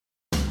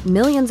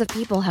Millions of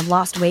people have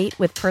lost weight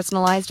with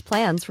personalized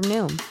plans from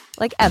Noom.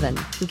 Like Evan,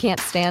 who can't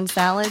stand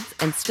salads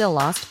and still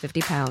lost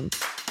 50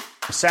 pounds.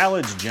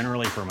 Salads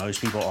generally for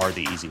most people are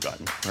the easy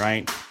button,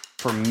 right?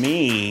 For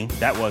me,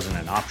 that wasn't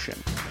an option.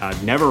 I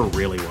never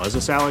really was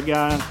a salad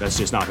guy. That's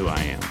just not who I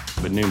am.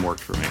 But Noom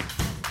worked for me.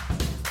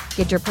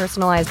 Get your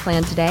personalized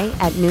plan today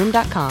at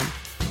Noom.com.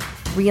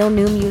 Real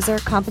Noom user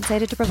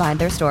compensated to provide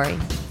their story.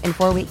 In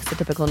 4 weeks, the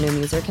typical Noom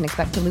user can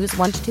expect to lose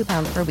 1 to 2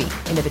 pounds per week.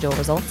 Individual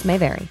results may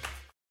vary.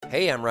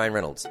 Hey, I'm Ryan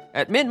Reynolds.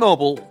 At Mint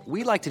Mobile,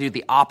 we like to do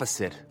the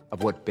opposite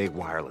of what Big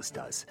Wireless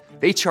does.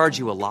 They charge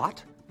you a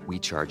lot, we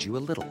charge you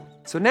a little.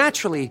 So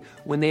naturally,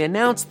 when they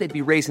announced they'd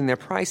be raising their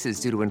prices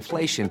due to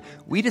inflation,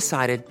 we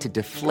decided to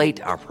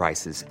deflate our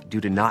prices due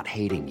to not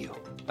hating you.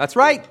 That's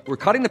right. We're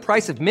cutting the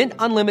price of Mint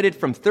Unlimited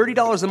from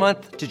 $30 a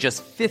month to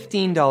just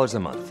 $15 a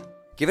month.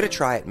 Give it a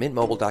try at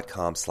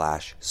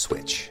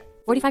mintmobile.com/switch.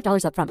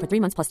 $45 up front for 3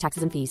 months plus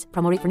taxes and fees.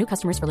 Promo rate for new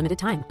customers for limited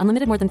time.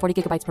 Unlimited more than 40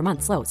 gigabytes per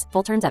month. Slows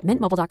full terms at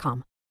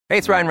mintmobile.com. Hey,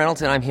 it's Ryan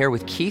Reynolds, and I'm here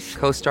with Keith,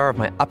 co-star of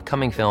my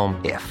upcoming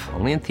film, If,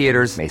 only in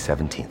theaters May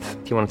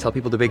 17th. Do you want to tell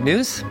people the big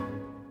news?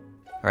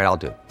 All right, I'll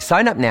do it.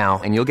 Sign up now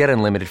and you'll get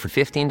unlimited for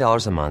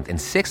 $15 a month and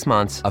 6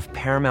 months of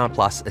Paramount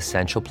Plus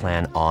Essential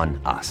Plan on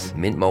us.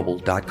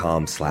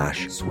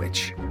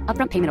 mintmobile.com/switch.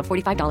 Upfront payment of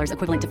 $45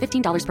 equivalent to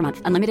 $15 per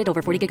month. Unlimited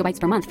over 40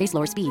 gigabytes per month. Face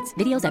lower speeds.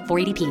 Videos at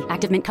 480p.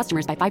 Active Mint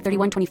customers by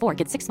 531.24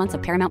 get 6 months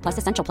of Paramount Plus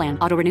Essential Plan.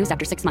 Auto renews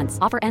after 6 months.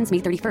 Offer ends May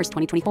 31st,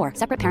 2024.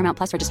 Separate Paramount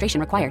Plus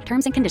registration required.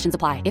 Terms and conditions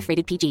apply if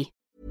rated PG.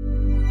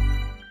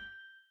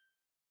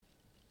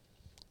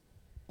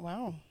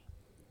 Wow.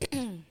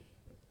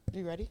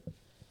 You ready?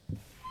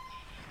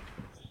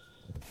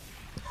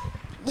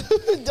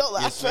 Don't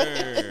laugh. Yes,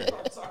 sir.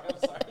 I'm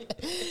sorry.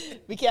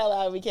 We can't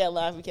laugh. We can't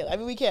laugh. I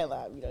mean, we can't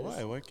laugh. You know,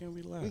 Why? Why can't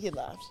we laugh? we can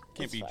laugh.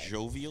 Can't It's be fine.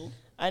 jovial.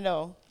 I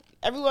know.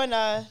 Everyone,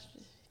 if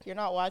you're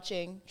not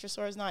watching,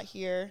 Tresor's not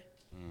here.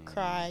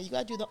 Cry. You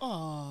gotta do the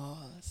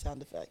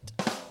sound effect.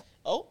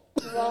 Oh.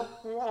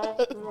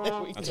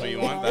 That's what you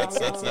want. That's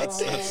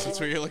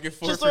what you're looking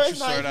for Tresor's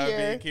for Tresor not to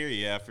here. be here.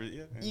 Yeah,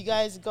 yeah. You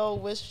guys go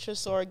wish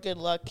Tresor good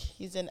luck.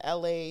 He's in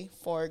LA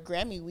for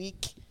Grammy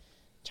week,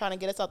 trying to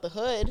get us out the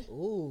hood.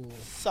 Ooh.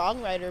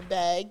 Songwriter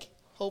bag.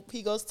 Hope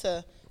he goes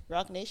to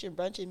Rock Nation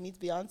brunch and meets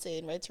Beyonce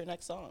and writes her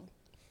next song.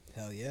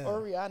 Hell yeah.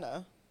 Or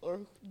Rihanna.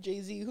 Or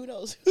Jay-Z. Who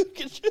knows? Who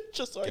can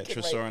Tresor Get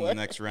can Tresor write in for. the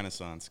next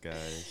Renaissance,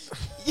 guys.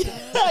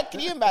 Yeah, can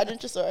you imagine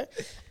Tresor?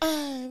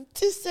 I'm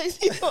too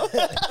sexy.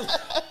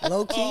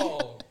 Low key.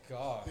 Oh,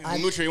 God.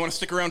 Mucho, you want to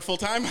stick around full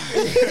time?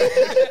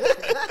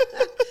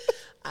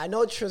 I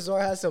know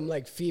Tresor has some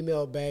like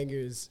female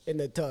bangers in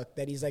the tuck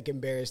that he's like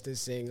embarrassed to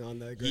sing on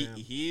the gram.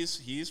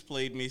 He's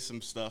played me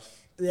some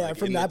stuff. Yeah, like,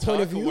 from in that the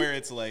point of talk view? where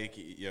it's like,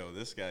 yo,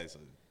 this guy's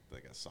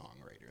like a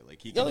songwriter.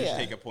 Like he can just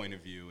take a point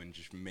of view and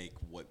just make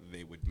what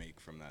they would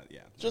make from that.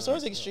 Yeah,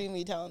 Tresor's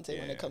extremely talented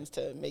when it comes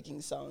to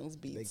making songs,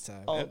 beats,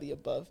 all of the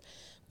above.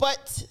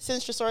 But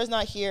since Tresor is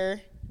not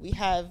here, we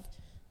have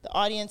the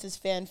audience's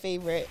fan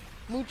favorite,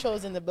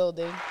 Mucho's in the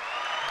building.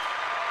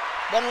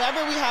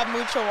 Whenever we have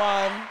Mucho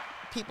on,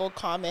 people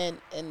comment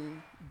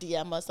and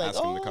DM us like,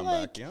 ask him to come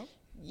back. Yeah.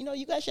 You know,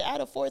 you guys should add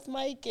a fourth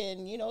mic,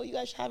 and you know, you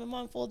guys should have him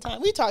on full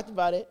time. We talked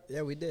about it.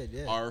 Yeah, we did.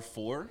 Yeah.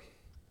 R4,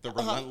 the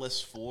relentless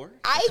 4.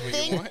 I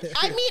think.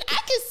 I mean, I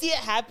can see it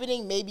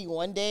happening maybe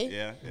one day.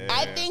 Yeah.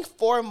 I think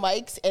 4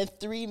 mics and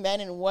 3 men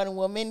and 1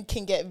 woman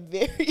can get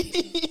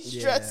very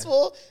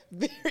stressful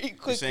very quickly.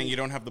 You're saying you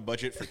don't have the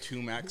budget for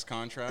 2 max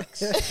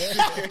contracts?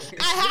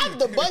 I have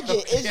the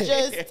budget. It's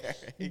just,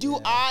 do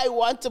I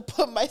want to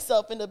put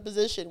myself in a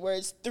position where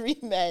it's 3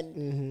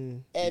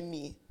 men and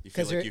me? You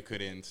feel like you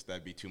couldn't?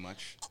 That'd be too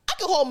much? I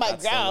can hold my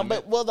That's the ground,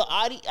 limit? but will the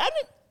audience? I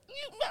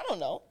don't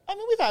know. I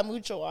mean, we've had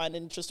Mucho on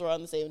and Tresor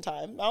on the same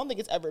time. I don't think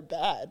it's ever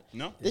bad.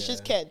 No, this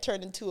just can't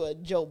turn into a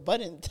Joe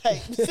Budden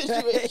type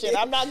situation.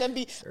 I'm not gonna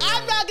be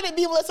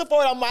able to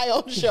support on my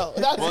own show.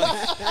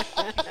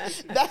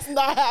 That's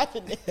not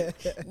happening.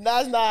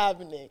 That's not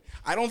happening.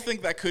 I don't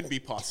think that could be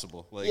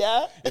possible. Like,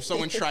 if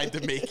someone tried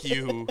to make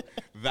you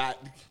that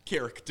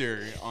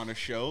character on a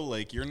show,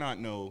 like you're not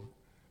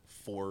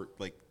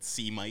like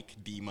C mic,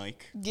 D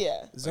mic.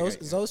 Yeah,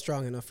 Zoe's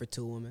strong enough for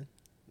 2 women.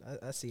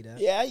 I see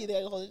that. Yeah, you think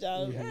I can hold it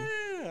down?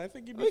 Yeah, I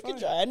think you'd be We fine.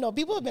 could try. I know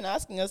people have been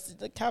asking us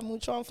to have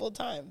Mucho on full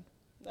time.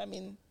 I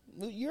mean,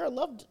 you're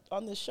loved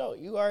on this show.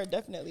 You are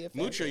definitely a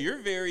fan. Mucho, you're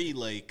very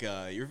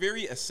you're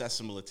very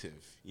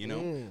assimilative, you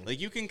know? Like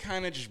you can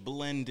kind of just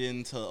blend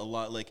into a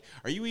lot. Like,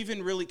 are you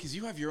even really, because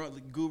you have your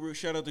own Guru,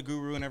 shout out to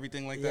Guru and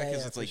everything like that,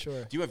 because it's like,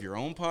 do you have your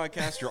own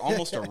podcast? You're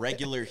almost a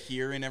regular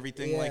here and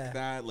everything like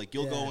that. Like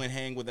you'll go and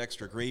hang with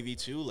Extra Gravy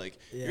too. Like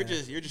you're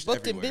just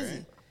booked everywhere, and busy.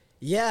 right?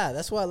 Yeah,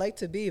 that's what I like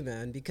to be,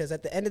 man. Because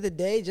at the end of the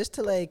day, just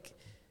to like,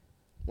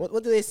 what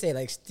do they say?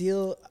 Like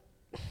steel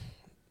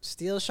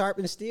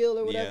sharpen steel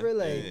or whatever.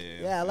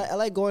 I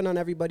like going on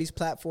everybody's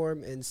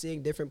platform and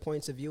seeing different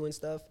points of view and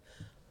stuff.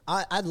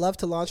 I'd love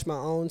to launch my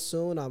own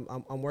soon.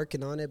 I'm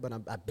working on it, but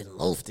I've been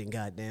loafing,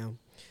 goddamn.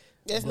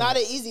 It's not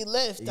an easy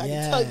lift. I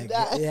can tell you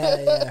that.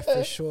 Yeah,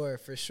 for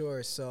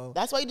sure. So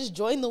that's why you just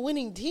join the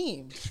winning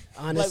team.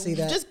 Honestly,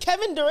 like, just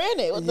Kevin Durant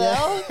it. What the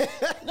hell?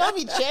 Not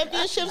be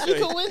championships we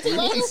could win. We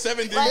won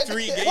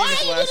 73 games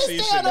last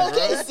season, bro.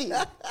 OKC?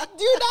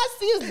 Do you not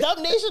see his dub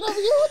nation over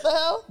here? What the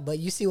hell? But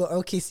you see what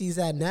OKC's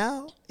at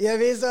now. You know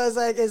what I mean? So it's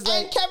like,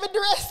 and Kevin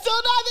Durant's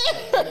still not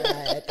there.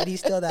 Yeah, and he's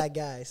still that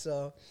guy.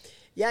 So.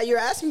 Yeah, you're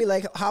asking me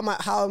like how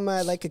am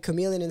I like a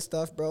chameleon and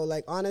stuff, bro?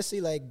 Like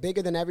honestly, like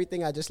bigger than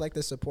everything, I just like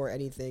to support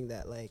anything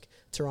that like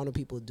Toronto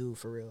people do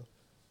for real.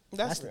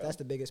 That's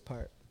the biggest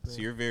part.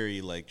 So you're very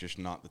like just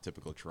not the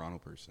typical Toronto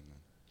person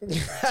then.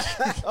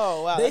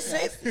 Oh wow. They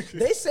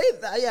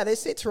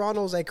say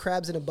Toronto's like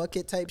crabs in a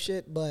bucket type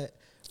shit, but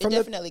it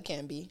definitely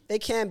can be.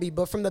 It can be,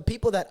 but from the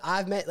people that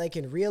I've met like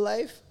in real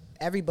life,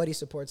 everybody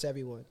supports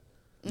everyone.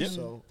 Mm-hmm.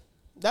 So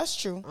that's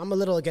true. I'm a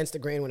little against the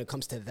grain when it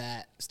comes to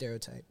that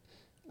stereotype.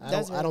 I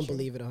don't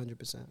believe it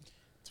 100%.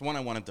 It's one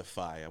I want to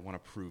defy. I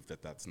want to prove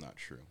that that's not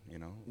true, you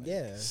know? Like,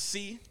 yeah.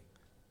 See,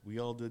 we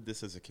all did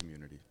this as a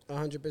community.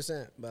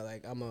 100%. But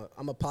like I'm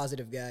a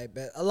positive guy,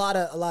 but a lot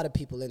of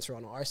people in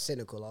Toronto are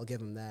cynical. I'll give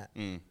them that.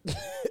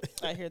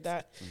 I hear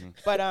that. Mm-hmm.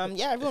 But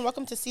yeah, everyone,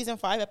 welcome to season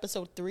 5,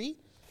 episode 3,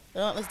 the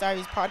Relentless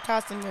Diaries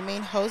podcast. I'm your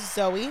main host,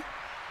 Zoe,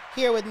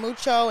 here with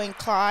Mucho and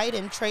Clyde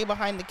and Trey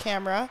behind the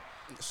camera.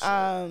 Yes,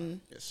 sir.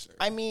 Yes, sir.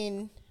 I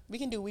mean, we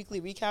can do weekly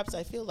recaps.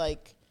 I feel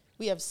like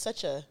we have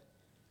such a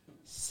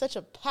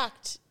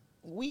packed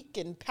week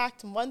and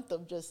packed month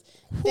of just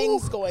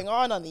things going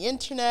on the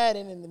internet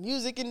and in the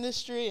music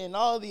industry and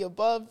all of the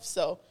above.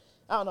 So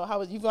I don't know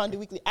how you've gone to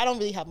weekly. I don't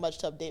really have much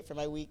to update for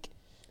my week.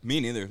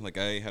 Me neither. Like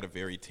I had a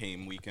very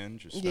tame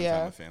weekend, just spent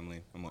time with family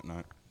and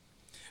whatnot.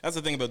 That's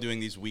the thing about doing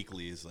these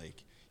weeklies.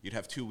 Like you'd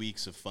have 2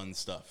 weeks of fun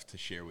stuff to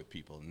share with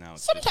people. Now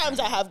it's sometimes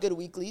I have good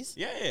weeklies.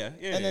 Yeah.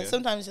 And then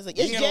sometimes it's just like,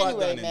 you it's can get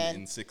January, a lot done man.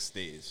 in 6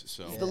 days.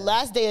 So The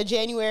last day of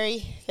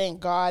January, thank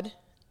God.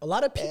 A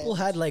lot of people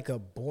had like a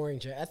boring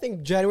I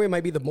think January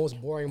might be the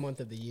most boring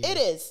month of the year. It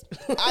is.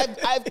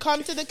 I've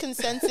come to the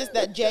consensus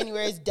that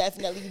January is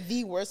definitely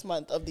the worst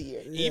month of the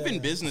year. Yeah. Even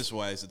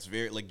business-wise, it's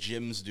very, like,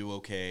 gyms do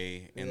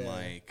okay, and,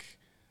 like,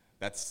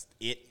 that's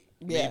it.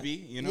 Yeah. Maybe,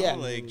 you know,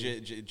 like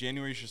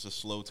January is just a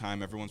slow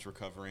time. Everyone's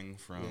recovering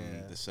from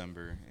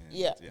December.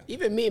 And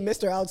Even me,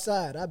 Mr.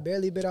 Outside. I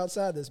barely been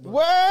outside this month.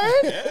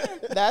 Word?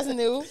 That's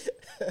new.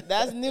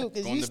 That's new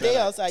because you stay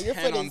outside. Your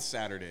foot on is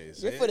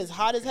Saturdays. Your foot is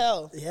hot as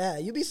hell. Yeah,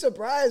 you'd be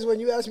surprised when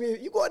you ask me,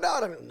 you going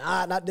out? I'm like,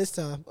 nah, not this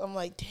time. I'm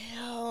like,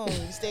 damn,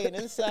 you staying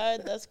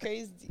inside? That's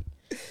crazy.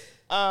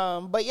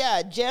 But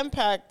yeah,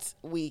 jam-packed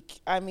week.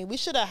 I mean, we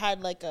should have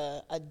had like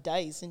a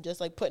dice and just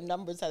like put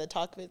numbers at the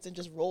top of it and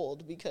just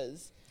rolled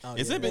because.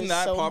 Has it been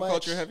that so pop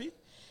culture heavy?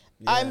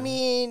 Yeah. I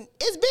mean,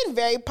 it's been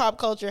very pop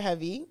culture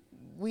heavy.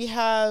 We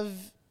have,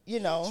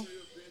 you know,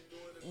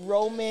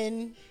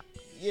 Roman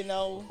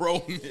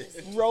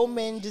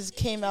just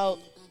came out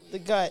the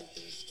gut.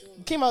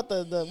 Came out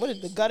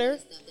the gutter?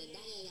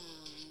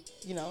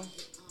 You know.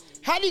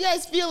 How do you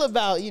guys feel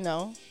about, you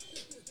know,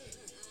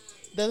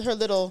 her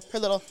little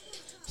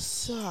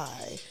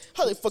sigh?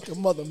 How they fuck your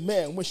mother,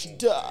 man, when she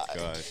died?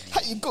 God.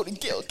 How you go to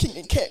Gayle King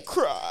and can't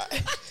cry?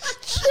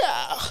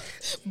 Ciao.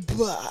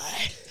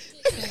 Bye.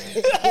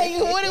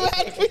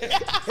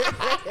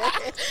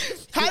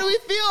 How do we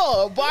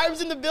feel?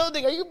 Barb's in the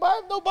building. Are you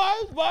Barb? No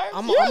Barb?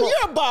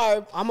 You're a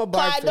Barb. I'm a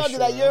Barb. Clyde, don't do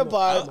that. You're a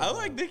Barb. I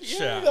like Nikki.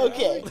 Yeah.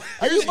 Okay.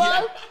 Are you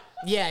Barb?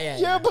 Yeah.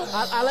 You're a Barb.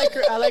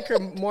 I like her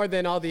more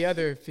than all the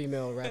other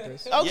female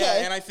rappers. Okay.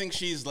 Yeah, and I think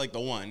she's like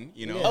the one,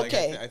 you know. Yeah. Like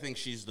okay. I think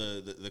she's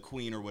the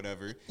queen or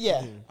whatever.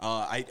 Yeah.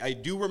 I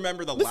do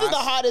remember this is the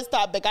hottest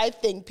topic. I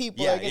think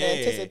people are going to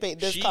anticipate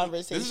this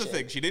conversation. This is the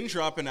thing. She didn't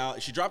drop an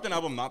album. She dropped an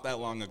album not that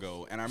long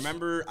ago, and I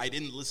remember I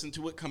didn't listen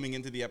to it coming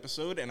into the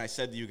episode, and I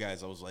said to you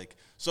guys, I was like,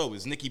 so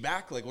is Nicki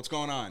back? Like, what's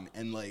going on?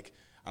 And like,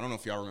 I don't know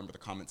if y'all remember the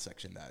comment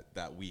section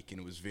that week,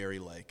 and it was very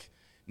like,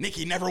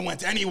 Nicki never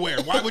went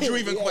anywhere. Why would you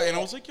even play? And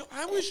I was like, yo,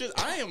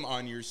 I am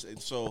on your side.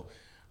 So,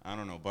 I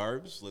don't know,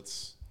 Barbs,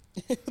 let's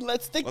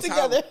stick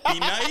together. Be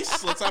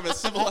nice. Let's have a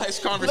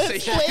civilized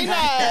conversation. Let's play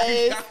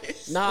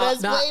nice.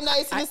 Let's play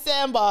nice in the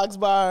sandbox,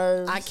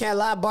 Barbs. I can't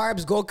lie,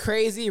 Barbs. Go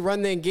crazy.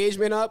 Run the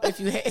engagement up. If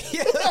you hate,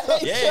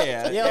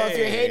 if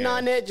you're hating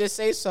on it, just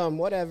say something.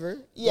 Whatever.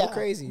 Yeah. Go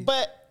crazy.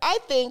 But I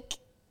think,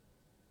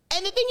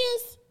 and the thing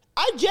is,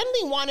 I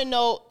genuinely want to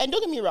know. And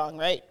don't get me wrong,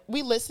 right?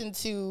 We listen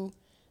to.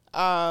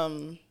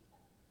 So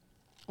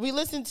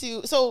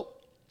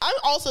I'm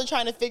also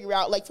trying to figure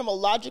out, like, from a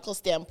logical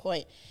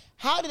standpoint,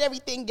 how did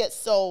everything get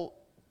so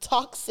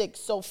toxic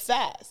so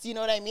fast? You know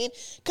what I mean?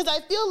 Because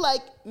I feel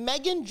like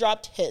Megan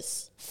dropped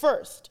Hiss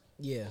first.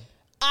 Yeah.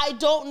 I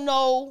don't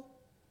know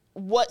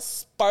what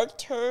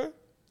sparked her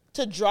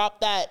to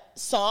drop that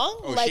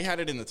song. Oh, like, she had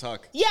it in the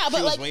tuck. Yeah, she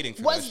but was like, waiting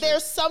for was there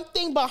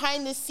something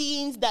behind the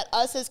scenes that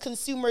us as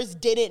consumers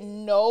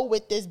didn't know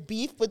with this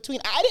beef between?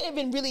 I didn't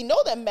even really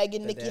know that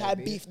Megan and Nicki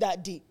had beef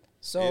that deep.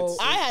 So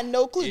I had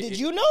no clue. Did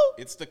you know?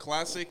 It's the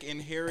classic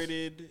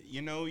inherited,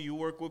 you know, you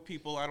work with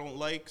people I don't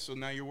like, so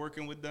now you're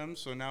working with them,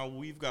 so now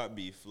we've got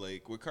beef,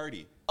 like with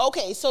Cardi.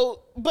 Okay,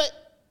 so, but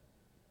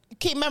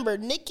Okay, remember,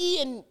 Nicki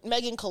and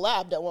Megan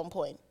collabed at one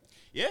point.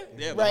 Yeah,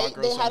 right.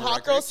 They had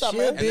Hot Girl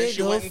Summer, and then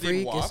she went and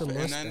did WAP, and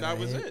then that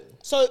was it.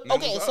 So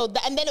okay,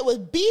 and then it was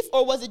beef,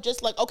 or was it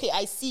just like, okay,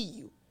 I see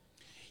you?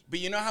 But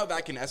you know how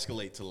that can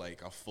escalate to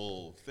like a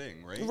full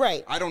thing, right?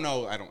 Right. I don't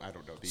know. I don't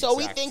know. So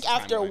we think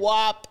after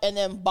WAP and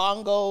then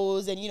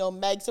Bongos and, you know,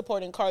 Meg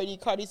supporting Cardi,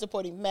 Cardi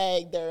supporting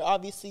Meg, they're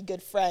obviously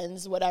good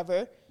friends,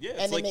 whatever. Yeah,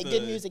 and they make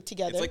good music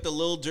together. It's like the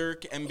Lil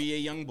Durk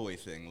NBA Youngboy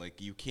thing.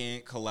 Like, you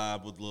can't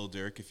collab with Lil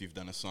Durk if you've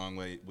done a song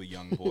with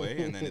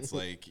Youngboy, and then it's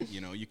like, you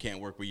know, you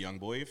can't work with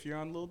Youngboy if you're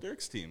on Lil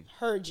Durk's team.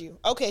 Heard you.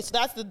 Okay, so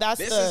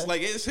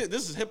this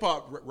is hip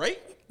hop, right?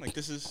 Like,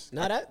 this is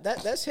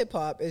that's hip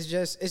hop.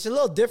 It's a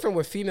little different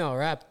with female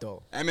rap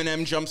though.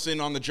 Eminem jumps in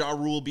on the Ja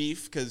Rule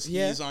beef because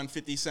he's on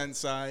 50 Cent's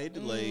side,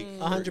 like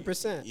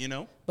 100%. You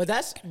know, but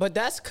that's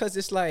because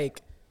it's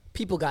like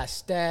people got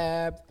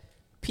stabbed,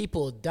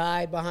 people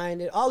died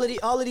behind it. All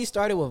of these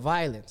started with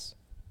violence.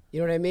 You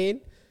know what I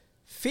mean?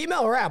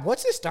 Female rap.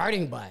 What's it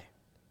starting by?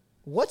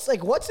 What's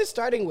it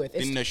starting with?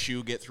 Didn't a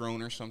shoe get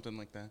thrown or something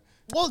like that?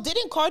 Well,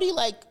 didn't Cardi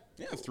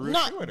threw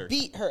a shoe at her.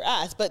 beat her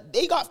ass, but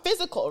they got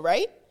physical,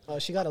 right? Oh,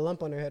 she got a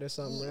lump on her head or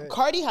something, right?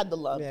 Cardi had the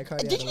lump. Yeah,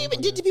 Cardi.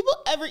 Did people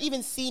ever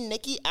even see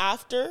Nicki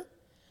after?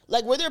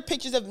 Like, were there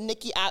pictures of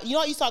Nicki you know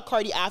how you saw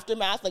Cardi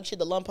aftermath? Like, she had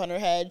the lump on her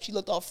head. She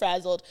looked all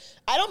frazzled.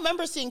 I don't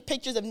remember seeing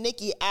pictures of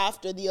Nicki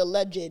after the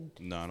alleged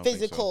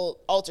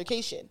physical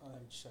altercation.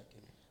 I'm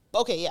checking.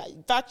 Okay, yeah,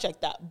 fact check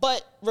that.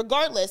 But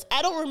regardless,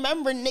 I don't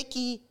remember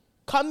Nicki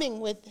coming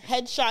with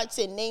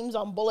headshots and names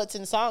on bullets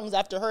and songs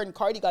after her and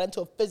Cardi got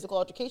into a physical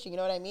altercation. You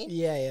know what I mean?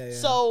 Yeah.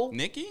 So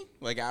Nicki,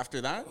 like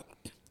after that,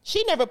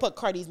 she never put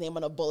Cardi's name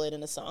on a bullet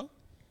in a song.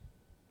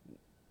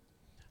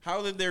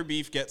 How did their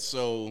beef get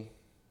so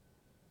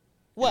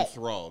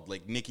enthralled?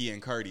 Like Nicki and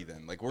Cardi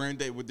then? Like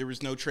there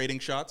was no trading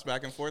shots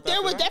back and forth?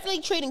 There was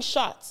definitely trading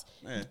shots.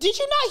 Yeah. Did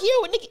you not hear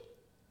what Nicki...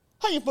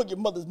 How you fuck your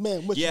mother's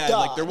man? What yeah, you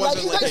like there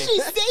wasn't like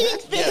she's saying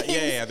things.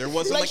 Yeah. There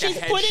wasn't like a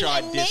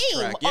headshot diss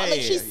track.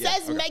 She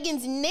says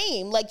Megan's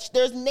name. Like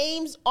there's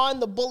names on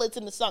the bullets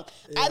in the song.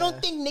 Yeah. I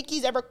don't think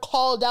Nicki's ever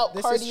called out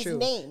Cardi's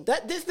name.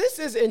 This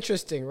is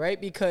interesting, right?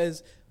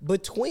 Because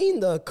between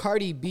the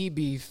Cardi B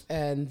beef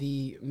and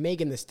the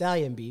Megan Thee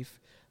Stallion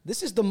beef,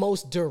 this is the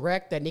most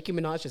direct that Nicki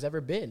Minaj has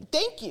ever been.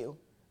 Thank you.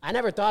 I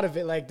never thought of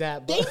it like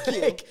that. But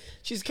Thank you.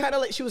 She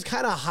was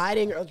kind of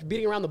hiding,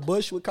 beating around the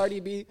bush with Cardi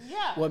B.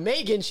 Yeah. With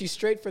Megan, she's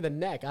straight for the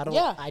neck. I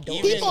don't.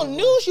 People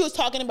knew she was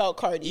talking about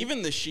Cardi.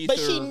 Even the Sheether. But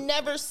she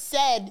never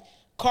said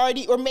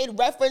Cardi or made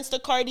reference to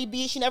Cardi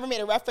B. She never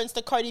made a reference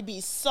to Cardi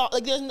B's song.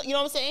 Like, you know what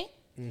I'm saying?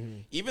 Mm-hmm.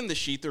 Even the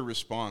Sheether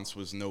response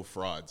was no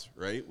frauds,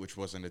 right? Which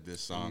wasn't a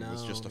diss song. It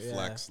was just a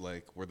flex,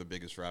 like we're the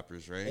biggest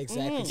rappers, right?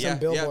 Exactly. Yeah.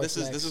 This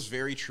is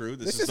very true.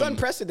 This is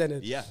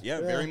unprecedented. Yeah,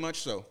 very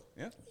much so.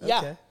 Yeah. Yeah.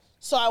 Okay.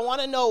 So I want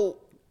to know,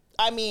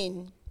 I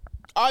mean,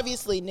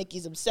 obviously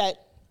Nicki's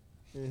upset.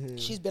 Mm-hmm.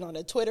 She's been on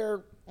a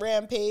Twitter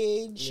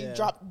rampage. She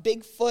dropped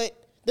Bigfoot.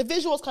 The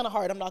visual's kind of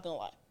hard, I'm not going to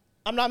lie.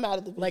 I'm not mad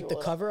at the visual. Like the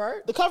cover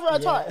art? The cover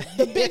art's hard.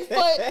 The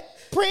Bigfoot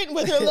print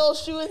with her little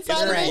shoe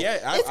inside of it.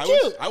 Yeah, it's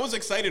cute. I was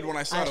excited when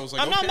I saw it. I was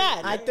like, I'm not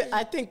mad.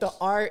 I think the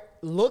art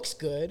looks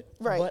good,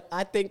 right? But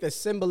I think the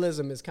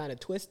symbolism is kind of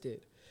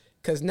twisted.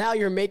 Because now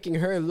you're making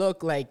her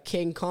look like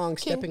King Kong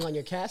stepping on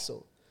your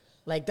castle.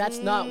 Like, that's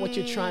not what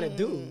you're trying to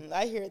do.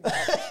 I hear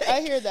that.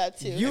 I hear that,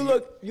 too. You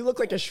look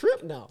like a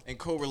shrimp now. And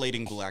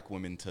correlating black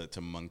women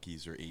to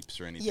monkeys or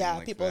apes or anything like that.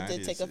 Yeah, people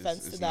did take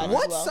offense to that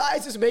What as well.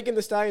 size is Megan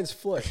Thee Stallion's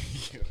foot?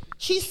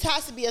 She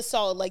has to be a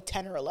solid, like,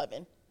 10 or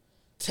 11.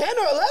 10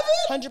 or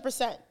 11?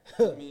 100%.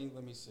 Let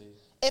me see.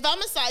 If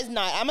I'm a size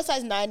 9, I'm a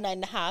size 9,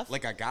 9.5.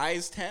 Like a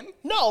guy's 10?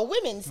 No,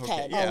 women's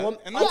 10. Yeah.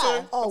 And that's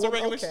a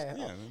regular. Okay.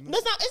 Yeah.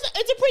 That's not.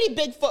 It's a pretty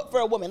big foot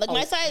for a woman. Like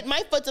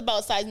my foot's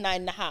about size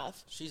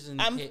 9.5. She's an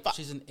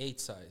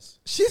 8 size.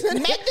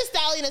 Meg Thee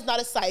Stallion is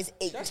not a size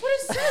 8. That's what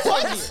it says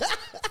on here.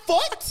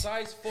 Foot?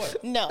 Size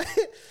foot. No.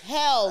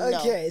 Hell no.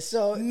 Okay,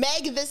 so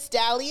Meg Thee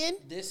Stallion.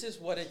 This is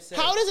what it says.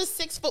 How does a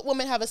 6 foot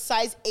woman have a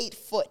size 8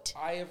 foot?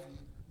 I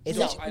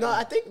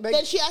think Meg,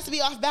 then she has to be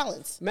off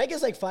balance. Meg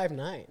is like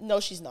 5'9". No,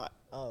 she's not.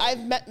 Oh,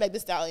 I've met Meg Thee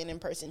Stallion in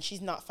person.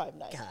 She's not 5'9".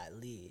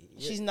 Golly.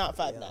 She's not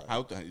 5'9".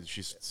 How?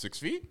 She's 6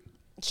 feet?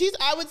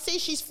 I would say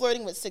she's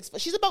flirting with 6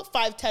 foot. She's about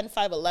 5'10",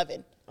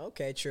 5'11".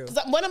 Okay, true.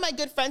 Because one of my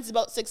good friends is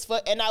about 6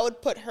 foot, and I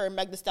would put her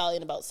Meg Thee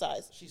Stallion about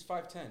size. She's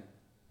 5'10".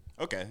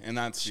 Okay, and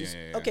that's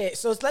yeah. Okay,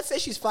 so let's say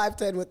she's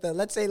 5'10" with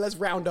let's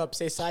round up,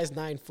 say size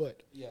 9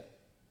 foot. Yeah.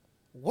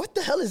 What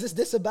the hell is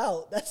this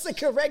about? That's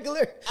like a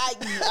regular.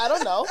 I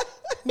don't know.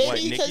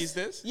 Maybe because Nicki's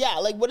this? Yeah,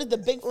 like what is the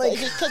Bigfoot? Like,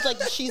 is it because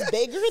like she's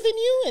bigger than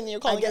you and you're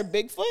calling her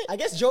Bigfoot? I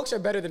guess jokes are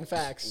better than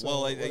facts. So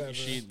well, I think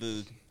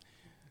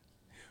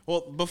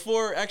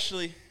before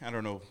actually, I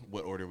don't know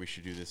what order we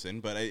should do this in,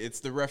 but it's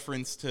the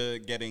reference to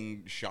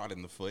getting shot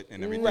in the foot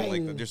and everything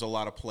like that. There's a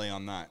lot of play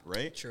on that,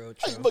 right? True.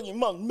 But your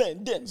mom,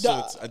 man, then So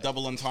die. it's a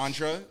double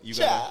entendre. You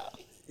got.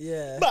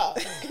 Yeah.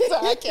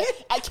 Sorry,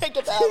 I can't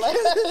get that. Like,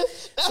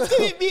 that's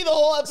gonna be the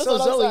whole episode. So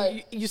Zoe, I'm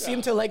sorry. you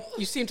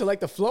seem to like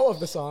the flow of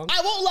the song.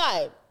 I won't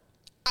lie.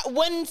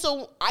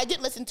 I did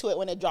listen to it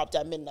when it dropped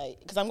at midnight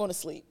because I'm going to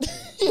sleep.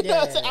 You know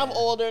what I'm saying? I'm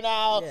older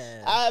now.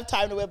 Yeah. I have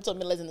time to wait until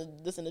midnight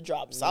and listen to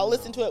drops. So I'll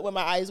listen to it when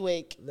my eyes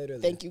wake.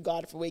 Literally. Thank you,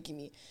 God, for waking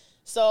me.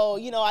 So,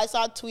 I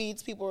saw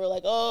tweets. People were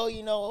like, oh,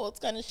 it's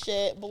kind of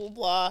shit, blah, blah,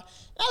 blah.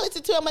 And I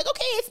listened to it. I'm like,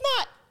 okay, it's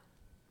not.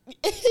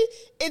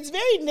 It's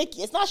very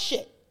Nicki. It's not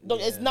shit.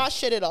 It's not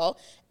shit at all.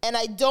 And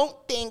I don't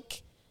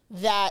think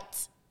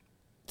that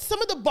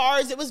some of the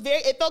bars,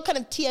 it felt kind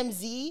of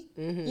TMZ.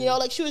 Mm-hmm.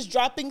 Like she was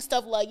dropping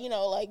stuff like,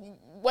 like,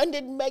 when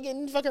did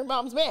Megan fuck her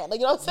mom's man? Like,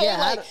 you know what I'm saying? Yeah,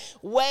 like,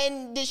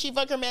 when did she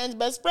fuck her man's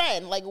best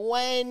friend? Like,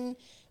 when,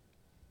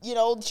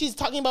 she's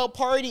talking about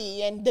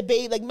party and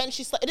debate, like, men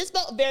she slept. It just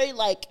felt very,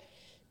 like,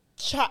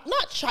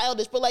 not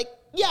childish, but, like,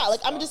 yeah, like,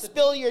 I'm going to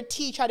spill your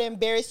tea, try to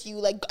embarrass you.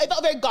 Like, it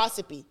felt very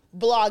gossipy,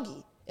 bloggy.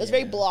 It was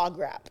very blog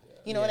rap.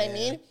 You know what I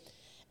mean?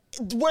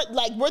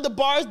 Were the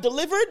bars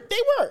delivered? They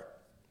were.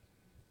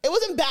 It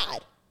wasn't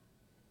bad.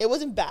 It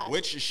wasn't bad.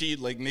 Which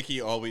Nicki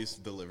always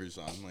delivers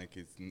on. Like,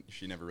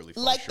 she never really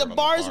falls like, short the on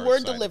bars bar were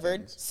side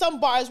delivered. Some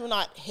bars were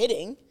not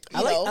hitting.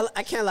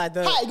 I can't lie,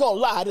 though. How you gonna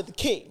lie to the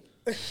king?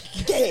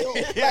 Gail.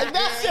 Like,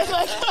 that's just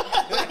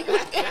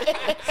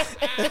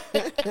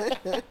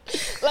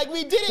like,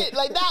 we did it.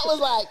 Like, that was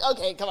like,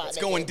 okay, come on. It's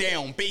going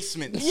down,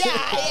 basement. Yeah,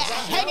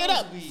 hang it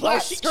up.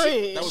 Flat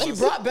screen. She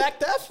brought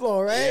back that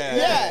flow, right?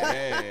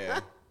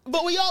 Yeah.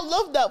 But we all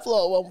loved that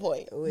flow at one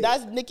point.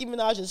 That's Nicki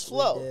Minaj's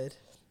flow. We did.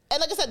 And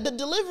like I said, the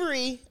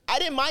delivery, I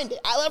didn't mind it.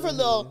 I love her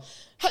little,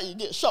 how you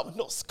get shot with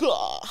no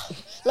scar.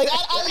 Like,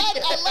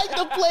 I like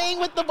the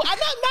playing with the, I'm not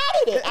mad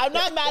at it. I'm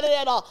not mad at it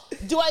at all.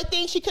 Do I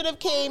think she could have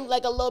came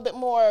like a little bit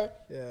more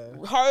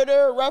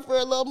harder, rougher,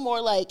 a little more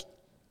like,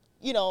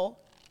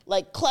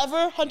 like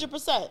clever,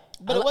 100%.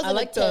 But it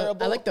wasn't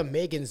terrible. I like the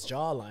Megan's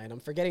jawline. I'm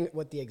forgetting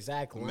what the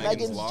exact line.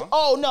 Megan's Law?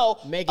 Oh, no.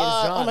 Megan's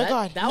jaw. Oh, my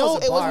God. That no,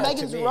 was a it bar was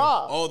Megan's to me.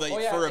 Raw. Oh,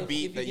 for a if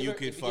beat that you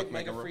could fuck Megan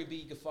Megan Raw. Raw. Free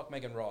beat, you could fuck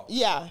Megan Raw.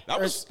 Yeah.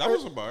 That was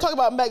a bar. Talk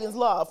about Megan's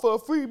Law. For a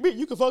free beat,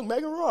 you can fuck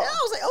Megan Raw. Yeah, I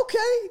was like,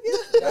 okay.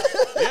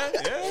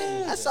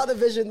 Yeah. I saw the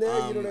vision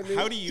there. You know what I mean?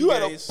 How do you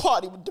had guys... a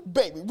party with the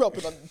baby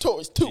rubbing on the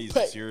toys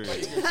toothpaste. Jesus, you're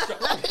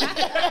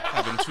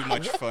having too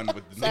much fun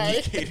with the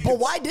Nicki cadence. But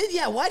why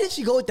did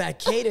she go with that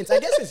cadence? I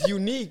guess it's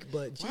unique,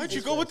 but why'd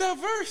you go with that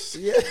verse?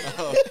 Yeah.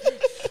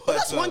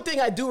 That's one thing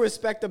I do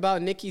respect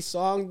about Nicki's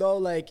song, though.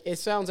 Like, it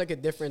sounds like a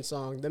different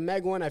song. The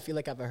Meg one, I feel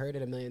like I've heard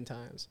it a million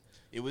times.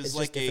 It was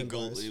like it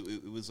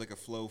was like a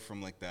flow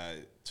from like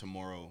that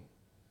Tomorrow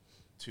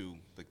to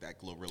like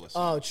that Glorilla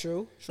song. Oh,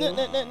 true.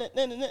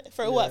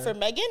 For what? For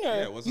Megan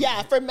or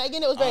for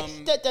Megan it was very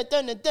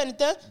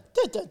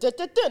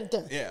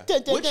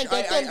Which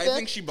I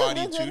think she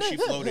bodied too. She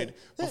floated.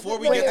 Before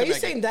we get to Megan.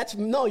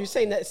 You're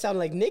saying that sounded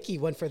like Nicki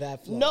went for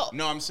that flow.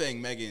 No, I'm saying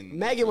Megan.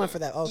 Megan went for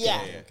that. Okay.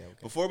 Yeah. Okay.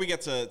 Before we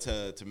get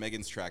to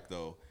Megan's track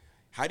though,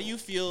 how do you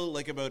feel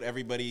like about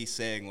everybody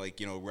saying like,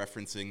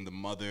 referencing the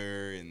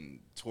mother and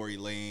Tory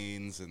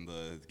Lanez and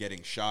the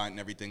getting shot and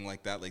everything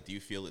like that? Like, do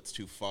you feel it's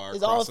too far?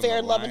 Is all fair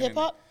in love and hip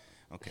hop?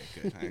 Okay,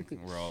 good.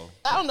 We're all.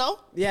 I don't know.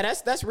 Yeah,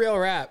 that's real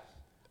rap.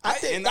 I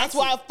think that's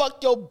why I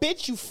fucked your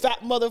bitch, you fat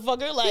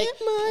motherfucker. Like,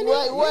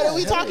 what are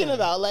we talking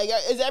about? Like,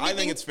 is everything? I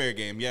think it's fair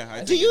game.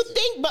 Yeah. Do you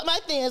think? But my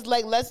thing is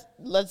like,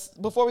 let's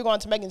before we go on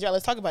to Megan's Track,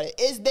 let's talk about it.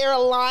 Is there a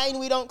line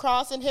we don't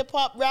cross in hip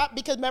hop rap?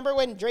 Because remember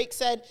when Drake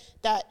said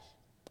that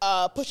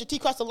Pusha T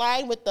crossed the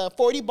line with the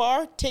 40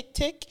 bar tick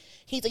tick.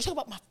 He's like, talk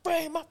about my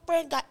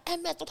friend got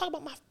MS. Don't talk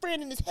about my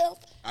friend and his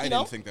health. I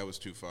didn't think that was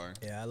too far.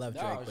 Yeah, I love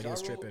Drake, but he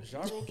was tripping.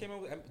 Ja Rule came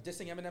out with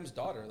dissing Eminem's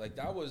daughter. Like,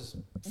 that was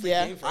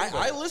game for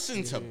I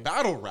listen to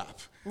battle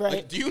rap. Right.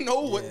 Like, do you know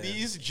what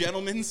these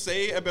gentlemen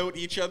say about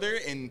each other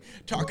and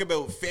talk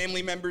about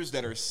family members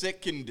that are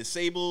sick and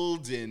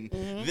disabled and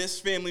this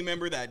family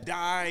member that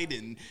died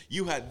and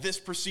you had this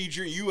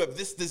procedure, you have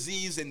this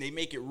disease, and they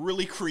make it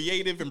really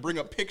creative and bring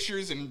up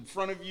pictures in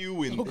front of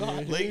you and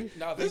like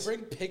now they bring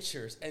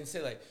pictures and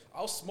say like,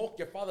 I'll smoke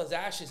your father's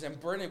ashes and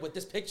burn it with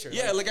this picture.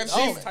 Yeah, like I've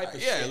seen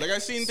like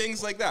I've seen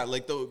things like that.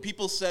 Like the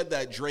people said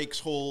that Drake's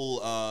whole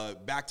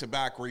back to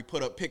back where he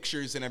put up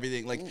pictures and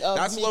everything, like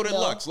that's Loaded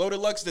Lux. Loaded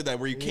Lux did that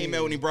where he came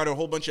out and he brought out a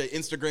whole bunch of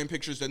Instagram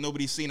pictures that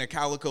nobody's seen of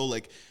Calico.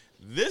 Like,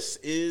 this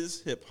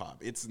is hip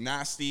hop. It's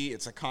nasty.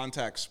 It's a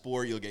contact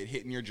sport. You'll get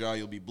hit in your jaw.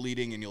 You'll be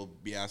bleeding, and you'll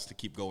be asked to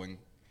keep going.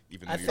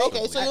 Even though you're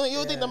okay, so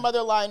you think the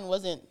mother line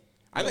wasn't?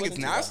 I think it's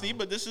nasty,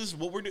 but this is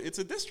what we're doing. It's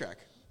a diss track.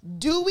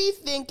 Do we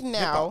think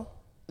now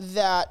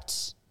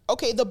that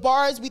the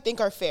bars we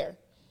think are fair,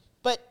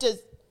 but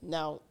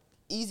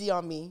easy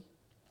on me.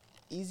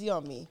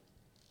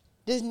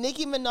 Does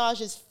Nicki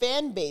Minaj's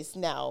fan base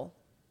now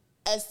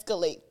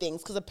escalate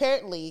things? Because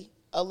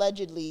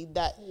allegedly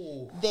that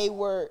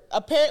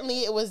apparently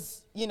it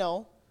was, I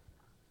know,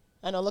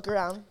 look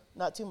around,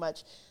 not too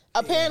much.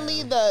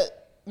 Apparently the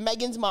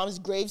Megan's mom's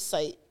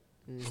gravesite,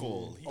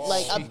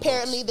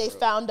 apparently they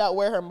found out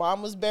where her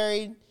mom was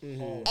buried.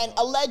 And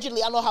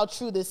allegedly, I don't know how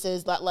true this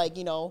is, that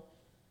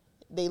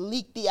they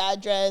leaked the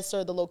address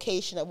or the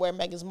location of where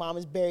Megan's mom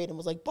is buried and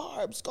was like,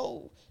 Barbs,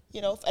 go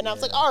You know, and I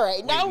was like, all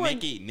right, now we're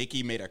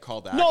Nikki made a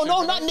call to no, action.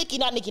 no, not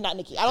Nikki.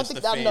 I don't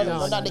think that.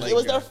 No, not Nikki. It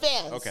was their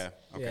fans. Okay.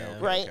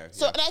 Right. Okay,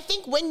 so, and I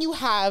think when you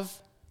have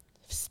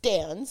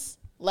stands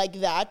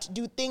like that,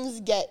 do things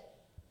get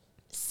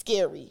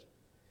scary?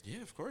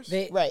 Yeah, of course.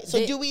 Right.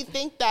 So, do we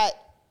think that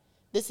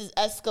this is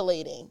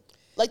escalating?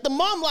 Like the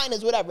mom line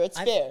is whatever. It's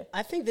fair.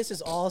 I think this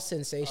is all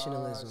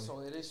sensationalism. So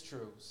it is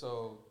true.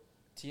 So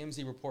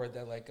TMZ reported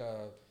that like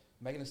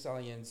Megan Thee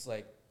Stallion's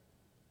like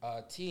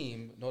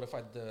team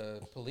notified the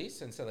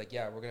police and said like,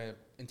 yeah, we're gonna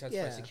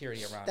intensify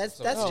security around.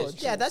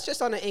 That's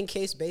just on an in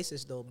case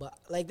basis though. But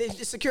like the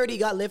security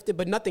got lifted,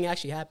 but nothing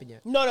actually happened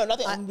yet. No,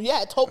 nothing.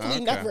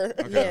 Hopefully never.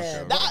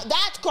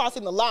 That's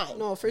crossing the line.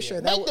 No, for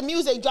sure. Make the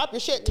music, drop your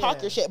shit,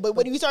 talk your shit. But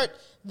when you start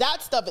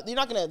that stuff, you're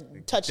not gonna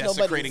touch nobody.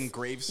 Desecrating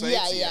grave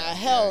sites.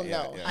 Hell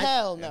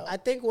no. I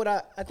think what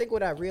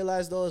I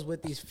realized though is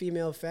with these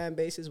female fan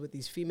bases, with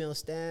these female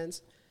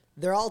stands,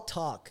 they're all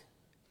talk.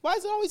 Why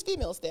is it always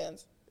female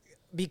stands?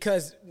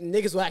 Because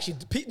niggas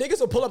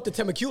will pull up to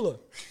Temecula.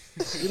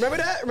 You remember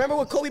that? Remember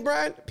with Kobe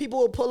Bryant? People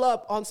will pull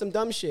up on some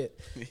dumb shit.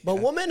 But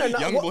women are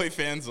not. Young boy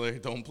fans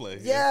don't play.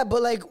 Yeah,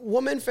 but like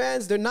woman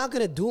fans, they're not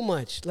gonna do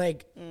much.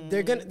 Like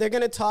they're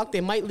gonna talk.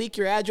 They might leak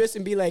your address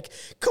and be like,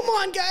 "Come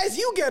on, guys,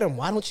 you get them.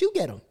 Why don't you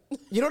get them?"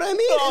 You know what I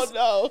mean?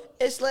 No.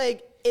 It's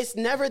like it's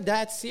never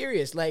that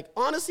serious. Like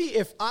honestly,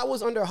 if I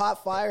was under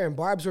hot fire and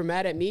Barbs were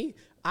mad at me,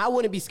 I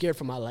wouldn't be scared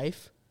for my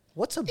life.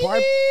 What's a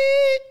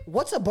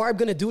barb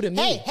gonna do to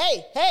me?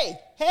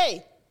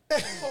 Hey.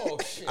 Oh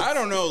shit. I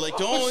don't know. Like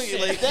don't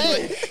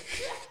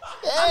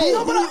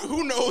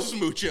who knows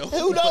Mucho?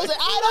 Who knows?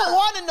 I don't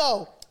want to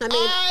know.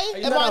 I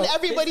am on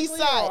everybody's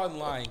side.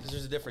 Online, because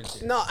there's a difference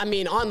here. No, I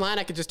mean online.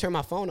 I could just turn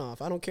my phone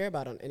off. I don't care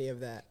about any of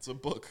that. It's a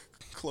book.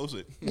 Close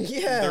it.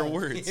 Yeah, their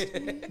words.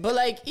 But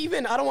like,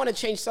 even I don't want to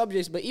change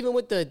subjects, but even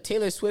with the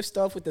Taylor Swift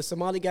stuff with the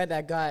Somali guy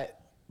that got,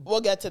 we'll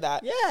get to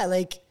that. Yeah,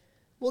 like.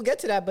 We'll get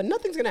to that, but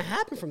nothing's going to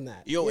happen from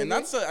that. Yo, and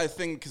that's, I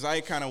think, because I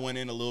kind of went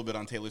in a little bit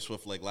on Taylor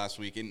Swift like last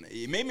week, and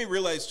it made me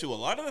realize, too, a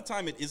lot of the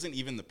time it isn't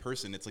even the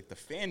person. It's like the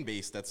fan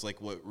base that's like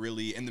what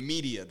really, and the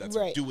media that's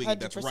doing, 100%.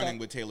 That's running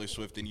with Taylor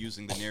Swift and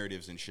using the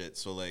narratives and shit.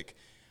 So, like,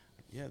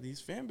 yeah, these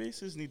fan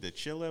bases need to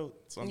chill out.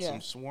 It's on some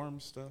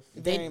swarm stuff.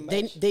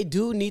 They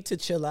do need to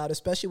chill out,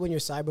 especially when you're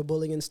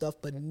cyberbullying and stuff,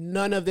 but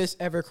none of this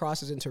ever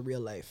crosses into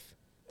real life.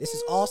 This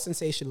is all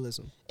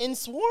sensationalism. In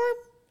Swarm,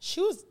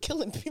 she was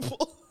killing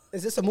people.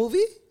 Is this a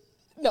movie?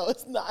 No,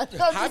 it's not.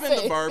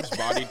 Haven't the Barbs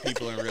bodied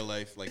people in real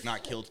life? Like,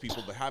 not killed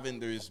people, but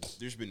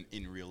there's been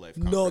in real life.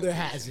 No, there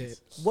hasn't.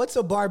 What's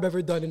a Barb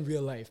ever done in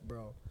real life,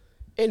 bro?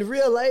 In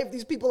real life,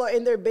 these people are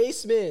in their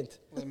basement.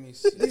 Let me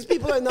see. These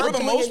people are not for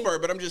the most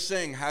part, but I'm just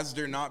saying, has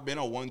there not been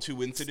a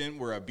 1-2 incident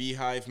where a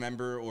Beehive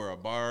member or a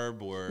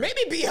Barb or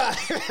maybe Beehive?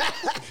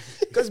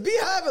 Because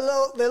Beehive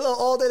they're a little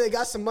older, they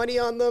got some money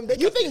on them.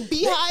 You think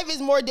Beehive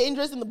is more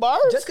dangerous than the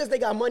Barbs? Just because they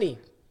got money.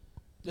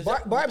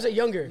 Barbs are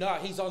younger. No,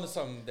 he's on to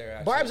something there,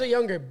 actually. Barbs are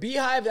younger.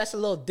 Beehive, that's a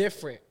little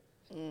different.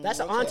 That's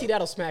an auntie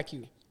that'll smack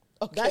you.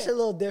 Okay. That's a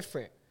little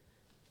different.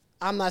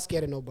 I'm not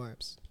scared of no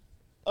Barbs.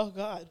 Oh,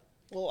 God.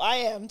 Well, I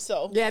am,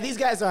 so. Yeah, these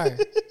guys are.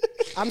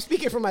 I'm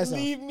speaking for myself.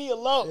 Leave me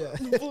alone,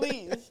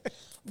 please.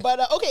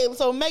 But, okay,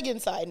 so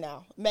Megan's side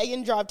now.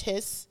 Megan dropped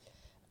Hiss.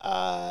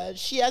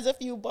 She has a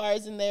few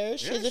bars in there.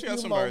 She has a few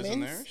some moments. bars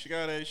in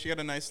there. She got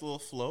a nice little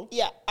flow.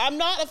 Yeah, I'm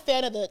not a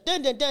fan of the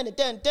dun dun dun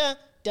dun dun.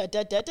 Da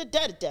da da da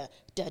da da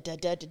da da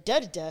da da da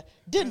da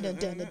dun dun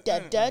dun da da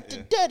da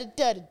da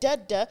da da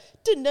da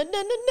dun dun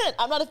dun dun.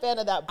 I'm not a fan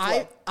of that.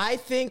 I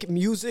think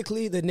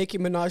musically the Nicki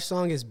Minaj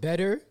song is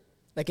better.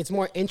 Like it's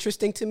more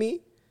interesting to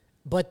me,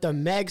 but the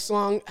Meg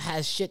song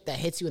has shit that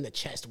hits you in the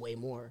chest way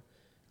more.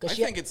 I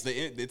think it's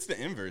the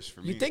inverse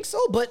for me. You think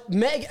so? But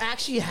Meg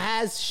actually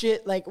has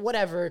shit like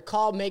whatever.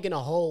 Call Megan a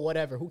hoe,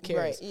 whatever. Who cares?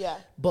 Right. Yeah.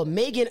 But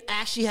Megan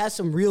actually has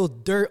some real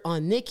dirt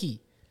on Nicki.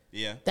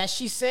 Yeah. That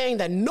she's saying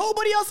that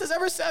nobody else has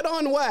ever said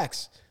on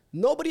wax.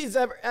 Nobody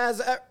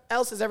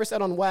else has ever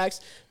said on wax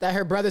that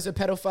her brother's a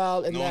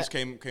pedophile. And no one's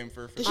came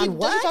for Did she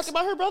talk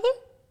about her brother?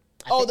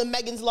 The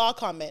Megan's Law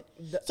comment.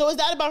 So is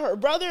that about her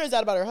brother or is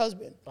that about her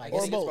husband? I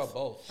guess it's about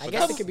both. I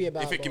guess it could be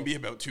about both. If it can both. be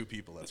about two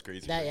people, that's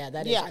crazy. That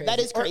is crazy. That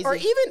is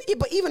crazy.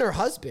 Even her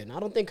husband. I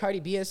don't think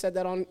Cardi B has said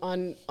that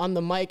on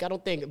the mic. I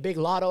don't think Big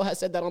Lotto has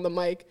said that on the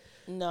mic.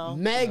 No.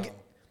 Meg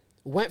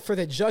went for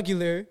the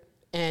jugular.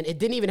 And it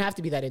didn't even have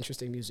to be that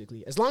interesting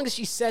musically. As long as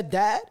she said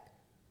that,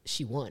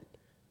 she won.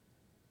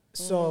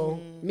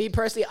 So, me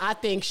personally, I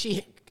think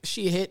she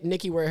hit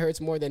Nicki where it hurts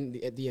more than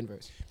the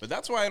inverse. But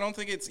that's why I don't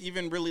think it's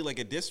even really like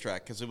a diss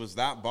track, because it was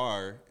that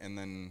bar, and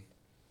then,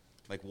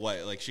 like,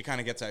 what? Like, she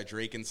kind of gets at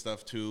Drake and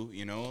stuff, too,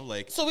 you know?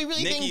 Like, so we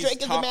really Nicki's think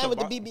Drake is the man with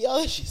the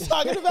BBL that she's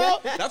talking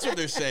about? That's what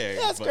they're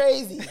saying. That's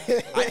crazy.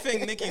 I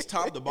think Nicki's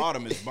top to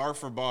bottom is bar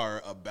for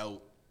bar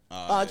about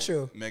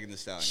true. Megan Thee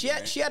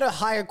Stallion. She had a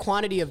higher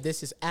quantity of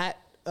this is at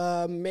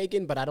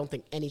Megan, but I don't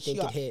think anything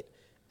could hit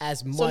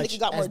as much. So Nicki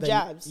got more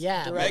jabs.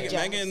 Yeah,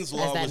 Megan's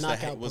Law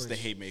was the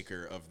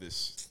haymaker of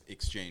this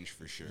exchange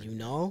for sure. You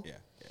know? Yeah.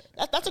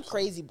 That's a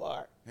crazy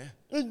bar.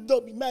 Yeah.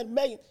 Don't be mad at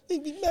Megan.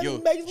 Be mad Yo,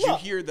 at Megan's did you law.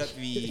 hear that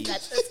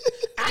That's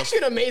actually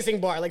an amazing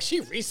bar. Like,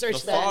 she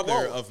researched the that.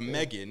 father of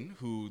Megan,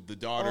 who the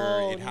daughter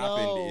Oh, it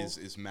happened no.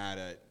 is mad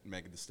at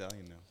Megan Thee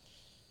Stallion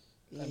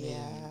now. I mean,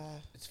 Yeah.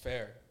 it's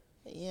fair.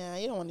 Yeah,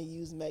 you don't want to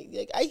use Meg.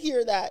 Like, I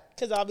hear that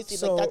because obviously,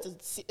 So- like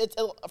it's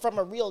from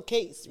a real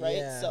case, right?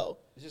 Yeah. So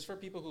Just for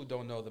people who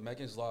don't know, the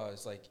Megan's Law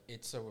is like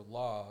it's a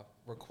law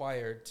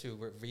required to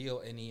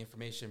reveal any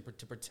information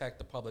to protect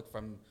the public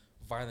from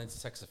violent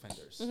sex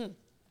offenders.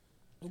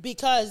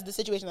 because the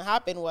situation that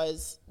happened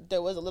was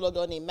there was a little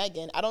girl named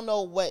Megan. I don't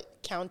know what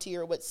county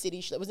or what city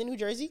she was in. New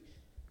Jersey.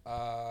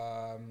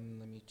 Let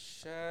me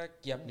check.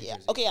 Yep, New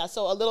Jersey. Okay, yeah.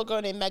 So a little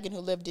girl named Megan who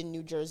lived in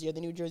New Jersey or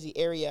the New Jersey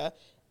area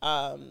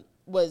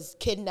was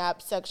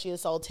kidnapped, sexually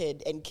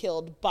assaulted, and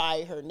killed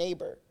by her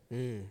neighbor.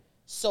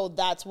 So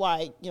that's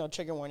why,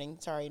 trigger warning,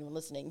 sorry anyone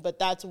listening, but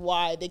that's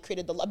why they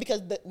created the law,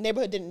 because the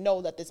neighborhood didn't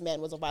know that this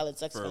man was a violent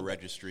sex For offender. a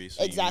registry,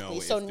 so Exactly.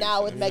 you know So if there's now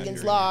an with offender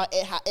Megan's in law,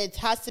 there. it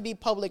has to be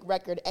public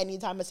record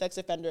anytime a sex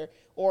offender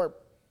or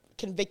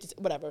convicted,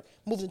 whatever,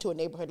 moves into a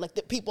neighborhood. Like,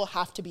 the people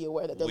have to be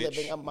aware that they're Which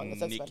living among a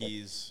sex offender.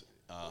 Nikki's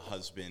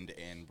husband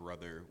and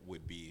brother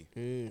would be.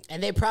 And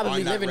they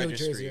probably On that live in New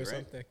registry, Jersey or right?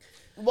 something.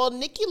 Well,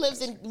 Nikki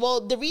lives in. Well,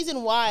 the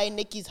reason why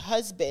Nikki's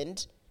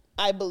husband,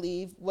 I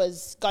believe,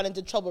 got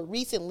into trouble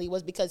recently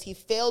was because he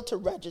failed to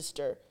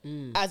register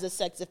as a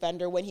sex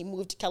offender when he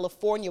moved to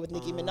California with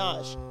Nicki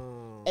Minaj,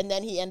 and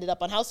then he ended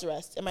up on house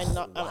arrest. Am I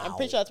not? I'm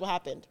pretty sure that's what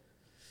happened.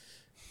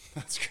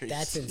 That's crazy.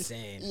 That's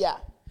insane. Yeah.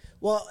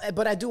 Well,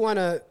 but I do want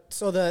to.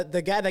 So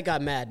the guy that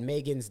got mad,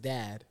 Megan's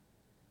dad.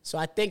 So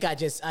I think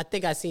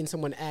I seen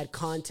someone add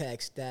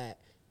context that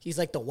he's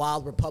like the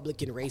wild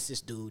Republican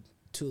racist dude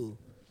too.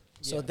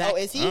 So that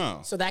Is he?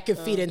 So that could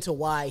feed into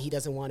why he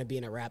doesn't want to be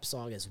in a rap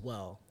song as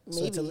well.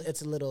 So Maybe.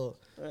 it's a little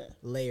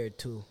layered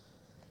too.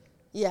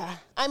 Yeah.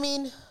 I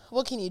mean,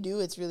 what can you do?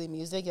 It's really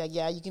music. Like,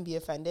 yeah, you can be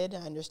offended.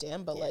 I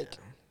understand, but like,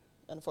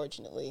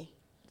 unfortunately,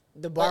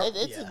 The bar.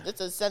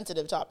 it's a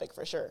sensitive topic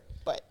for sure.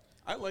 But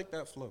I like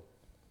that flow.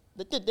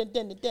 the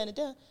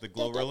The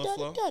Glorilla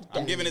flow.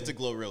 I'm giving it to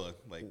Glorilla.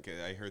 Like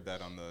I heard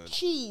that on the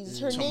Cheese.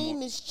 Her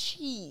name is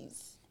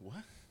Cheese.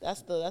 What?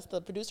 That's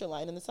the producer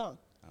line in the song.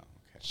 Oh,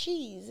 okay.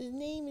 Cheese. His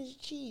name is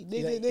Cheese.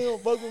 They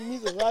don't fuck with me,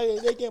 so why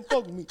they can't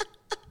fuck with me?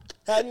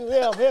 How do you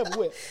have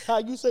with? How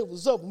you say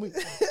what's up with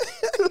me?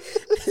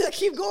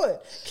 Keep going.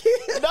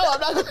 No, I'm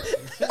not.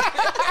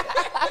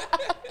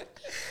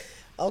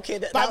 Okay.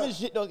 Popping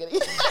shit. Don't get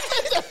it.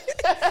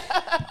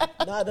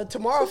 Nah, the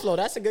Tomorrow Flow.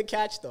 That's a good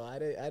catch though. I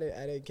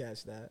didn't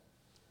catch that.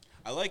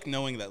 I like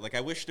knowing that. Like,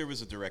 I wish there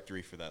was a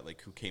directory for that. Like,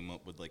 who came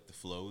up with like the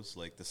flows?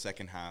 Like the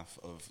second half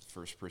of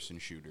First Person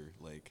Shooter.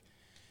 Like,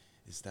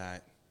 is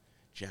that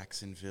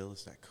Jacksonville?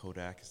 Is that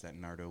Kodak? Is that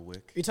Nardo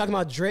Wick? You talking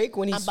about Drake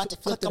when he's I'm about to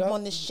click up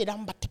on this shit.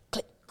 I'm about to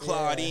click.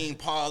 Claudine,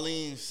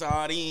 Pauline,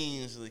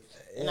 sardines. Like,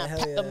 And I hell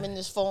pack them yeah. in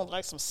this phone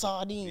like some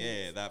sardines.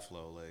 yeah, that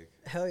flow. Like,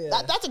 Hell yeah.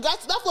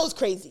 That flow's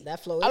crazy. That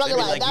flow is I'm not they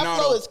gonna be lie. like, That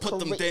Nardo, flow is put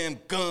them crazy. damn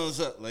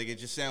guns up. Like, it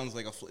just sounds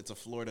like it's a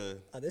Florida.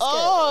 This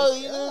Oh,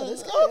 guy- yeah.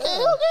 this guy,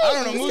 Okay.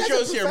 I don't know. This guy's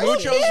Mucho's a here.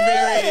 professor. Mucho's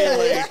very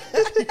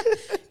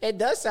like. It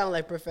does sound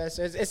like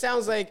Professor. It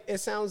sounds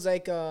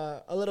like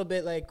a little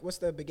bit like what's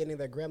the beginning of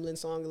the Gremlin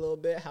song? A little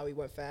bit how he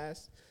went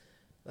fast,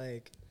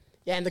 like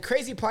yeah. And the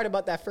crazy part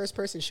about that First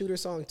Person Shooter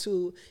song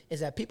too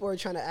is that people are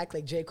trying to act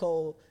like J.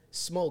 Cole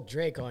smoked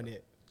Drake on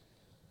it.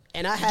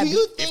 And I have. Do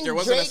you If think there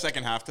wasn't Drake, a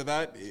second half to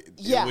that, it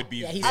Yeah. would be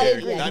Yeah, he very.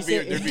 said- yeah, that'd he be,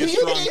 said- there'd be do a you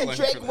strong think claim for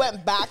Drake that.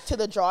 went back to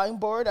the drawing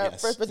board at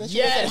Yes. first person?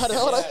 Yes. He said,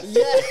 hold on.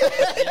 Yeah.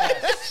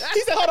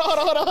 He said,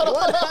 hold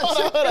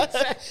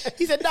on.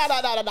 He said, nah.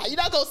 You're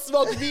not gonna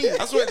smoke me.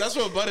 That's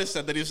what Butter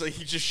said. That he was like,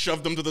 he just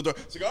shoved them to the door.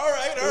 It's like, all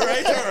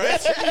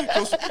right.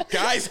 Goes,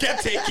 guys, get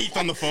Take Keith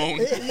on the phone.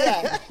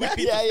 Yeah. We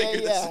need to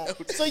figure this Yeah.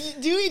 out. So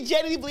do you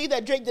genuinely believe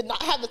that Drake did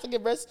not have the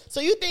second verse? So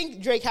you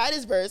think Drake had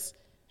his verse,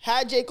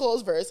 had J.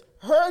 Cole's verse,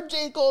 heard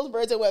J. Cole's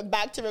verse, and went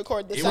back to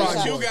record the It second was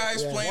half? two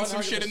guys playing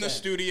some shit in the 100%.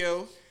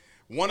 studio.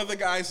 One of the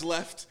guys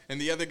left, and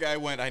the other guy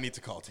went, I need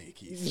to call Take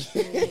Keith.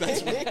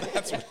 That's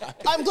what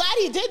happened. I'm glad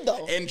he did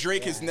though. And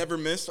Drake has never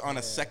missed on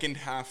a second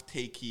half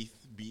Take Keith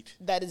beat.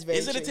 That is very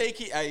Is it a true. Take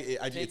Keith?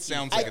 It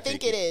sounds like a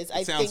think Take it Keith. is.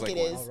 I sounds think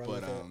like it one, is.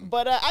 But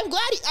But I'm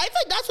glad. I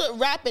think that's what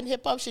rap and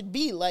hip hop should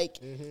be like.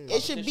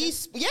 It should be.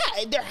 Yeah,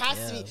 there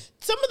has to be.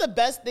 Some of the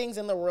best things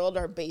in the world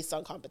are based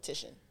on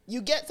competition.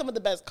 You get some of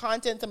the best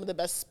content, some of the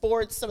best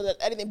sports, some of the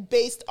anything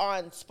based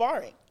on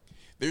sparring.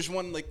 there's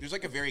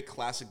a very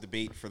classic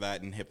debate for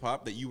that in hip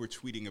hop that you were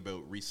tweeting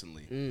about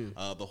recently.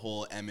 The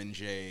whole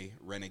M&J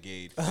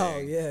Renegade thing. Oh,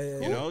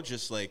 yeah. You know,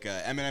 just like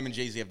Eminem and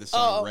Jay-Z have this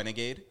song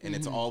Renegade, and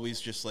it's always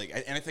just like,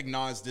 and I think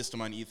Nas dissed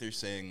him on Ether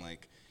saying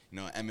like, you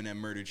know, Eminem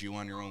murdered you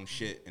on your own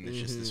shit, and it's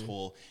just this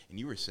whole, and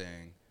you were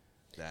saying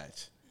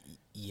that.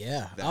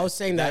 Yeah, I was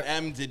saying that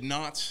M did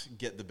not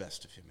get the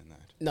best of him in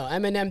that. no,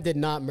 Eminem did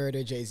not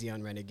murder Jay-Z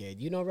on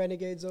Renegade. You know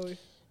Renegade, Zoe?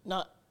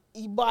 Not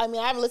But I mean,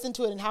 I haven't listened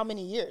to it in how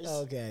many years?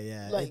 Okay,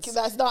 yeah. Like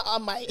that's not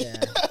on my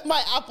my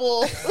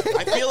Apple.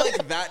 I feel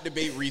like that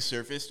debate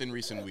resurfaced in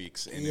recent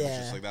weeks, and it was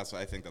just like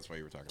I think that's why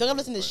you were talking. Don't about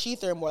listen to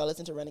Sheether more. I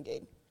listen to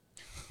Renegade.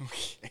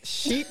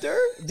 Sheether?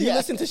 Do you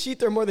listen to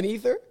Sheether more than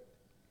Ether?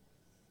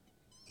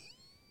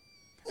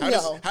 How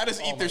does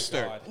Ether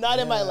start? Not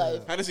in my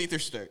life. How does Ether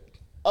start?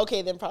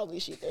 Okay, then probably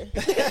Sheether.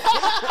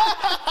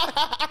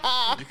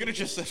 You could have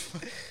just said.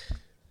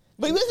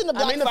 But you listen to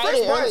Black the Friday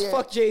first bar earlier. is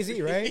fuck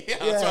Jay-Z, right?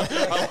 That's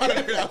what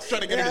I was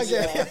trying to get him to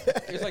say.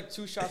 There's like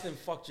 2 shots in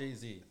fuck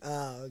Jay-Z.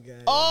 Oh, okay.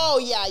 Oh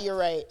yeah, you're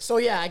right. So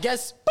yeah, I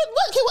guess. But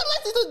when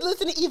last did you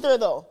listen to Ether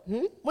though?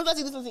 When last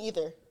did you listen to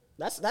Ether?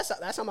 That's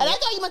how my. And I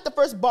thought you meant the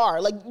first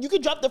bar. Like you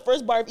could drop the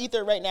first bar of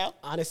Ether right now.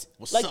 Honest.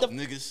 What's Like up,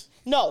 niggas?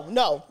 No.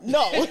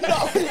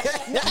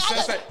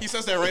 He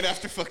says that right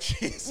after fuck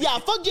Jay-Z. Yeah,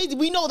 fuck Jay-Z.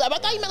 We know that. But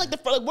I thought you meant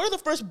like what are the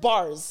first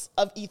bars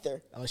of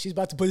Ether? Oh, she's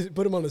about to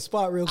put him on the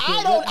spot real quick.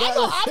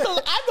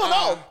 I don't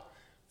know.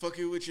 Fuck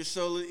you with your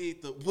solar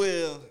ether.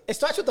 Will. It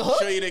starts with the hook.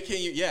 Show you that can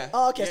you? Yeah.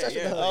 Oh, okay. Yeah, Starts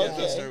with the hook. Yeah,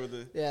 Okay. start with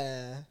the.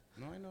 Yeah.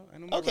 No, I know.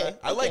 Okay,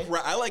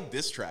 Rap. I like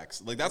diss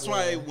tracks. Like that's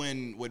why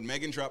when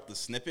Megan dropped the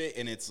snippet,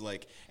 and it's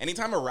like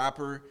anytime a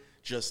rapper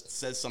just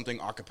says something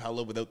a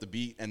cappella without the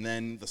beat, and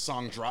then the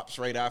song drops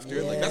right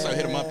after. Like that's how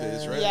Hit 'Em Up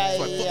is, right? Yeah, That's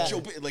why yeah.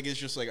 Fuck Joe, like it's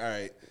just like, all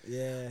right,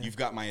 you've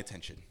got my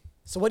attention.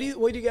 So what do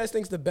you guys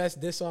think is the best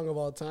diss song of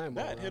all time?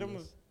 Hit 'em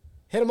up.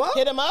 Hit 'em up.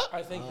 Hit him up.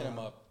 I think Hit 'Em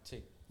Up.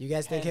 You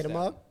guys think Hands Hit 'em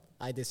down. up?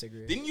 I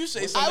disagree. Didn't you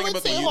say something would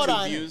about the say, hold YouTube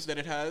on. views that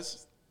it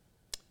has?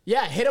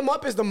 Yeah, Hit 'em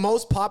up is the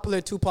most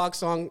popular Tupac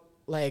song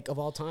like of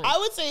all time. I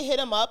would say Hit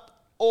 'em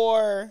up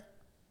or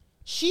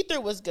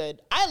Sheether was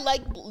good. I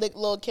like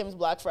Lil Kim's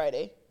Black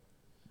Friday.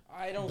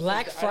 I don't.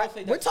 Black think, I don't Friday.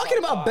 think We're that's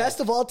talking top about 5. best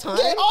of all time.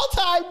 Yeah, all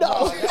time,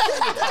 no. Top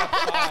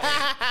 5.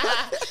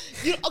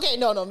 Okay,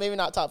 no, maybe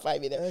not top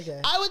 5 either.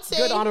 Okay. I would say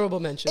Good honorable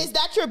mention. Is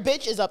That Your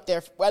Bitch is up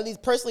there, at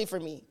least personally for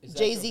me. Is That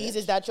Your Jay-Z's Bitch?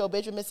 Is That Your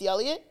Bitch with Missy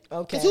Elliott.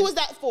 Okay. Because who was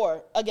that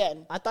for,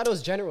 again? I thought it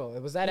was general.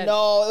 Was that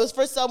No, it was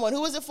for someone.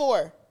 Who was it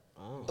for?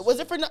 Was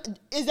it for,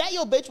 Is That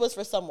Your Bitch was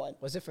for someone?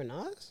 Was it for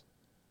Nas?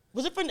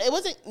 Was it for, it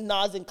wasn't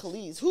Nas and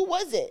Khalees. Who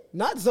was it?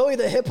 Not Zoe,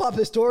 the hip hop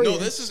historian. No,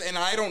 this is, and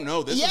I don't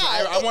know. This Yeah,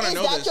 is, I want to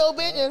know Is That this. Your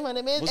Bitch? And when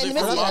it is, Was and it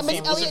for Mobb Missy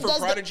Deep? Was it Elliott for does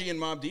the, Prodigy and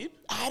Mobb Deep?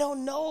 I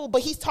don't know,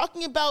 but he's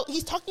talking about We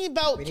need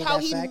how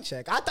that he fact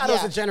check. I thought it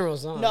was a general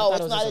song. No, I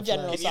thought it's it was not just a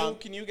general flash. song.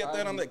 Can you get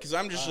that on that? Because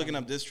I'm just looking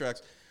up diss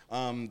tracks.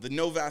 The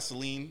No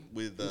Vaseline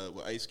with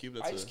Ice Cube.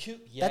 That's Ice a,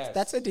 Cube. Yes.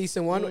 That's a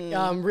decent one.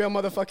 Real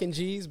motherfucking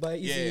G's by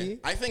Yeah, Eazy-E.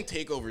 I think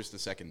Takeover's the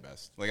second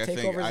best. Like I Takeover's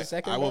think the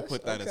second I will best?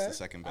 put that Okay. as the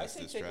second I best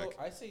say diss take track.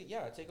 I say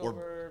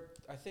Takeover.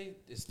 I think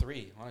it's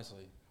 3.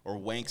 Honestly. Or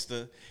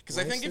Wanksta. Because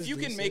I think if Wanksta's you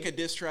can decent. make a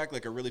diss track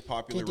like a really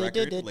popular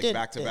record, like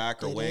Back to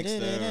Back or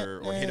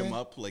Wanksta or Hit 'Em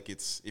Up, like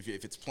if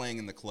it's playing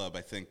in the club,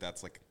 I think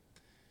that's like.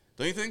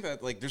 Don't you think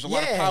that like there's a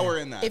lot of power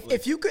in that?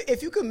 If you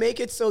could make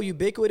it so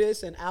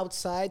ubiquitous and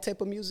outside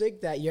type of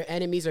music that your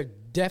enemies are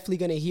definitely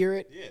gonna hear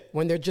it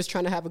when they're just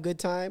trying to have a good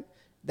time,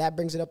 that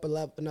brings it up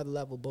another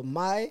level. But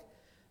my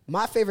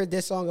favorite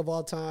diss song of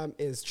all time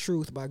is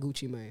 "Truth" by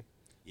Gucci Mane.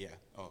 Yeah.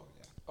 Oh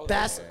yeah. Oh,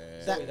 That's-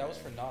 wait, that was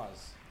for Nas.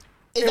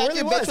 Is It That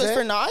really Your Bitch was, was eh?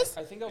 for Nas?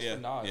 I think that was Yeah.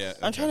 for Nas. Yeah.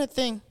 I'm trying to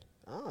think.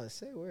 Oh,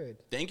 say word.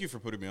 Thank you for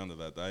putting me onto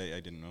that. I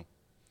didn't know.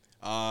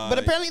 But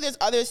apparently there's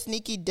other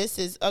sneaky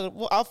disses.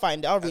 Well, I'll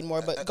find it. I'll read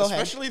more, but go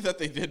ahead. Especially that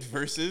they did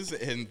verses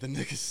and the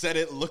nigga said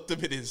it, looked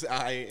him in his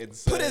eye, and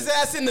said, Put his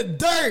ass in the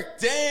dirt.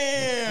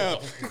 Damn!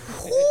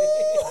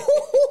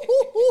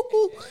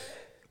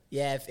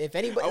 Yeah, if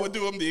anybody, I would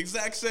do him the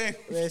exact same.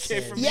 Listen.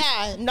 Came from me.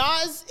 Yeah,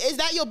 Nas. Is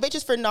That Your Bitch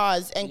is for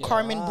Nas and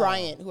Carmen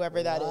Bryant,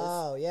 whoever that is.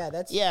 Oh, yeah,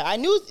 that's Yeah, I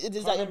knew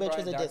Is That Your Carmen Bitch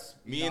was a Bryant, diss. that's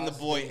Me and the Nas'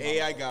 boy baby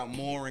AI mama. got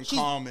more in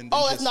She's- common.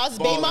 oh, than that's just Nas'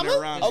 baby balling mama?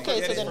 around. Okay,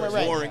 Yeah, so then it's we're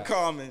right. More in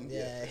common.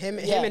 yeah. Him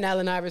Yeah. and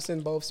Allen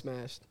Iverson both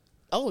smashed.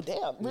 Oh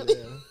damn! Really?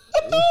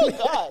 Oh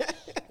god!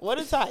 What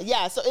a time!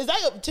 Yeah. So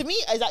to me?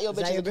 Is That Your Bitch?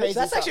 Is that Is your a bitch? crazy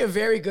That's actually a song.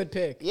 very good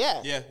pick. Yeah.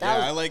 Yeah, That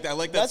was- I like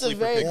that that's a sleeper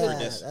very pick good- for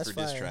diss that's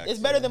fire. tracks.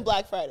 It's better than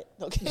Black Friday.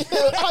 Okay.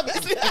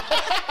 Obviously.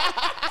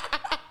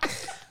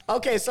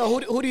 Okay, so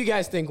who do you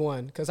guys think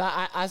won? Because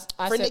I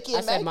For said, Nicki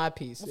and said Meg? my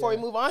piece. Before yeah.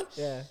 we move on.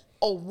 Yeah.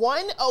 Oh,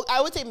 one. Oh,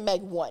 I would say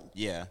Meg won.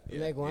 Yeah.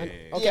 Meg won.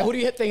 yeah. Okay, Yeah. who do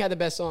you think had the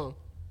best song?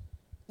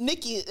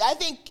 Nicki. I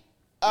think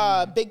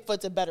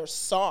Bigfoot's a better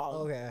song.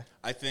 Okay.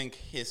 I think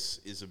Hiss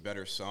is a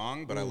better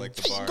song, but I like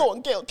the Hey, bar. go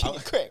and Gail, can you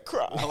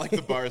cry? I like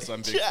the bars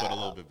on Bigfoot a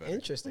little bit better.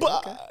 Interesting.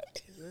 But Okay.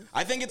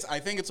 I think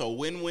it's a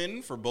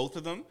win-win for both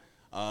of them.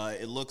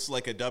 It looks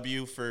like a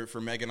W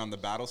for Megan on the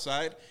battle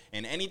side.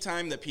 And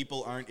anytime that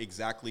people aren't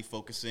exactly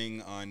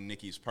focusing on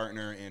Nicki's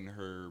partner and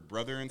her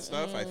brother and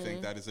stuff, I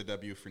think that is a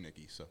W for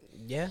Nicki. So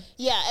Yeah.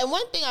 yeah, and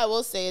one thing I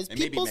will say is And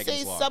maybe people Megan's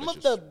say Law, some but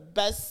of just the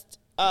best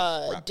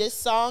rap. diss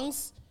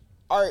songs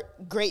are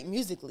great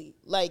musically.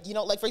 Like,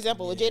 like for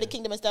example, with Jada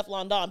Kingdom and Steph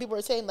London, people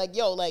were saying like,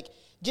 yo, like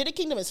Jada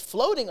Kingdom is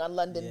floating on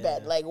London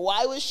Bed. Like,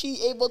 why was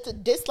she able to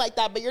diss like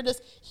that? But you're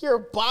just here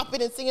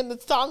bopping and singing the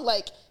song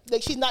like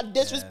she's not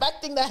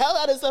disrespecting the hell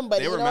out of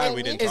somebody. They were mad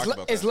we didn't talk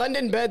about that. Is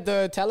London Bed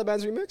the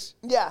Taliban's remix?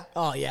 Yeah.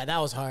 Oh yeah, that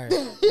was hard.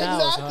 Exactly. That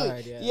was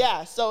hard.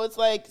 Yeah. So it's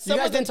like you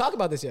guys didn't talk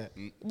about this yet.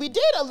 We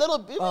did a little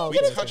bit.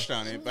 We touched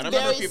on it, but I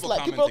remember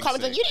people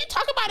commenting. You didn't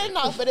talk about it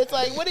enough. But it's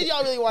like, what did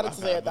y'all really want to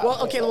say at that?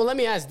 Well, okay. Well, let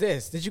me ask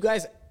this: did you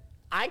guys?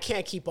 I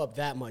can't keep up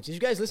that much. Did you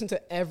guys listen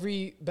to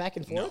every back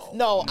and forth?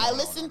 No, I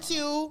listened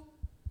to.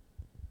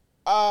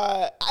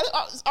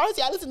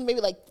 Honestly, I listened to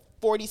maybe like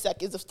 40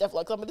 seconds of Steph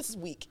Lux. I mean, this is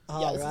weak.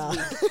 Oh, this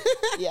is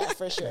weak. Yeah,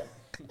 for sure.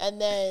 And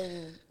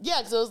then,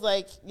 because it was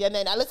like, and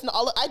then I listened to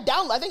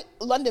I think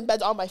London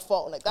Bed's on my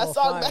phone. Like, that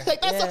song, fire.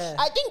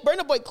 I think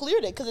Burna Boy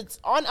cleared it because it's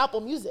on Apple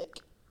Music.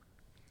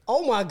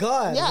 Oh my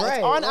God. Yeah, right,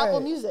 it's on right.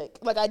 Apple Music.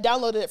 Like, I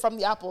downloaded it from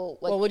the Apple.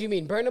 Like, well, what do you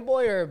mean, Burna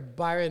Boy or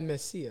Byron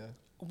Messia?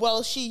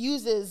 Well, she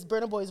uses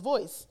Burna Boy's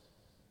voice.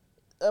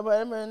 I'm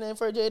running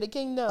for Jada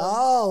Kingdom.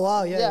 Oh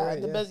wow, yeah,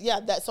 right, the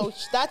best. So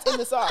that's in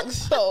the song.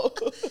 So,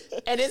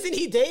 and isn't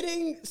he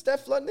dating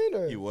Steph London?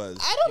 Or He was.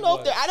 I don't know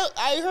if they're.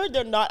 I heard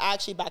they're not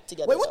actually back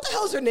together. Wait, what the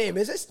hell's her name?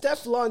 Is it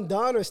Steph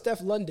London or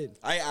Steph London?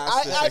 I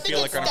asked this. I think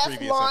feel it's like on a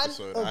previous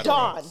episode. I don't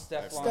Dawn. know.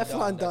 Steph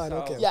London.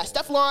 Okay. Yeah,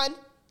 Stefflon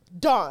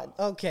Dawn.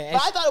 Okay.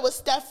 But I thought it was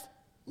Steph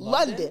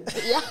London.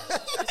 Yeah.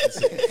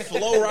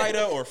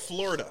 Florida or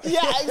Florida?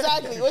 Yeah,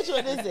 exactly. Which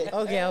one is it?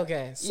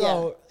 Okay.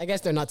 So I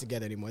guess they're not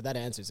together anymore. That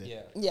answers it.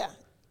 Yeah.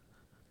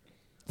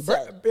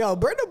 Yo,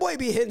 Burna Boy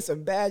be hitting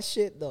some bad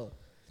shit though.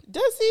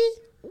 Does he?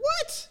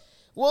 What?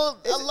 Well,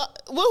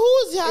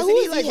 who's Isn't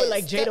he like with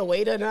like Jada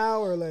Waiter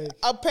now or like?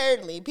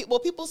 Apparently,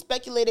 people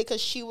speculated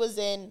because she was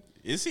in.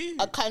 Is he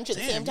a country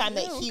at the same time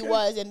that he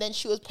was, and then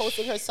she was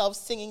posting herself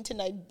singing to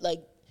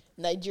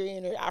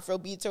Nigerian or Afro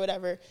beats or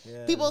whatever.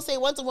 Yeah. People say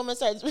once a woman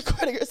starts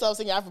recording herself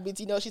singing Afro beats,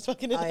 you know she's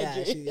fucking in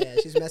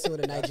Nigeria. She's messing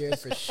with a Nigerian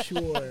for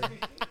sure.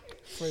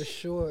 For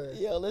sure.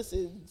 Yo,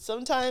 listen,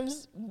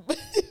 sometimes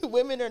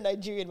women are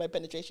Nigerian by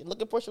penetration.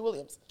 Look at Portia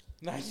Williams.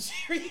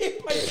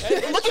 Nigerian by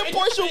penetration? Look at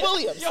Portia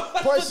Williams. Yo,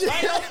 Portia.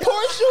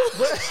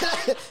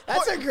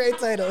 That's a great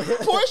title.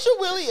 Portia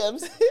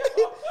Williams.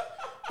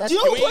 That's do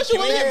you know who Portia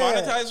Can we get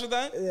Williams? monetized with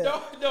that? Yeah.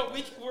 No,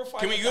 we're fine.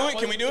 Can we do it?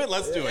 Can we do it?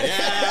 Let's do it.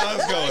 Yeah,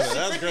 let's go with it.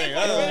 That's great.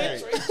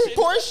 That's great.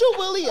 Portia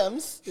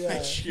Williams.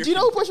 Yeah. Do you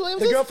know who Portia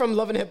Williams The is? girl from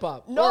Love and Hip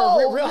Hop. No,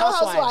 Or Real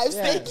Housewives.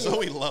 Yeah. Thank you.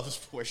 Zoe loves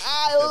Portia.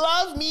 I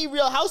love me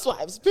Real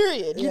Housewives,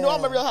 period. You know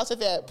I'm a Real Housewife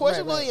fan.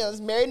 Portia Williams,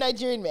 married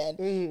Nigerian man,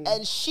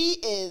 and she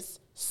is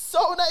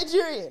so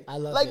Nigerian. I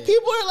love it.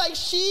 People are like,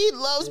 she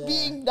loves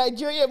being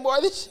Nigerian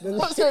more than she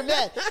loves her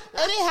man.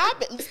 And it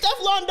happened.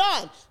 Steph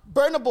London,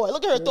 Burna Boy.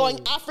 Look at her throwing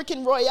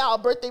African Royale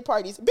birthday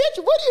parties.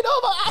 Bitch, what do you know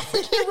about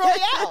African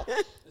Royale?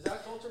 Is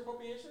that culture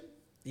appropriation?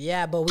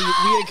 Yeah, but we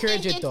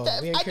encourage it though.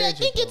 We encourage I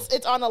think it.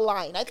 it's on a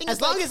line. I think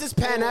As long as it's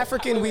Pan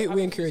African, we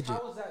encourage it.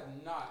 How is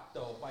that not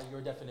though by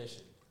your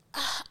definition?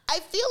 I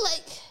feel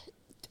like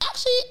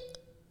actually,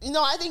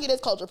 I think it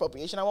is culture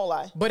appropriation. I won't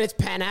lie. But it's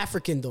Pan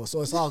African though,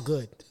 so it's all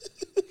good.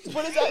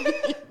 What does that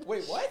mean?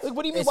 Wait, what? Like,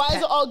 what do you mean? Why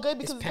is it all good?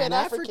 Because it's Pan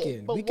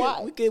African. But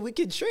why? We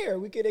could share.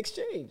 We could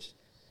exchange.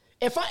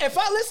 If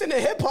I listen to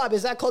hip hop,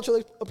 is that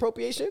cultural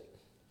appropriation?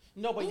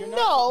 No, but you're not.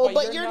 No,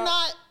 but you're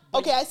not.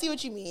 Okay, I see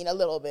what you mean a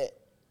little bit.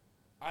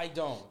 I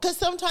don't. Because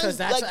sometimes, Because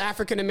that's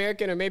African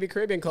American or maybe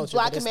Caribbean culture.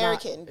 Black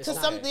American. Because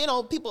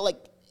people like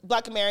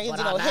Black Americans,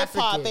 But I'm hip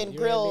hop African, and you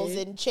know what I grills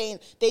mean? and chain.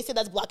 They say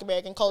that's Black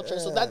American culture.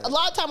 So that's a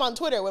lot of time on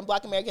Twitter when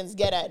Black Americans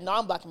get at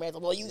non-Black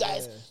Americans. Well, you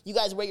guys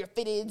wear your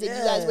fitteds and you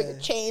guys wear your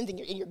chains and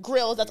your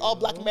grills. That's all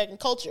Black American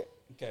culture.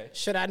 Okay.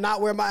 Should I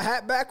not wear my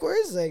hat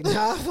backwards? Like,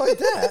 nah, fuck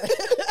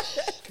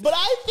that. But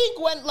I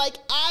think when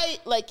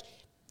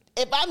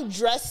if I'm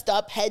dressed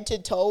up head to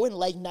toe in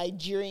like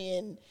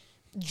Nigerian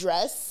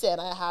dress and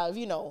I have,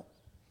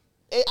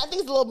 I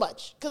think it's a little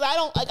much because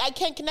I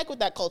can't connect with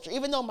that culture,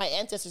 even though my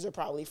ancestors are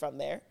probably from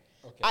there.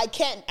 Okay.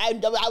 I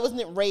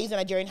wasn't raised in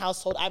a Nigerian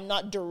household. I'm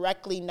not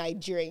directly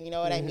Nigerian, you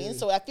know what I mean?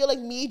 So I feel like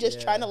me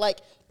just trying to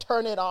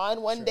turn it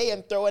on one day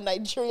and throw a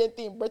Nigerian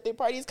themed birthday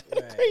party is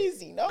kind of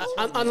crazy, no?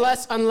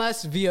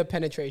 Unless via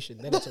penetration,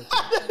 then it's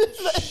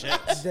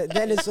okay.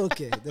 then it's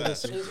okay.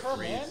 Is her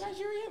man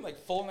Nigerian? Like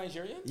full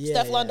Nigerian? Yeah,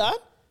 Steph London?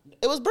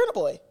 It was Burna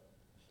Boy.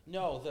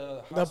 No,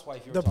 the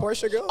housewife. The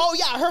Portia girl. Oh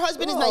yeah, her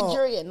husband is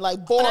Nigerian,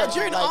 born.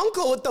 Nigerian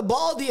uncle with the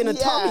baldy and a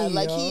tummy.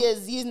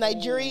 He's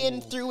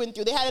Nigerian through and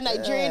through. They had a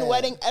Nigerian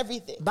wedding,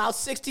 everything. About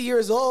 60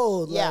 years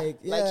old. He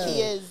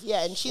is.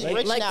 Yeah, and she's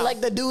rich now.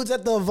 Like the dudes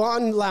at the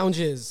Vaughn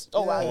lounges.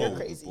 Oh wow, you're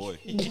crazy. Boy.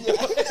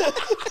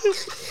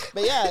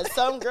 But yeah,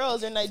 some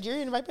girls are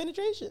Nigerian by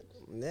penetration.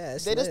 Yeah,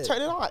 they just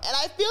turn it on, and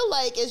I feel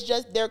like it's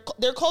just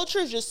their culture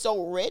is just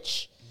so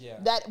rich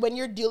that when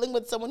you're dealing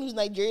with someone who's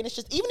Nigerian, it's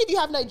just, even if you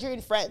have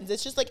Nigerian friends,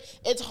 it's just like,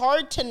 it's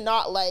hard to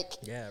not like,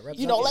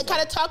 you know, like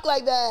kind of talk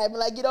like that.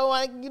 Like, you don't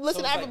want to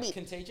listen to Afrobeat. Like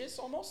contagious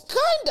almost?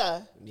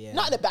 Kinda.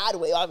 Not in a bad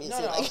way,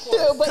 obviously. Like,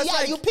 but yeah,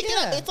 like, you pick it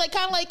up. It's like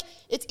kind of like,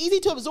 it's easy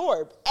to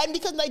absorb. And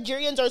because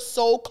Nigerians are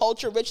so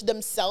culture rich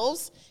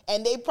themselves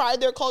and they pride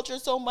their culture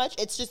so much,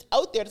 it's just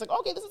out there. It's like,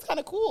 okay, this is kind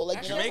of cool.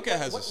 Like, Jamaica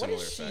has a similar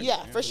effect.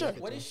 Yeah, for sure.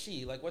 What is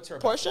she? Like, what's her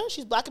Portia?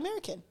 She's Black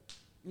American.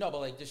 No, but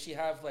like, does she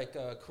have like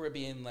a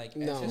Caribbean like?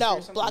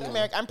 No, Black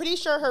American. I'm pretty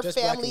sure her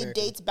family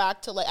dates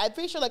back to like. I'm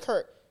pretty sure like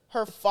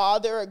her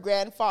father or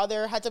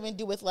grandfather had something to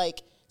do with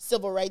like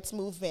civil rights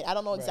movement. I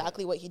don't know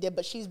exactly what he did,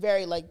 but she's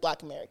very like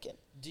Black American.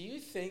 Do you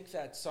think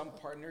that some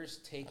partners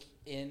take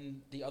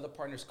in the other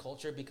partner's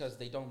culture because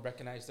they don't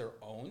recognize their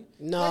own?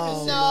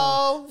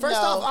 No. First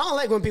off, I don't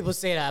like when people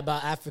say that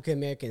about African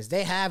Americans.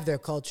 They have their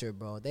culture,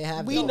 bro. They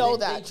have. We know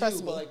that.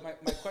 Trust me. But like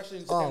my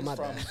question stems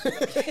from.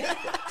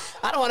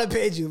 I don't want to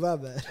page you, my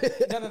bad.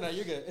 No,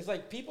 you're good. It's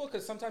like people,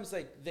 because sometimes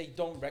like they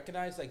don't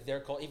recognize like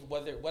their culture,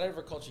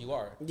 whatever culture you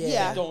are.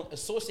 They don't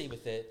associate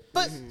with it.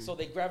 But so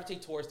they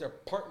gravitate towards their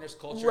partner's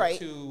culture. Right.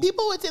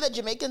 People would say that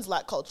Jamaicans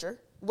lack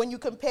culture. When you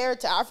compare it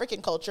to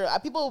African culture,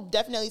 people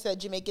definitely say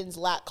Jamaicans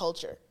lack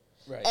culture.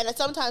 Right. And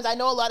sometimes I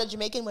know a lot of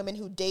Jamaican women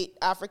who date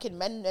African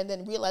men and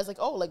then realize like,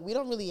 oh, like we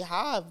don't really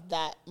have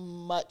that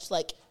much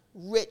like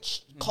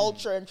rich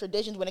culture and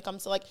traditions when it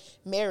comes to like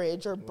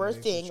marriage or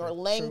birthing or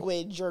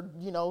language or,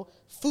 you know,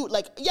 food.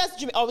 Like,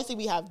 yes, obviously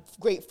we have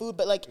great food,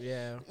 but like,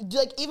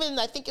 like even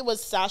I think it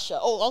was Sasha.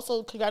 Oh,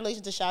 also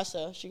congratulations to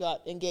Sasha. She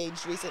got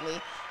engaged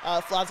recently,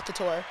 Flaza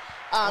Couture.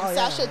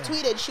 Sasha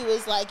tweeted, she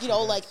was like, you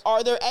know, like,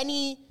 are there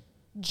any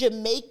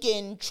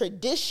Jamaican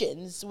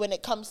traditions when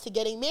it comes to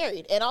getting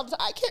married? And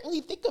I can't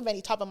really think of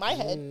any top of my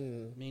head.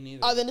 Me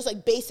neither. Other than just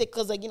like basic,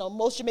 because like, you know,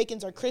 most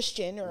Jamaicans are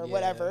Christian or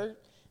whatever.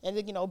 And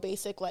then, you know,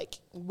 basic like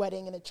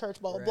wedding in a church,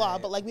 blah, blah, blah.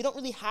 But like, we don't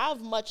really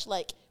have much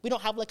like, we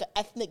don't have like an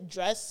ethnic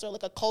dress or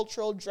like a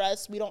cultural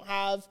dress. We don't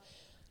have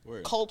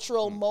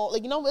cultural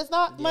like, you know, it's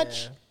not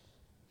much.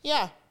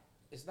 Yeah.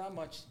 It's not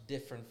much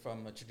different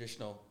from a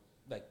traditional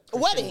like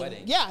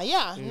wedding.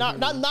 Yeah.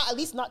 Not at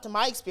least not to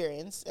my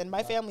experience. And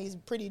my family is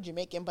pretty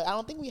Jamaican, but I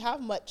don't think we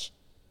have much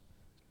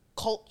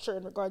culture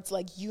in regards to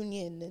like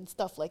union and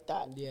stuff like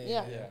that.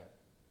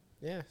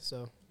 Yeah.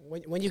 So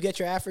when you get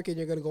your African,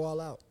 you're gonna go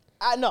all out.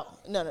 No.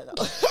 No.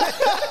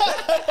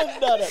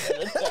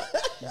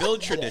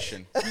 Build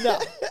tradition. No.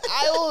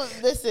 I will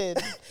listen.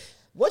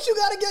 What you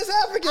got against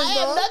Africans, I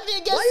have nothing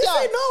against Why you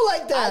say no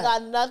like that? I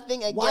got nothing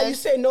against. Why you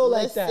say no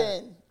like that?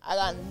 Listen, I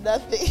got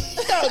nothing.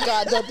 Oh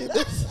God, don't do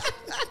this.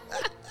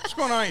 What's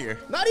going on here?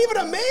 Not even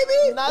a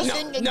maybe?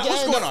 Nothing against. No,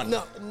 what's going on?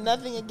 No.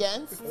 Nothing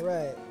against.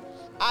 Right.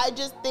 I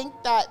just think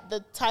that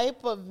the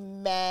type of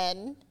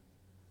man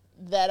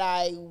that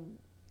I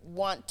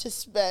want to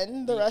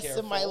spend the rest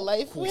of my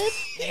life with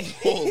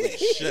Holy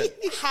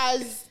shit.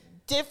 has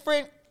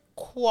different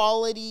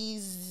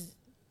qualities.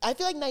 I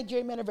feel like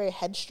Nigerian men are very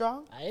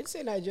headstrong. I didn't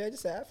say Nigerian, I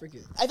just said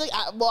African. I think,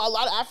 a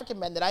lot of African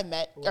men that I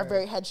met are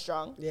very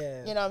headstrong.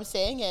 Yeah. You know what I'm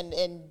saying?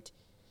 And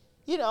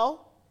you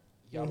know.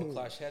 Y'all who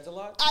clash heads a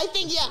lot? I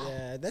think,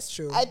 Yeah, that's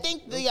true. I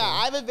think,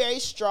 I have a very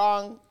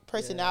strong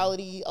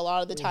personality a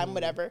lot of the time,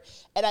 whatever.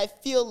 And I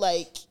feel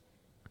like.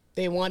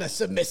 They want a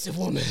submissive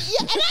woman. Yeah,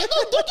 and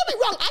don't get me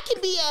wrong. I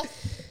can be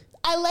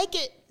I like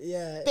it,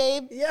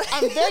 babe. Yeah.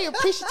 I'm very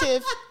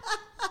appreciative.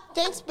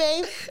 Thanks,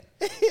 babe.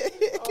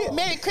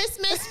 Merry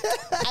Christmas.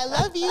 I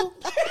love you.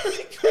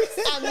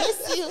 I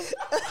miss you.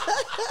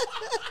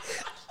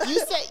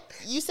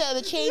 You said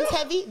the chain's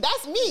heavy.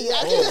 That's me.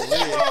 Yeah.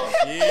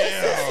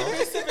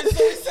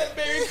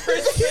 Merry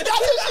Christmas.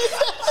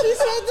 She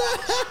said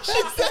that. She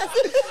said that.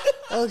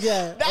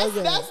 Okay. That's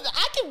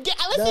I can get.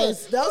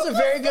 Listen. That was a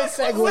very good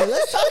segue.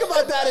 Let's talk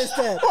about that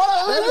instead.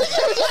 I'm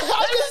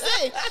just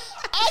saying.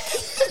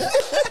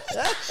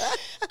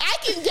 I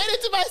can get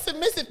into my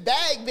submissive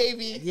bag,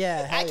 baby.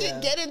 Yeah. I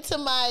can get into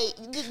my.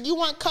 You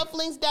want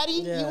cufflinks, daddy?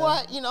 Yeah. You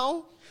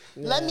want,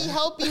 let me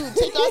help you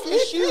take off your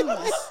shoes.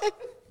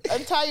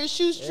 Untie your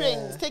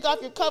shoestrings. Take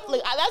off your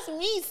cufflink. That's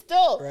me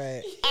still.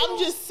 Right. I'm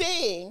just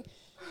saying.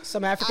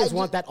 Some Africans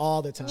want that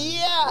all the time.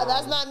 Yeah,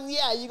 that's not.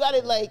 Yeah, you got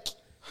it like.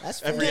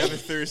 That's every other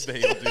Thursday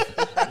you'll do.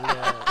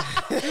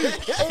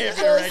 Can't be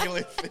a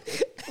regular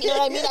thing. You know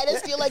what I mean? I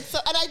just feel like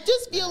and I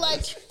just feel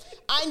like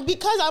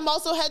because I'm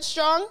also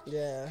headstrong.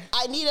 Yeah.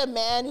 I need a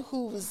man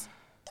who's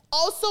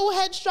also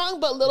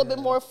headstrong, but a little bit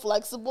more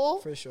flexible.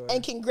 For sure.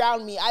 And can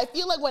ground me. I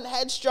feel like when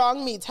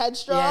headstrong meets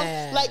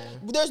headstrong, like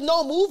there's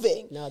no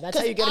moving. No, that's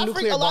how you get a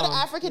nuclear bomb. A lot of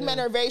African men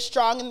are very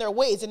strong in their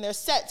ways and they're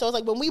set. So it's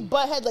like when we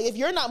butt heads, like if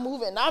you're not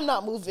moving, I'm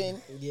not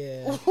moving.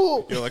 Yeah.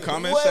 Yo, the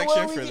comment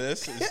section for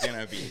this is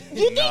gonna be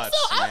nuts,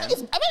 man.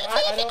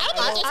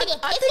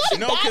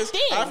 No, because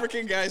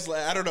African guys,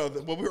 I don't know.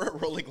 When we were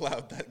at Rolling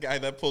Loud, that guy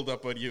that pulled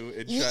up on you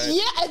and tried.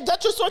 Yeah, and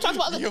that's just what I'm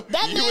talking about.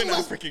 That man was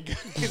African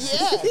guys.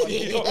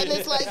 Yeah, and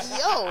it's like.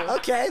 Yo.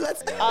 Okay,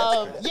 let's go.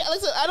 Yeah,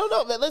 listen, I don't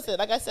know, but listen,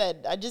 like I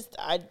said,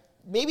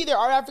 maybe there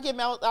are African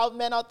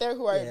men out there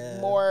who are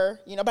more,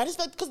 you know, but I just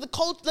feel like because the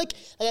culture, like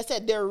I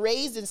said, they're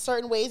raised in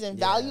certain ways and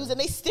values, and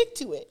they stick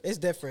to it. It's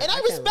different. And I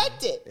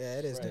respect it. Yeah,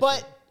 it is different.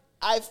 But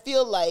I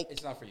feel like...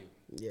 It's not for you.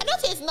 Yeah. I'm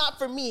not saying it's not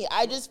for me.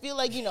 I just feel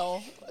like, you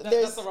know,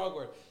 that's the wrong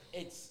word.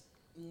 It's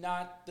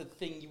not the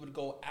thing you would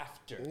go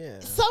after. Yeah.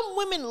 Some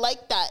women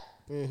like that.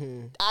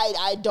 Mm-hmm.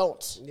 I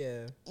don't.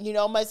 Yeah. You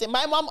know,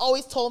 my mom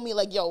always told me,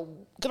 like, yo,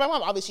 because my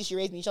mom, obviously, she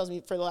raised me, she tells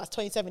me for the last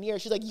 27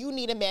 years, she's like, you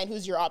need a man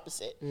who's your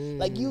opposite.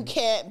 Like, you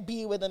can't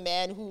be with a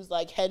man who's,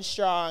 like,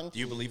 headstrong. Do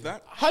you believe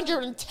that?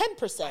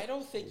 110%. I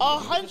don't think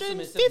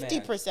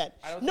 150%.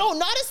 No,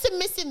 not a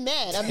submissive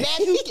man. A man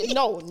who can,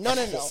 no.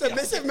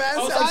 Submissive man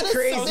not sounds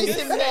crazy. A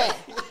submissive man.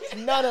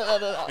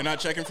 No. You're not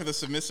checking for the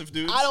submissive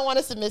dudes? I don't want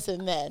a submissive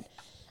man.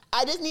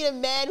 I just need a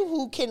man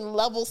who can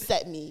level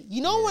set me.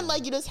 You know when,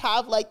 like, you just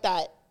have, like,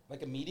 that.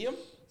 Like a medium?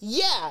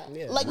 Yeah.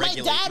 Like, my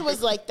dad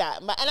was like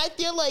that. And I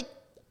feel like,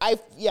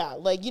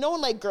 like, you know when,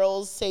 like,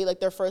 girls say,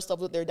 like, their first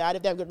love with their dad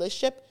if they have a good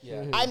relationship?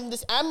 Yeah.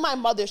 I'm my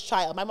mother's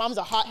child. My mom's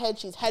a hothead.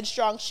 She's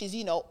headstrong. She's,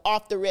 you know,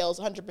 off the rails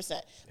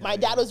 100%. My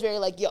dad was very,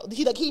 like, yo.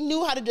 He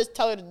knew how to just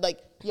tell her,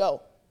 like,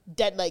 yo,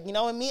 dead, like, you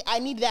know what I mean? I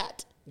need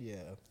that. Yeah.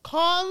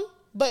 Calm,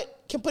 but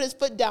can put his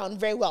foot down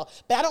very well.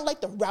 But I don't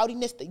like the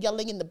rowdiness, the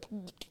yelling, and the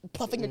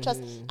puffing your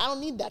chest. I don't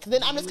need that, because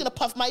then I'm just going to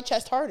puff my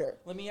chest harder.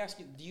 Let me ask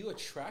you, do you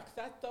attract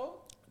that, though?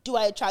 Do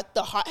I attract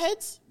the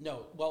hotheads?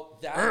 No, well,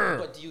 that,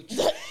 but do you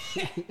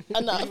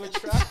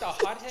attract the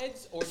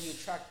hotheads, or do you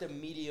attract the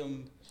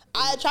medium?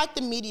 I attract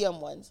the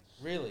medium ones.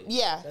 Really?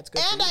 Yeah. That's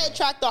good. And I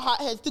attract the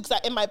hotheads, too, because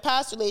in my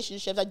past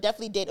relationships, I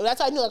definitely dated. That's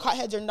how I knew, like,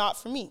 hotheads are not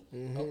for me.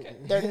 Okay.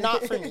 They're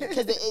not for me,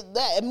 because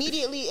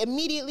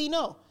immediately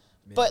no.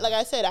 But like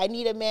I said, I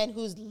need a man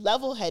who's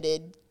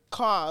level-headed,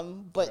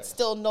 calm, but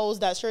still knows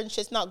that certain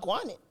shit's not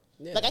going.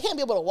 Yeah. Like, I can't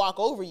be able to walk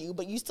over you,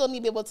 but you still need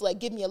to be able to, like,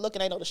 give me a look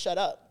and I know to shut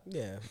up.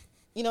 Yeah.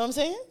 You know what I'm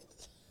saying?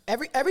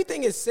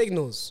 Everything is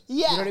signals.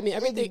 Yeah. You know what I mean?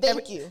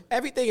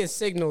 Everything is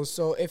signals.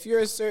 So if you're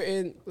a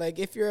certain, like,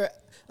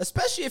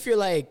 especially if you're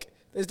like,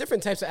 there's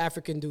different types of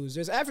African dudes.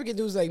 There's African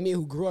dudes like me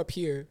who grew up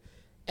here,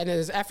 and then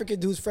there's African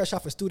dudes fresh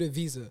off a student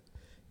visa.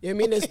 You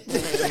know what I mean?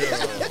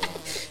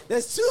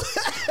 There's two.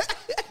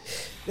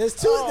 There's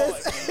two.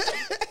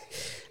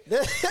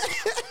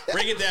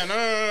 Break it down. No.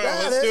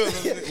 Let's do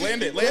it.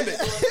 Land it.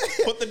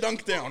 Put the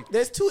dunk down.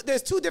 There's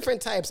two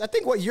different types. I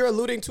think what you're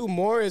alluding to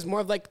more is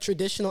more of like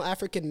traditional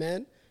African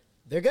men.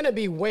 They're gonna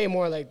be way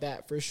more like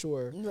that for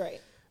sure.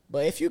 Right.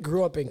 But if you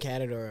grew up in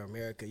Canada or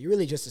America, you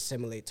really just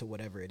assimilate to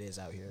whatever it is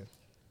out here.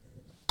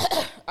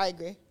 I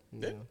agree.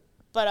 Yeah.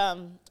 But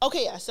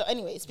okay, yeah. So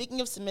anyway, speaking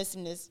of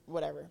submissiveness,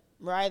 whatever.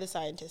 Mariah the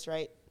Scientist,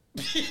 right?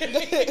 Yeah.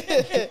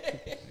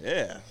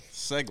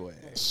 Segue.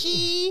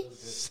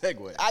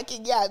 I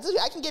can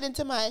get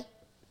into my.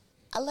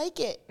 I like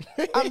it.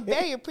 I'm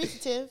very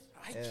apprecitive.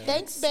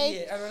 Thanks,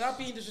 babe. I'm not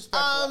being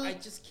disrespectful. I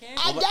just can't.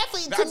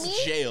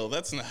 That's jail.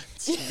 That's not.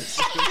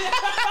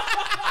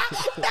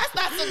 That's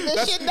not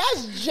submission.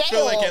 That's jail. I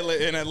feel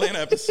like in Atlanta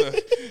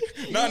episode.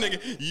 Nah,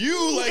 nigga,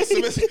 you like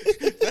submissive.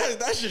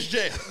 That's just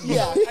jail.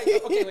 Yeah.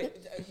 Okay, wait.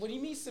 What do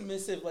you mean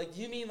submissive? Like,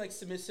 do you mean like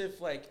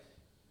submissive, like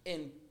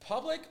in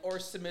public, or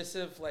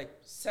submissive, like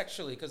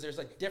sexually? Because there's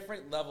like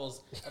different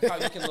levels of how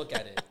you can look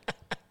at it.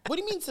 What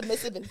do you mean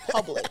submissive in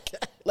public?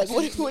 Like,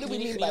 what do we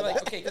mean by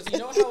that? Okay, because you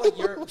know how like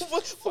you're.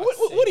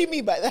 What do you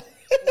mean by that?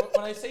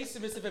 When I say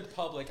submissive in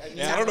public, I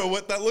mean. I don't know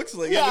what that looks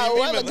like. Yeah, do you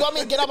want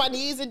me to get on my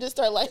knees and just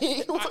start like?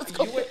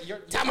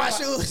 Tie my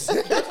shoes.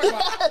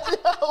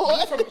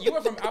 You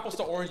went from apples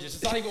to oranges.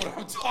 It's not even what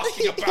I'm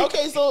talking about.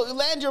 Okay, so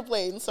land your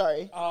plane.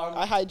 Sorry,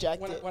 I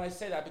hijacked it. When I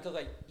say that, because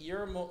like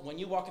when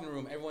you walk in the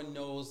room, everyone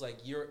knows like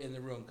you're in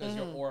the room because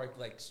your aura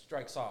like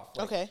strikes off.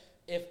 Like, okay.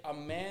 If a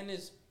man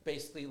is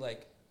basically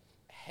like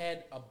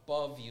head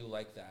above you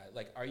like that,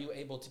 like are you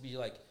able to be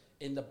like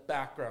in the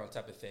background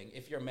type of thing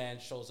if your man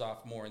shows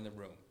off more in the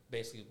room?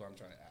 Basically what I'm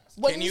trying to ask.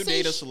 Can you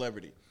date a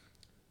celebrity?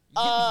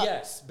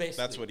 Yes, basically.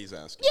 That's what he's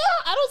asking.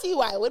 Yeah, I don't see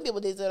why I wouldn't be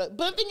able to date celebrity.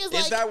 But the thing is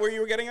like... Is that where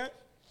you were getting at?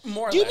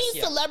 More or do you less,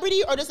 mean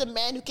celebrity or just a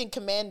man who can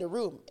command a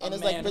room and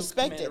is like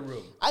respected?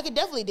 I could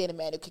definitely date a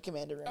man who can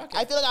command a room. Okay.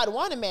 I feel like I'd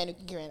want a man who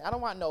can command. I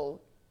don't want no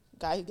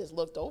guy who gets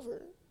looked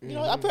over. You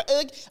know, I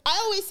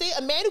always say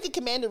a man who can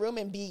command a room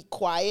and be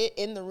quiet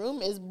in the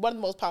room is one of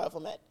the most powerful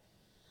men.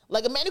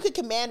 Like a man who can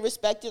command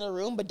respect in a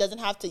room but doesn't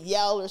have to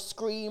yell or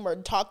scream or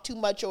talk too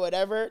much or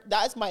whatever,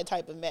 that's my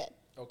type of man.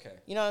 Okay.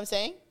 You know what I'm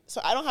saying? So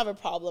I don't have a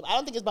problem. I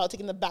don't think it's about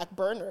taking the back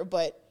burner,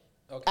 but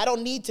I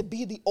don't need to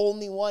be the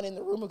only one in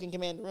the room who can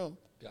command the room.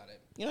 Got it.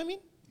 You know what I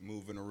mean?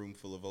 Move in a room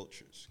full of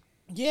vultures.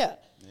 Yeah.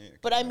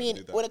 But I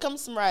mean, when it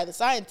comes to Mariah the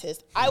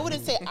Scientist, I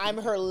wouldn't say I'm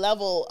her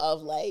level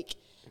of like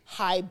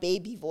high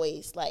baby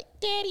voice, like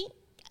daddy.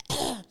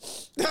 Am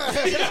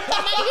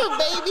I your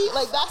baby?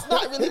 Like that's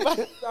not really my.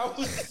 That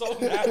was so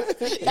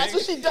nasty. That's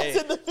what she does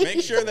in the video.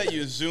 Make sure that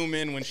you zoom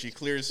in when she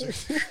clears.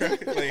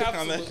 Like,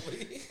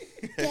 absolutely.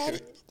 Daddy.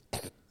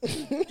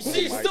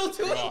 See, still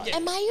doing it.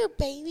 Am I your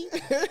baby?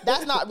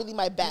 That's not really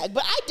my bag,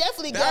 but I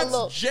definitely get a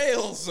little. That's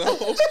jail,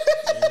 so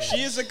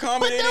she is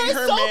accommodating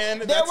her man.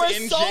 There That's were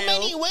in so jail.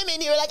 many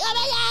women who were like, "Oh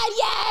my God,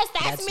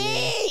 yes, that's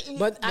me."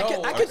 But I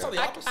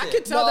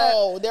could tell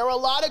No, that. there were a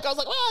lot of girls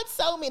like, "Oh, it's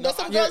so mean." There's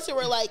some girls who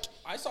were like,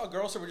 I saw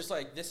girls who were just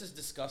like, "This is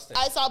disgusting."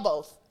 I saw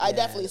both. I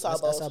definitely saw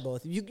both. I saw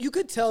both. You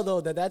could tell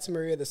though that's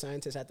Maria the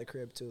scientist at the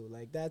crib too.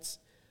 Like that's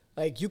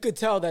like you could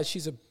tell that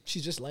she's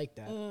just like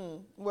that.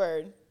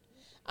 Word.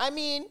 I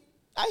mean,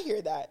 I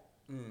hear that.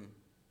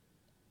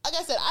 Like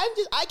I said,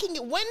 I can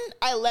get, when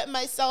I let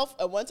myself,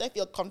 and once I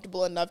feel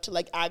comfortable enough to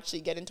like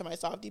actually get into my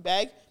softy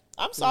bag,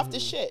 I'm soft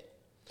as shit.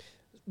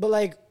 But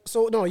like,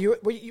 so no,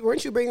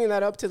 weren't you bringing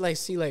that up to like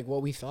see like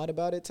what we thought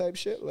about it type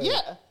shit? Like,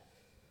 Yeah.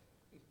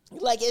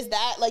 Like, is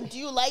that, like, do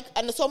you like,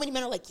 and so many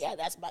men are like, yeah,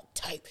 that's my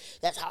type.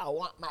 That's how I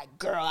want my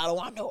girl. I don't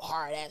want no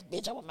hard-ass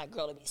bitch. I want my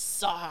girl to be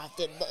soft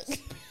and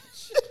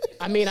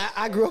I mean,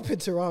 I grew up in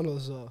Toronto,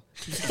 so.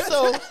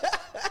 So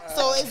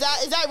is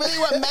that really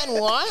what men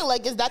want?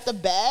 Like, is that the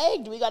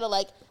bag? Do we gotta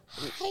like,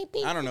 hi,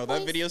 baby? I don't know.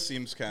 That video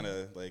seems kind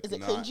of like Is it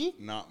not, cringy?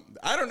 not.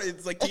 I don't know.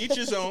 It's like to each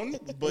his own,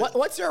 but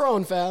What's your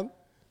own, fam?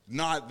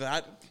 not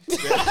that.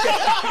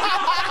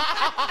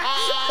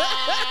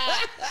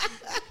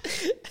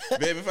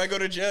 Babe, if I go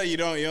to jail, you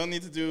don't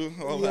need to do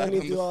all You that. don't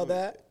need to do all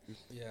that.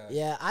 Yeah.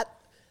 Yeah,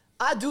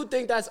 I do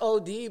think that's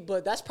OD,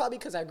 but that's probably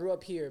because I grew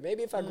up here.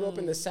 Maybe if I grew up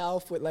in the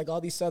South with like all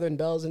these Southern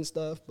belles and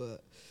stuff,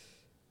 but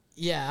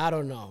yeah, I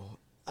don't know.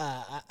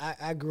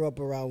 I grew up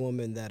around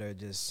women that are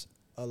just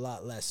a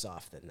lot less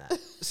soft than that.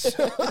 So,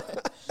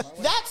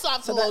 That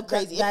soft's a little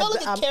crazy. It felt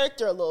like a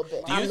character a little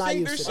bit. Do you I'm not think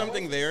used there's to that.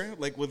 something there,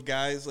 like with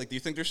guys? Like, do you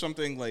think there's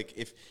something like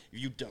if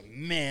you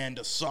demand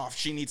a soft,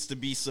 she needs to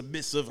be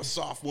submissive, a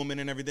soft woman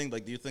and everything?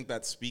 Like, do you think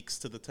that speaks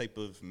to the type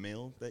of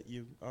male that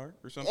you are,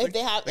 or something? If they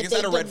have, like, if is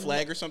that they a red dem-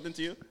 flag or something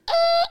to you?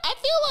 I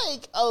feel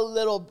like a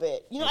little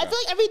bit. You know, I Okay. feel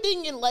like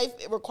everything in life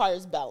it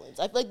requires balance.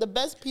 I feel like the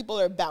best people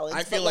are balanced.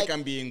 I feel but, like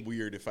I'm being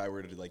weird if I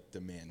were to like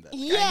demand that.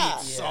 Like, Yeah.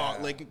 I need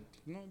soft, like,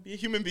 you know, be a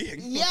human being.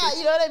 Yeah,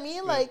 you know what I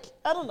mean? Like,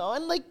 I don't know.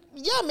 And like,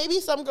 yeah, maybe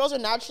some girls are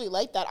naturally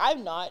like that.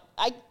 I'm not.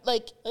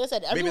 Like I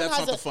said, everyone that's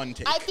has not the fun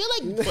take. I feel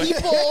like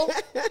people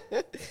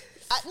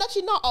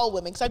actually not all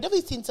women, because I've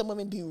definitely seen some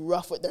women be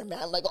rough with their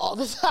man like all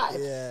the time.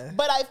 Yeah.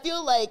 But I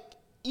feel like,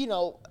 you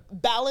know,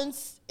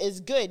 balance is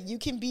good. You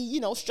can be,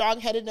 you know,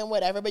 strong-headed and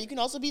whatever, but you can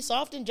also be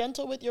soft and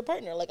gentle with your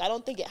partner. Like, I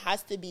don't think it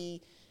has to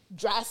be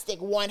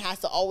drastic. One has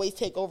to always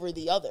take over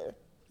the other.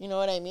 You know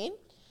what I mean?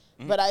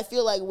 But I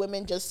feel like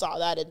women just saw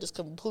that and just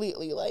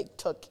completely like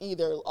took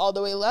either all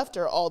the way left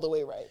or all the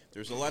way right.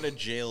 There's a lot of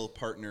jail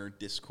partner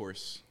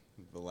discourse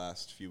the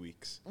last few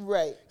weeks.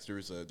 Right. There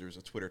was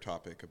a Twitter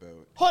topic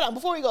about. Hold on,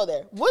 before we go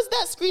there, was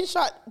that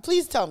screenshot?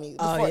 Please tell me.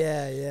 Oh, before-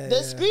 yeah. The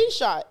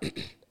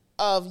screenshot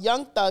of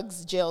Young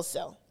Thug's jail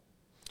cell.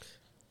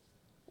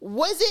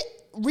 Was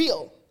it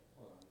real?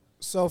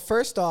 So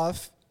first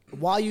off,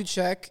 while you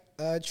check,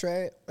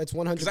 Trey, it's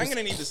 100%. Because I'm going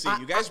to need to see.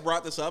 You guys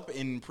brought this up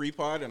in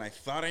pre-pod, and I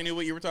thought I knew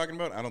what you were talking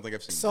about. I don't think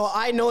I've seen So this.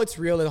 I know it's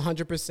real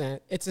 100%.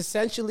 It's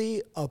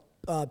essentially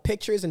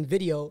pictures and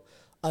video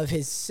of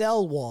his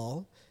cell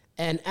wall.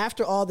 And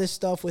after all this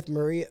stuff with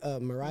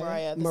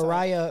Mariah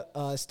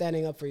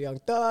standing up for Young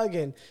Thug,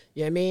 and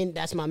you know what I mean,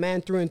 that's my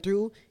man through and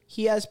through.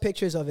 He has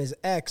pictures of his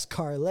ex,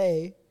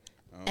 Carlay,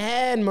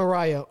 and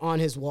Mariah on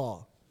his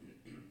wall.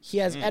 He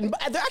has, and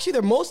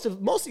they're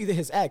mostly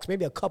his ex,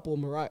 maybe a couple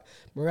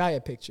Mariah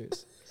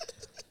pictures.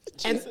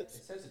 And It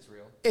says it's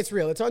real. it's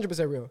real. It's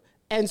 100% real.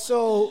 And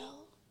so,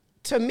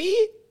 to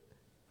me,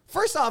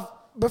 first off,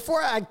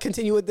 before I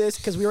continue with this,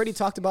 because we already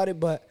talked about it,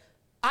 but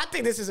I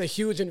think this is a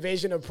huge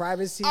invasion of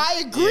privacy.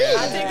 I agree.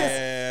 I think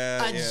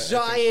it's a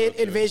giant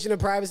invasion of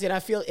privacy, and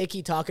I feel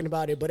icky talking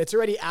about it, but it's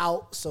already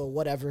out, so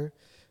whatever.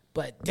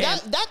 But damn,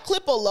 That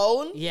clip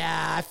alone,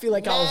 yeah, I feel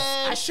like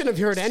Man. I shouldn't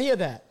have heard any of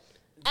that.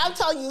 I'm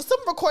telling you,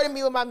 someone recording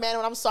me with my man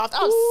when I'm soft.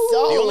 I'm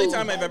so. The only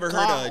time I've ever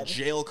heard a God.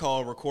 jail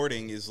call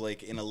recording is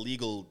like in a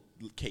legal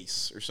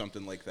case or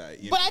something like that.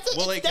 But I think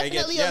it's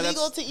definitely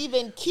illegal to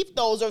even keep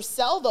those or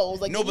sell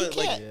those. Like, No, you but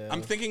like can't.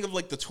 I'm thinking of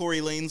like the Tory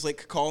Lanez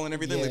like call and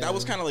everything. Like that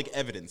was kind of like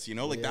evidence, you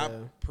know, like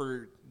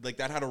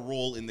that had a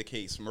role in the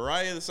case.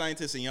 Mariah the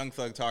Scientist and Young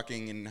Thug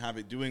talking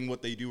and doing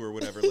what they do or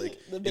whatever, like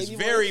is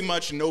very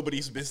much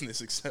nobody's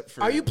business except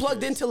for. Are you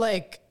plugged into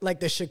like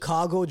the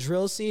Chicago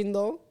drill scene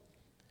though?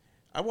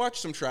 I watch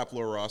some Trap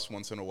Lord Ross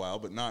once in a while,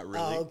 but not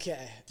really. Oh,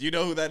 okay. Do you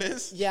know who that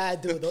is? Yeah, I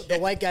do. The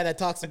white guy that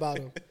talks about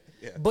him.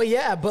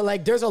 Yeah. But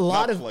like there's a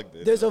lot of plugged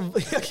in, there's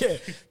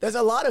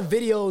a lot of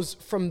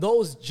videos from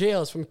those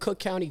jails, from Cook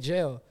County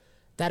Jail,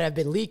 that have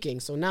been leaking.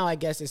 So now I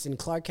guess it's in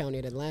Clark County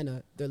in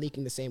Atlanta. They're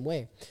leaking the same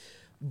way.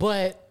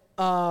 But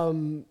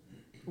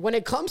when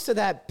it comes to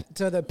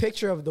the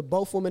picture of the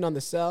both women on the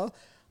cell,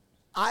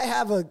 I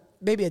have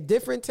maybe a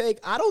different take.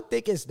 I don't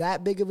think it's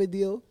that big of a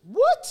deal.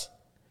 What?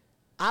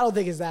 I don't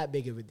think it's that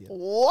big of a deal.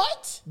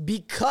 What?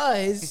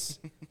 Because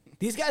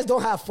these guys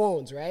don't have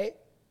phones, right?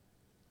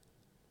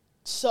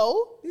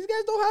 So? These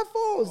guys don't have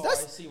phones. Oh, I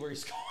see where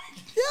he's going.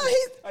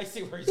 Yeah, I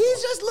see where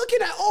he's just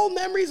looking at old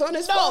memories on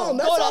his phone.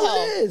 That's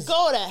all it is.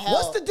 Go to hell.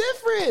 What's the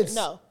difference?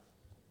 No.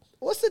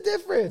 What's the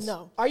difference?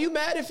 No. Are you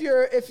mad if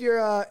your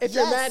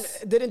man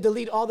didn't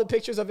delete all the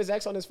pictures of his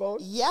ex on his phone?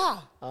 Yeah.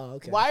 Oh,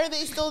 okay. Why are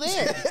they still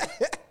there?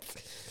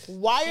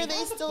 Why are they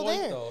still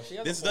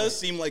there? This does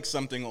seem like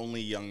something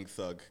only Young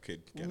Thug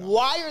could get on.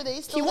 Why are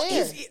they still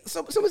there?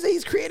 Someone say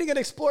he's creating an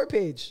explore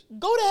page.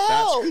 Go to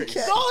hell. Go That's crazy.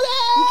 to hell.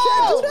 You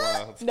can't do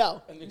that.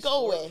 No. An Go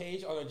Explore away.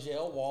 page on a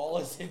jail wall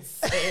is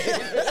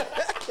insane.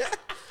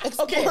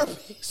 Okay,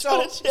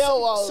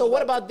 so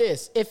what about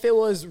this? If it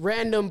was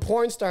random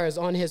porn stars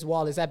on his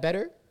wall, is that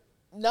better?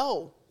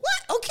 No.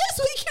 What? Okay,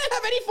 so he can't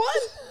have any fun?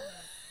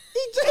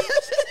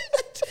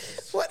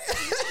 What?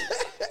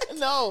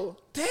 No.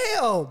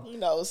 Damn.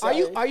 No,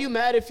 sorry. Are you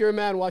mad if your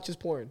man watches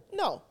porn?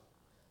 No.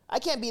 I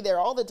can't be there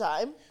all the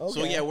time. Okay.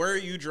 So yeah, where are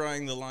you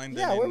drawing the line?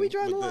 Yeah, where are we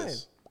drawing the line?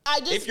 I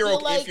just if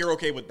you're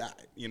okay with that,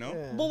 you know.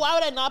 Yeah. But why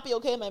would I not be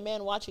okay with my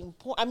man watching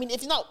porn? I mean,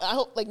 if not, I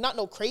hope like not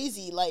no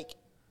crazy like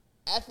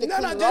ethically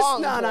wrong.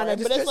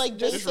 But it's like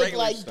just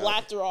like stuff.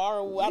 Black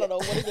Raw or I don't know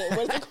what is it?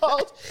 What is it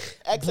called?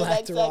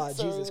 Black Raw,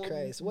 XXX Jesus or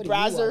Christ. What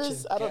are you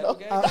Brazzers? I don't know.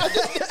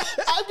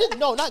 I'm just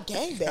no, not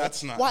gangbang.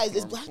 That's not. Why is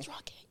this Black Raw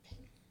gangbang?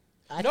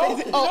 No. I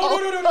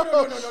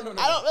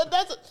don't.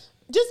 That's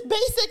just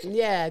basic.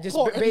 Yeah, just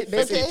porn,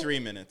 basic. okay? 3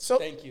 minutes. So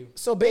Thank you.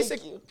 So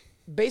basic porn.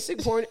 Basic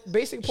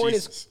porn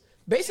is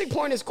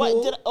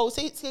cool. What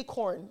did say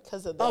corn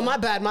because of the Oh, my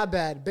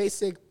bad.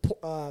 Basic.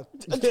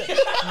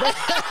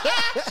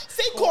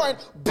 say corn.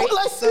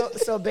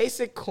 So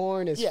basic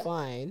corn is Yeah.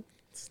 fine.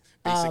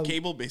 Basic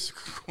cable, basic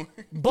corn.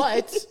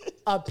 But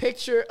a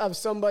picture of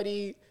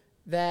somebody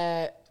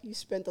that you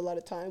spent a lot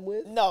of time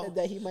with, No,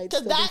 that he might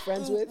still be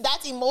friends with.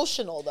 That's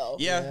emotional though.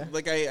 Yeah,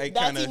 like I That's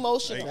kind of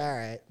emotional. All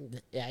right,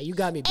 yeah, you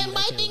got me. Beat, And my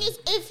I can't thing lie. is,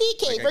 if he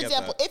came, Like, I for get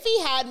example, that. if he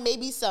had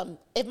maybe some,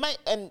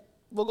 and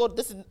we'll go.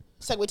 This is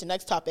segue to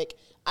next topic.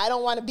 I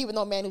don't want to be with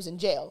no man who's in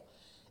jail.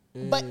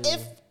 But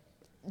if,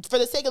 for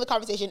the sake of the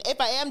conversation,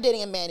 if I am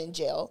dating a man in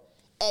jail,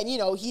 and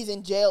he's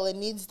in jail and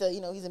needs to,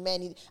 he's a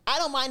man. I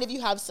don't mind if you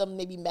have some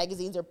maybe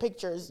magazines or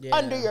pictures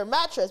under your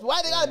mattress.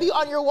 Why they gotta be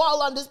on your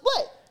wall on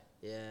display?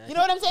 Yeah. You know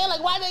what I'm saying?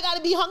 Like, why they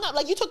gotta be hung up?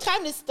 Like, you took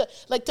time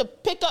to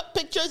pick up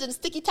pictures and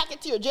sticky tack it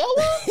to your jail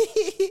wall?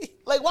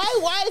 Like,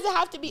 why does it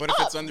have to be But up?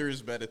 if it's under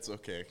his bed, it's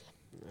okay.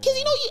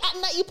 Because,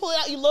 at night you pull it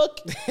out, you look,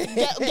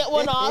 get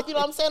one off. You know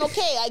what I'm saying?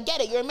 Okay, I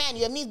get it. You're a man.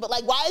 You have needs. But,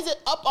 like, why is it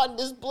up on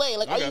display?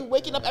 Like, are you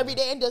waking up every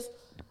day and just,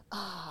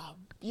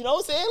 you know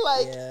what I'm saying?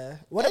 Like, Yeah.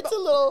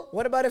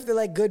 What about if they're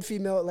like good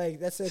female, like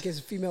that's like his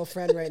female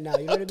friend right now?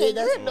 You know what I mean?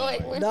 You're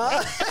annoying.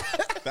 No.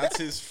 That's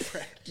his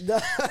friend.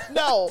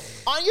 No,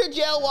 on your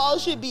jail wall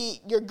should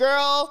be your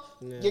girl,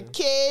 your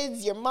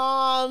kids, your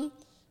mom,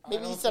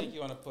 maybe I don't some. think you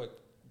want to put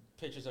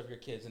pictures of your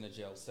kids in a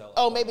jail cell.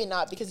 Oh, maybe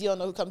not because you don't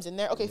know who comes in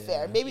there. Okay,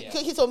 fair. Maybe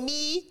so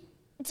me.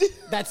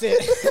 That's it.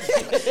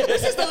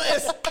 This is the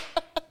list.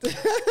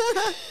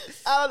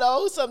 I don't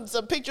know,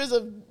 some pictures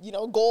of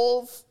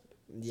goals,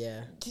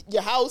 Yeah.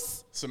 your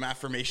house, Some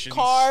affirmations.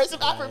 cars,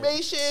 some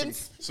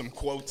affirmations. Some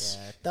quotes.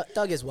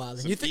 Doug is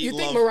wild. You eat, think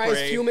love, Mariah's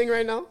pray. fuming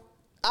right now?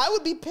 I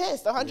would be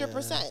pissed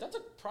 100%. That's a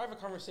private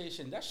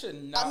conversation. That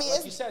should not,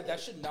 like you said,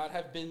 that should not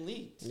have been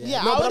leaked. Yeah, No,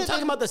 I but I'm would've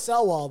talking been- about the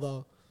cell wall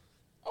though.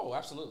 Oh,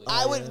 absolutely.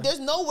 I would. There's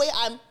no way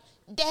I'm,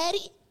 Daddy.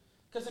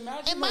 Because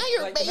imagine, Am I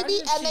your baby?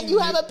 imagine And then she you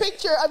have a knew-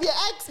 picture of your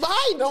ex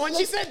behind. No, when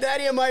she said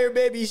 "Daddy, am I your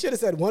baby?" you should have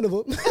said one of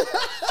them.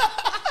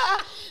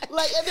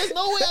 Like, and there's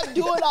no way I'm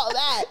doing all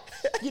that,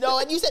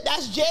 and you said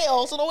that's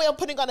jail, so no way I'm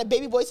putting on a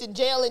baby voice in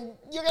jail, and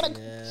you're gonna,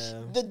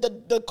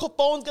 the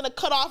phone's gonna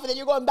cut off, and then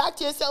you're going back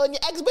to your cell, and your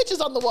ex bitch is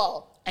on the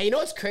wall. And you know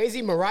what's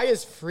crazy?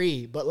 Mariah's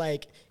free, but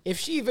like, if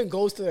she even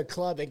goes to the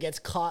club and gets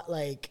caught,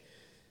 like,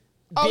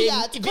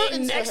 it's being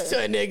curtains for next her.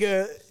 to a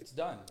nigga, It's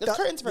done. It's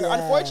curtains for her.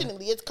 Yeah.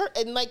 Unfortunately, it's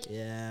curtain. Like,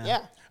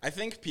 Yeah. I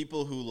think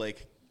people who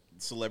like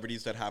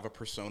celebrities that have a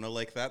persona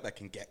like that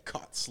can get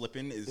caught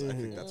slipping I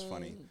think that's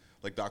funny.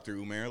 Like Dr.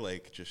 Umar,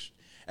 like just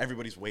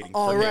everybody's waiting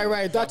Oh, for him.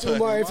 right. Dr.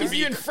 Umar, if he's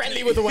even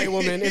friendly with a white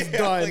woman, it's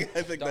done. Like,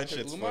 I think that Dr.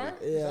 shit's Umar?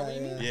 funny. Is that what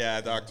you mean?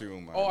 Yeah, Dr.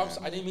 Umar. Oh, man.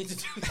 I didn't mean to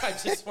do that. I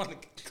just want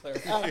to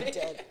clarify. I'm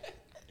dead.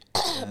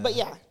 But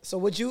yeah, So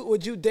would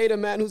you date a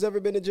man who's ever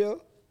been to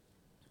jail?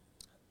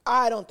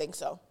 I don't think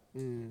so.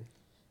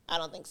 I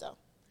don't think so.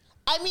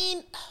 I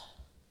mean,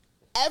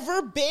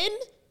 ever been?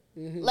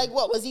 Like,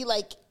 what was he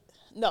like?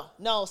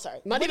 No, sorry.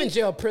 Not even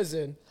jail,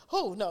 prison.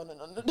 Oh,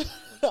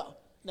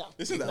 no.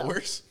 Isn't that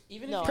worse?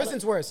 Even No, if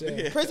Prison's worse.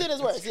 Yeah. Prison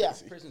is worse. Yeah,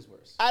 prison's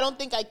worse. I don't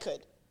think I could.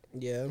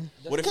 Yeah.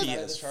 What if he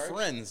Doesn't has charge?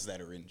 friends that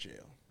are in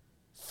jail?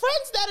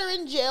 Friends that are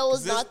in jail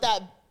is This- not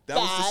that that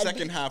bad. was the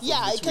second half of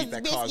the tweet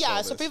that caused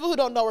all so this. people who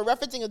don't know, we're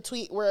referencing a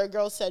tweet where a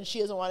girl said she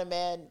doesn't want a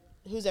man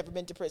who's ever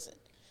been to prison.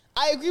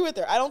 I agree with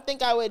her. I don't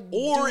think I would.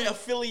 Or do-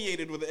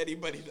 affiliated with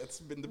anybody that's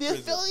been to the prison.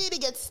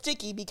 affiliated gets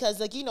sticky because,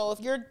 like, if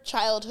your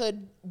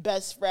childhood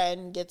best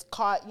friend gets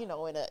caught, in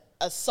a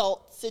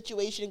assault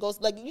situation and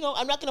goes, like,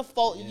 I'm not gonna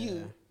fault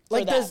you. For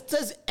Like, that.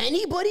 does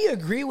anybody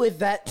agree with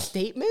that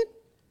statement?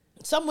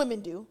 Some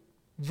women do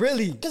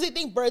Really? because they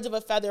think birds of a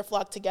feather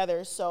flock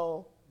together.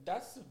 So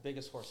That's the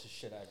biggest horse of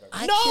shit I've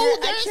ever.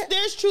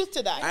 There's truth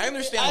to that. I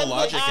understand the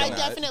logic in that. I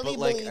definitely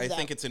believe that.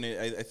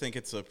 I think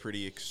it's a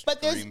pretty extreme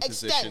But there's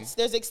position. extents.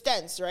 There's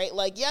extents, right?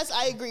 Like, yes,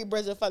 I agree,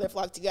 birds of a feather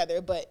flock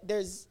together, but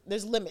there's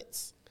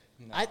limits.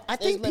 No. I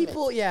think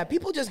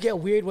people just get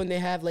weird when they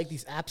have like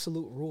these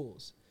absolute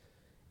rules.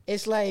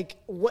 It's like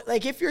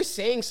if you're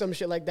saying some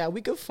shit like that,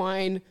 we could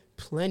find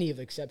plenty of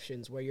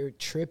exceptions where you're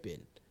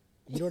tripping.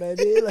 You know what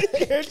I mean?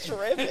 Like, You're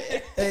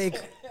tripping.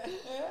 Like,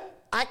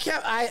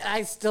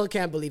 I still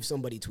can't believe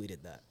somebody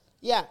tweeted that.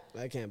 Yeah.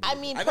 I can't I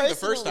believe mean, I think the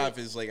first half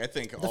is like,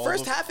 the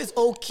first half is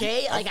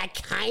okay. Like, I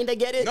kind of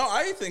get it. No,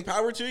 I think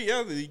power to you.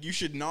 Yeah, you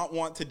should not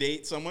want to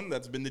date someone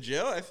that's been to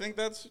jail. I think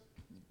that's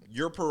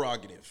your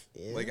prerogative.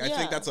 Yeah. Like, I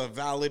think that's a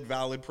valid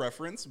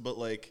preference. But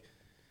like,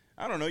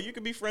 I don't know. You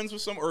could be friends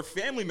with some or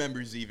family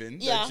members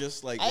even. Yeah, that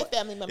just like I have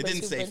family members. It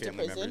didn't say who've been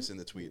family to prison. members in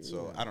the tweet,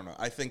 so I don't know.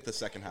 I think the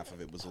second half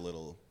of it was a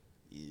little,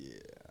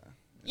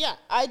 Yeah,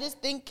 I just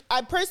think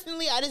I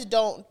just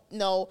don't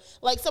know.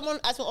 Like, someone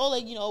asked me,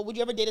 would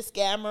you ever date a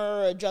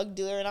scammer or a drug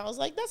dealer? And I was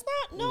like, that's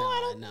not. No, I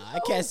don't. No, I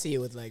can't see it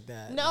with like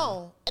that.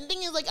 No, and the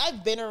thing is, like,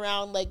 I've been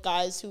around like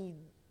guys who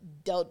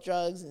dealt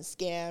drugs and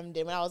scammed,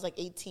 and when I was like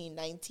 18,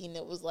 19,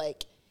 it was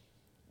like,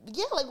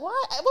 yeah, like,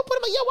 why? At one point,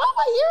 I'm like, yeah, why am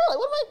I here? Like,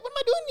 what am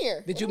I doing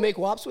here? Did you make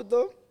WAPs with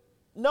them?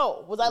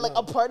 No. Was I like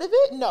a part of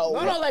it? No.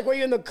 No, like, were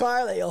you in the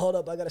car? Like, yo, hold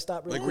up, I gotta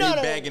stop. like, were you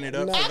bagging it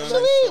up? No.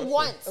 Actually,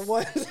 once.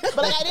 But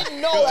like, I didn't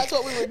know that's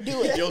what we were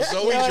doing. Yo,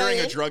 Zoe during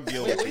a drug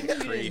deal would be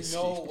crazy.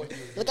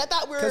 Like, I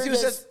thought we were because he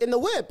was just in the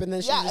whip, and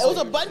then it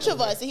was a bunch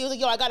of us, and he was like,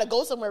 yo, I gotta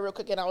go somewhere real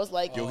quick, and I was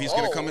like, yo, he's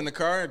gonna come in the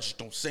car, just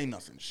don't say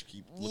nothing. Just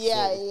keep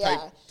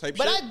type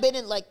but shit. I've been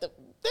in like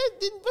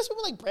there's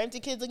people like Brampton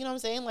kids, like, you know what I'm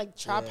saying, like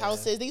trap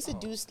houses. They used to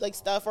do like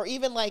stuff, or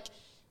even like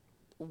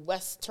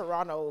West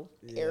Toronto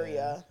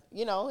area.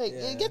 You know,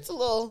 it gets a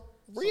little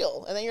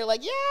real, and then you're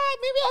like, yeah,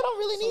 maybe I don't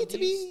really need to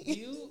be. Do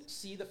you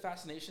see the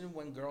fascination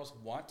when girls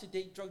want to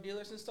date drug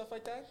dealers and stuff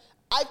like that?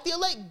 I feel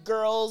like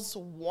girls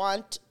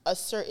want a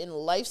certain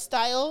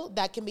lifestyle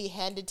that can be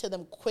handed to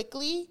them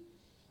quickly,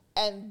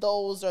 and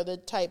those are the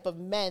type of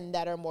men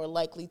that are more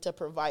likely to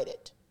provide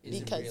it.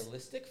 Is it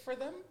realistic for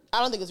them? I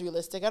don't think it's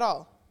realistic at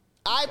all.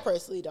 I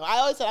personally don't. I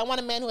always said I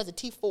want a man who has a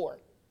T4.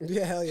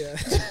 Yeah, hell yeah.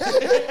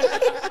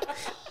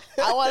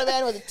 I want a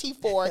man with a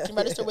T4 can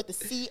register with the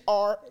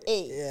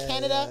CRA,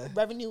 Canada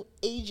Revenue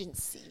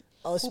Agency,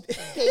 who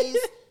pays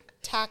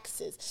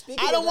taxes.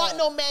 I don't want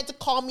no man to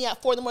call me at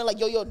 4 a.m. like,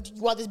 yo, do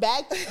you want this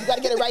bag? You got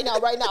to get it right now,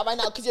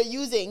 because you're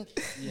using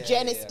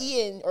Janice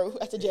Ian, or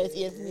I said Janice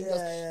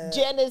Ian,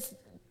 Janice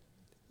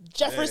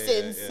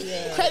Jefferson's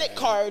credit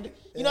card.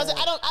 You know what I'm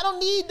saying? I don't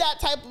need that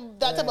type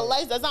of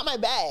life. That's not my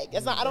bag.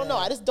 That's not. I don't know.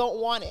 I just don't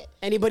want it.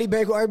 Anybody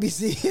bank with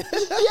RBC? yeah.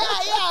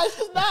 It's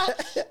just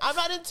not. I'm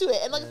not into it.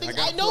 And like things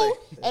I know,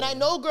 and I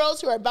know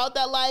girls who are about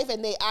that life,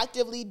 and they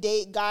actively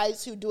date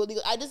guys who do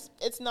illegal.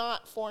 It's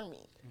not for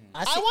me.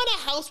 I want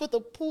a house with a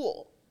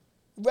pool,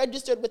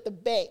 registered with the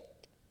bank,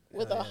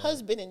 with a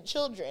husband and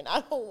children.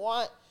 I don't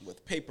want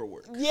with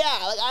paperwork. Yeah,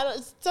 like I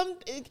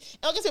don't.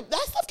 Like I said,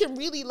 that stuff can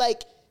really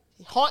like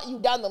haunt you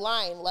down the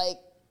line, like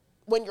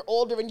when you're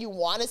older and you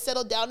want to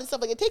settle down and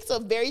stuff. Like, it takes a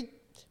very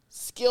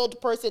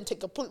skilled person to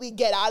completely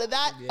get out of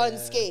that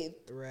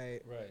unscathed,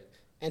 right,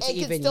 and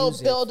can still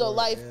build a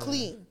life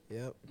clean.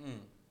 Yep.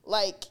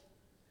 Like,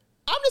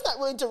 I'm just not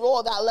willing to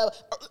roll that level.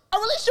 A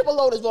relationship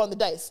alone is rolling the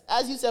dice,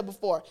 as you said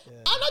before.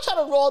 I'm not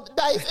trying to roll the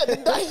dice and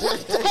the dice.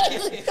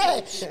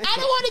 I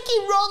don't want to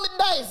keep rolling the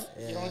dice.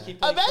 You don't keep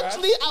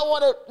Eventually, I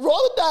want to roll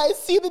the dice,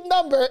 see the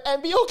number,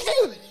 and be okay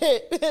with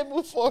it, and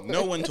move forward.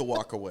 Know when to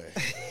walk away.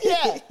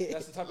 Yeah.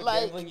 That's the type of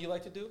gambling you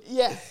like to do?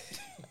 Yeah.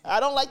 I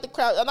don't like the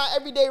crowd. I'm not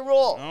everyday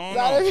roll. I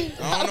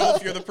don't know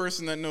if you're the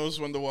person that knows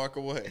when to walk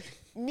away.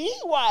 Me?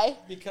 Why?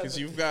 Because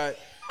you've got...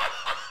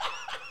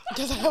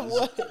 Because I have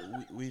what?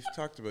 We've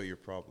talked about your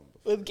problem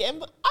before. With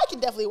gambling? I can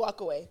definitely walk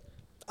away.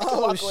 I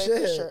can walk away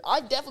for sure.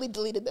 I've definitely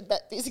deleted the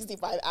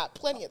Bet365 app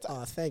plenty of times.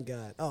 Oh, thank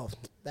God. Oh,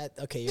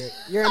 okay.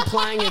 You're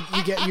implying it.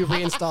 You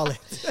reinstall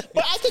it.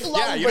 But I take long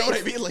breaks. Yeah, you know what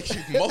I mean? Like,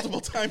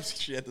 multiple times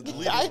she had to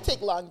delete it. I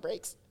take long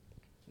breaks.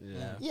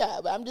 Yeah. Yeah,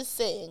 but I'm just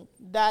saying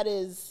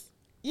that's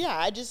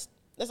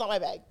not my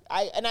bag.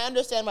 I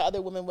understand why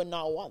other women would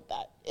not want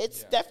that.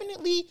 It's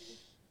definitely...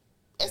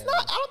 It's not,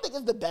 I don't think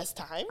it's the best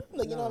time.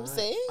 Like, you know what I'm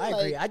saying? I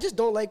agree. I just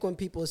don't like when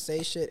people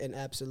say shit in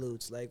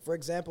absolutes. Like, for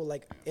example,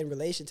 like in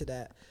relation to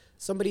that,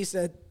 somebody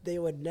said they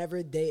would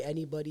never date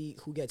anybody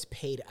who gets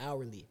paid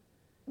hourly.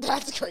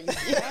 That's crazy.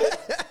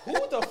 Who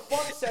the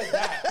fuck said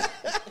that?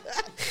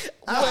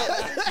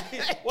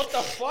 What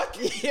the fuck?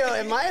 Yo,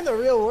 am I in the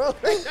real world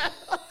right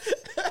now?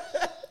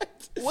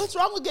 What's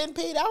wrong with getting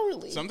paid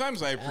hourly?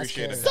 Sometimes I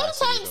appreciate it.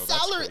 Sometimes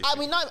salary. I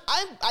mean,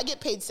 I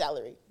get paid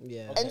salary.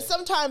 Yeah. And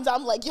sometimes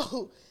I'm like,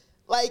 yo,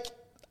 like,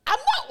 I'm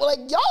not, like,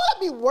 y'all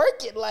let me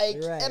working, like,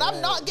 and I'm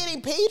not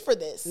getting paid for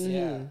this.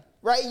 Yeah.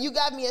 Right? You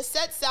got me a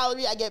set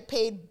salary. I get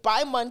paid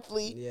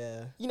bi-monthly.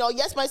 Yeah. You know,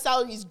 yes, my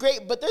salary is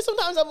great, but there's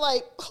sometimes I'm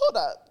like, hold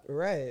up.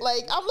 Right.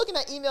 Like, I'm looking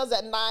at emails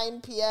at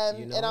 9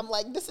 p.m., and I'm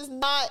like, this is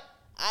not,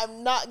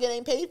 I'm not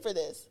getting paid for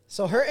this.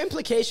 So her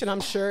implication,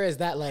 I'm sure, is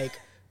that like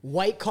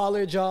white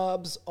collar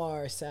jobs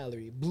are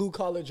salary, blue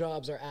collar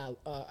jobs are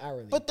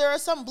hourly. But there are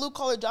some blue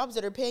collar jobs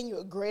that are paying you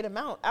a great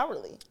amount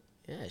hourly.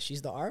 Yeah,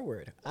 she's the R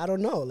word. I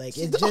don't know. Like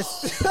it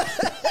just.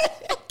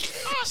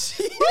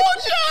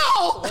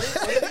 Mucho!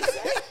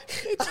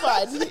 It's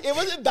fine. It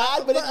wasn't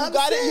bad, but if you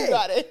got it, you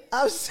got it.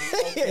 I'm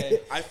saying.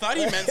 Okay. I thought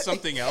he meant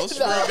something else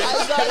for a bit.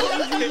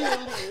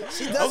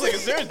 I was like,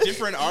 is there a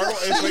different R?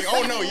 It's like,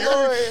 oh no,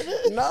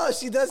 No,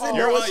 she doesn't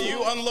know. know.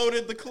 You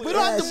unloaded the clip. We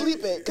don't have to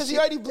bleep it because he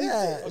already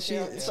bleeped it.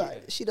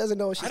 She doesn't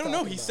know what she's talking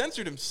about. He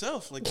censored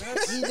himself. Like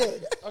that. He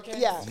did. Okay.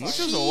 Yeah.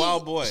 Mucho's a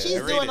wild boy.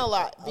 She's doing a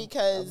lot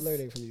because. I'm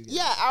learning from you guys.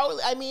 Yeah,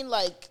 I mean,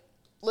 like,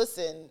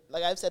 listen,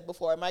 like I've said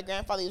before, my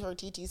grandfather used for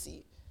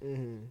TTC.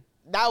 Mm-hmm.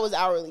 That was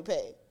hourly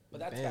pay.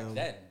 But that's back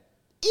then.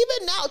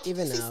 Even now,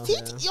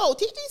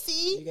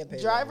 TTC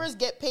drivers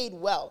get paid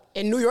well.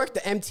 In New York, the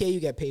MTA,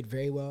 you get paid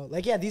very well.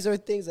 Like, yeah, these are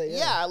things that,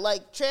 yeah,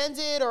 like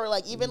transit or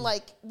like even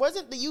like,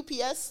 wasn't the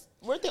UPS,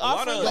 weren't they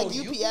offering like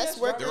UPS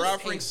workers? They're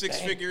offering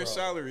six-figure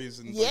salaries.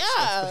 And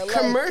yeah. Like,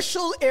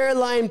 commercial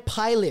airline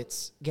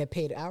pilots get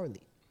paid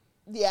hourly.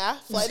 Yeah,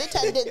 flight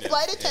attendants.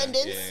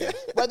 Yeah.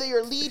 Whether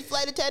you're lead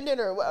flight attendant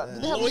or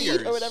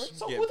lead or whatever.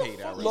 So who the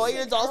fuck?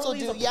 Lawyers also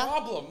do. Yeah,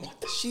 problem.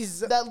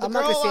 She's. I'm not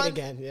gonna say it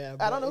again. Yeah,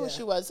 I don't know who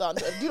she was on.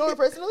 Do you know her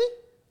personally?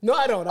 No,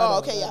 I don't.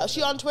 Yeah,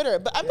 she on Twitter.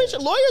 But I'm pretty sure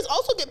lawyers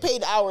also get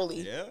paid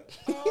hourly. Yeah.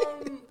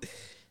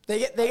 They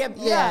get. They have.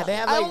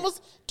 Like,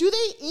 do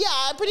they? Yeah,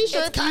 I'm pretty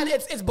sure.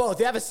 It's both.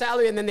 They have a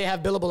salary and then they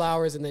have billable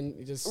hours and then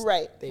you just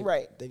They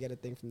get a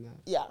thing from that.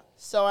 Yeah.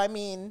 So I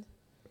mean.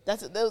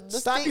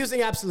 Stop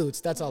using absolutes.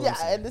 That's all I'm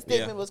saying. Yeah, and the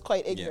statement was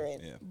quite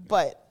ignorant. Yeah.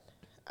 But,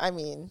 I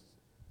mean,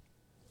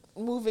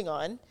 moving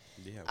on.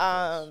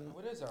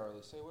 What is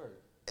hourly? Say word.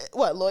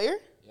 What, lawyer?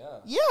 Yeah.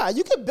 Yeah,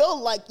 you could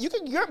bill but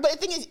the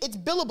thing is, it's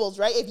billables,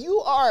 right? If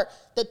you are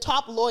the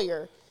top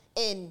lawyer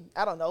in,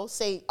 I don't know,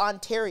 say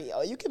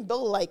Ontario, you can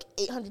bill like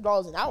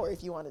 $800 an hour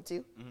if you wanted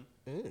to.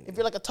 Mm-hmm. If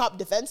you're like a top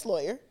defense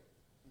lawyer.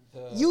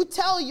 You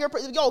tell your,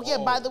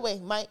 by the way,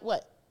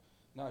 what?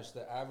 No, it's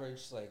the average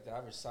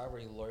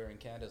salary lawyer in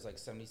Canada is like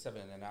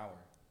 $77 an hour.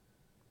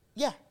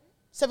 Yeah.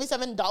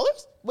 $77?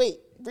 Wait,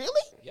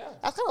 really? Yeah.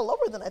 That's kind of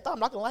lower than I thought. I'm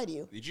not going to lie to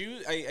you. Did you,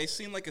 I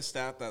seen like a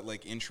stat that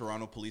like in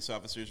Toronto police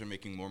officers are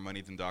making more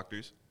money than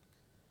doctors?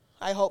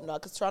 I hope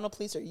not, because Toronto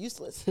police are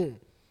useless. I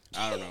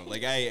don't know.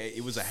 Like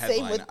it was a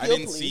headline. I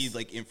didn't see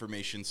like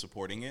information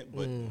supporting it,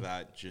 but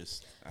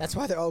that's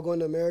why they're all going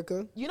to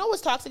America. You know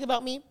what's toxic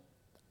about me?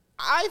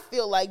 I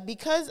feel like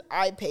because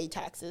I pay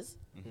taxes,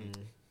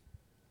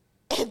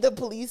 and the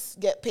police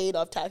get paid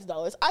off tax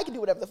dollars, I can do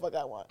whatever the fuck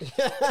I want.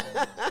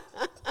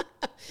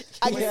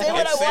 I can say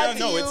what I want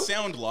to you. It's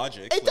sound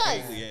logic. It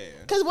does.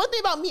 Because one thing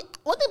about me,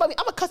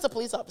 I'm a cuss a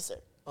police officer.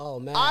 Oh,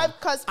 man. I've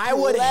cussed I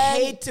would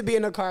hate to be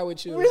in a car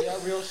with you. Yeah,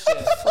 real shit.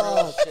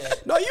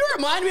 No, you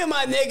remind me of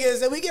my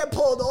niggas, and we get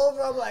pulled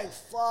over. I'm like,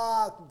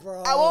 fuck,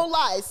 bro. I won't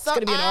lie. It's going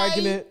to be an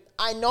argument.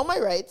 I know my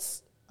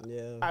rights.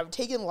 Yeah. I've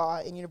taken law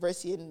in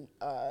university in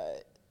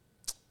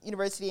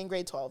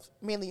grade 12,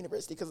 mainly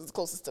university because it's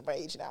closest to my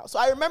age now. So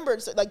I remember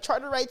like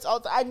charter rights,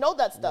 I know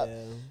that stuff.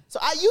 Yeah. So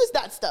I use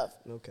that stuff.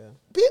 Okay.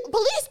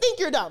 Police think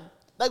you're dumb.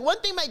 Like one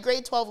thing my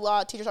grade 12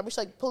 law teacher taught me, she's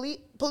like, police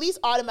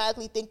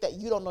automatically think that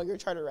you don't know your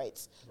charter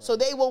rights. Right. So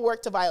they will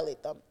work to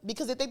violate them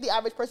because they think the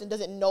average person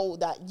doesn't know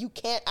that you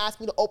can't ask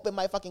me to open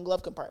my fucking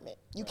glove compartment.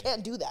 You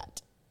can't do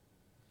that.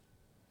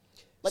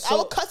 Like I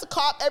will cuss a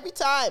cop every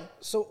time.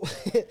 So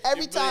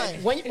every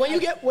time. When you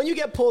get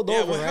pulled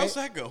over, right? How's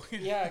that go?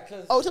 Yeah,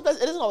 because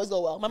sometimes it doesn't always go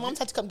well. My mom's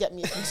had to come get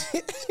me.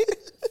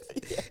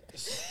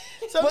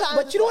 Sometimes,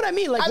 but you know what I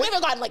mean. Like I've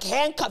never gotten like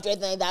handcuffed or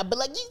anything like that. But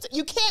like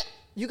you can't.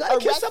 You gotta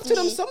kiss up to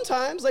them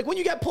sometimes. Like when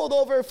you get pulled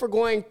over for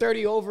going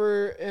 30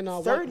 over in a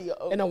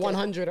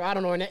 100, or I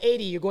don't know, in an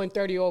 80, you're going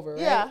 30 over.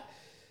 Right? Yeah.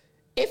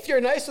 If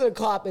you're nice to the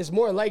cop, it's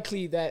more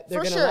likely that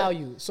they're going to allow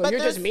you. So you're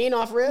just mean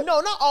off rip?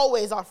 No, not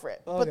always off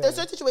rip. Okay. But there's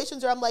certain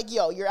situations where I'm like,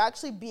 yo, you're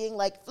actually being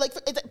like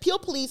it's Peel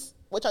Police,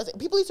 which I say,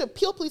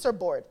 Peel Police are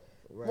bored.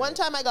 Right. One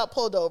time I got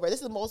pulled over. This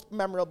is the most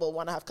memorable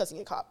one I have cussing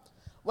a cop.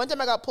 One time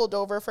I got pulled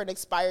over for an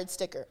expired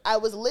sticker. I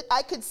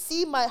could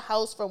see my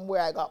house from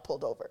where I got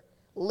pulled over.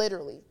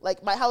 Literally.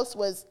 Like my house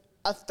was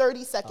a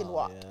 30-second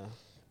walk. Yeah.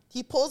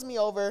 He pulls me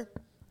over.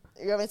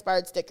 You have an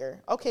expired sticker.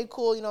 Okay,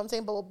 cool. You know what I'm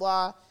saying? Blah,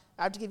 blah, blah.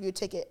 I have to give you a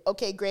ticket.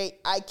 Okay, great.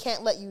 I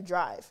can't let you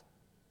drive.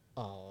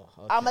 Oh,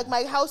 okay. I'm like,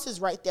 my house is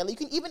right there.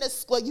 Like,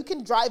 you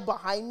can drive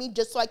behind me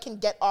just so I can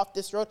get off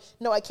this road.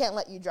 No, I can't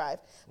let you drive.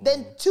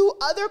 Then 2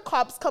 other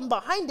cops come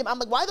behind him. I'm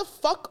like, why the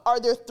fuck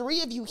are there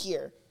 3 of you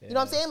here? Yeah. You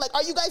know what I'm saying? Like,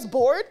 are you guys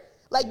bored?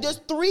 Like, there's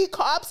 3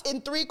 cops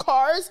in 3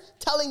 cars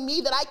telling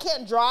me that I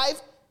can't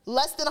drive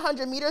less than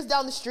 100 meters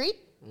down the street?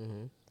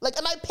 Mm-hmm. Like,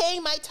 am I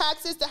paying my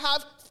taxes to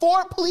have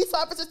 4 police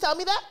officers tell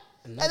me that?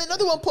 And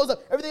another one pulls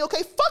up. Everything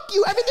okay? Fuck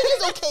you. Everything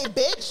is okay,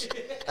 bitch.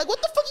 Like,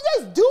 what the fuck are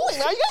you guys doing?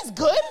 Are you guys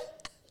good?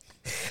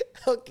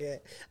 Okay.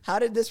 How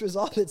did this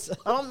resolve itself?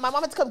 My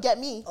mom had to come get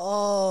me.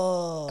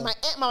 Oh. And my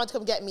aunt wanted to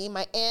come get me.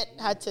 My aunt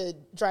had to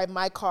drive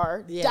my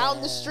car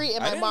down the street,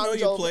 and my mom drove. I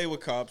didn't know you play with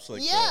cops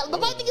like that. Yeah, but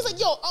my thing is like,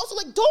 yo, also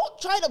like, don't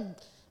try to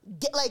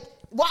get like,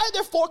 why are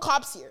there 4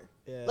 cops here?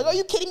 Yeah. Like, are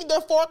you kidding me? There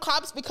are 4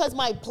 cops because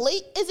my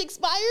plate is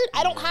expired?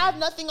 I don't have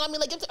nothing on me.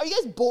 Like, are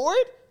you guys bored?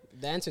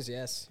 The answer is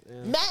yes.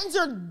 Yeah. Mans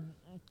are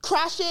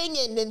crashing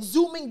and then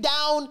zooming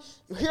down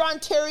here,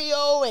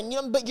 Ontario,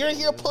 and but you're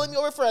here pulling me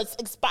over for an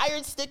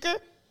expired sticker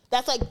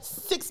that's like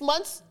 6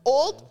 months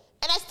old,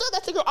 and I still have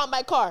that sticker on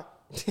my car.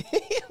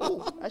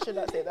 Ooh, I should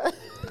not say that.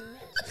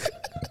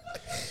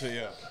 So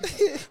yeah,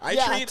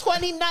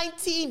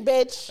 2019,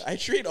 bitch. I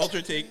treat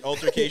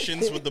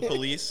altercations with the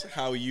police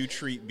how you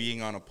treat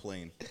being on a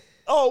plane.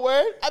 Oh,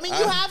 word? I mean,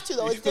 you have to,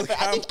 though. It's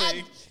different. I think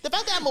the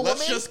fact that I'm a woman.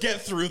 Let's just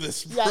get through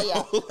this, bro.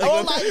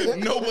 Yeah.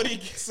 Nobody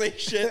can say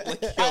shit.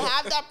 Like, I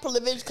have that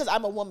privilege because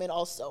I'm a woman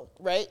also,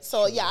 right?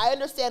 So, yeah, I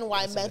understand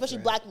why men, especially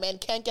black men,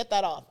 can't get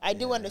that off. I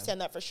do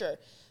understand that for sure.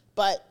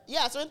 But,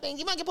 yeah, certain things,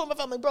 you might get put on my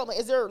family, bro. Like,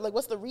 is there, like,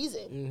 what's the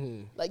reason?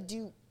 Mm-hmm. Like,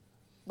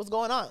 what's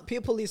going on?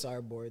 Police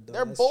are bored, though.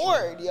 They're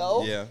bored, true.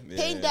 yo. Yeah.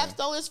 Paying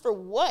 $dollars for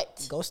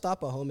what? Go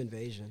stop a home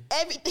invasion.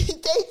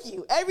 Thank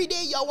you. Every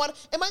day y'all want.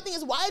 And my thing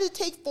is, why did it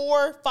take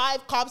 4,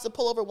 5 cops to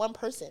pull over one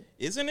person?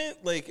 Isn't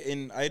it like?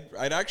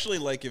 I'd actually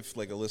like if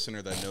like a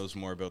listener that knows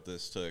more about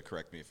this to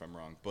correct me if I'm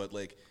wrong. But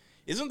like,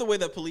 isn't the way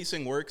that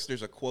policing works?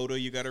 There's a quota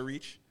you got to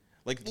reach.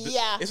 Like,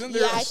 isn't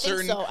there a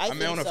certain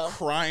amount of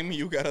crime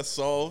you got to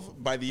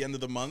solve by the end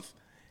of the month?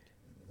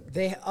 Don't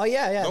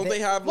they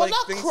have not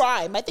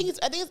crime. I think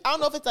I don't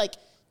know if it's like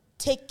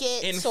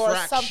tickets or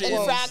something.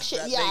 Infraction.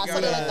 Yeah,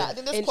 something like that. I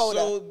think there's quota.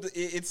 So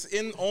it's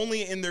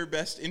only in their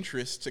best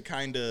interest to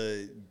kind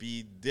of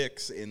be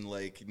dicks in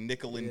like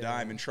nickel and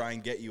dime and try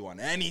and get you on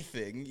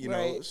anything, you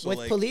know. So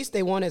with police,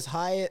 they want as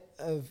high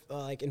of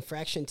like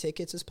infraction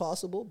tickets as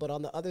possible, but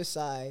on the other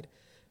side,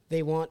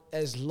 they want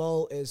as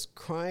low as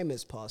crime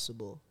as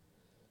possible.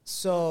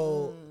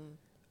 So.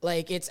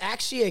 Like, it's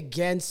actually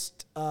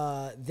against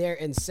their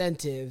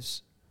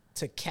incentives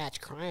to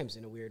catch crimes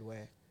in a weird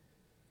way.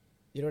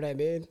 You know what I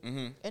mean?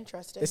 Mm-hmm.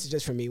 Interesting. This is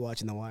just from me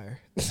watching The Wire.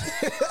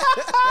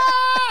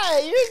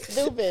 You're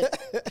stupid.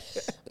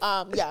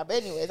 But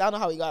anyways, I don't know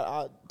how we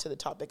got to the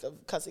topic of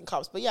cussing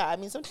cops. But yeah, I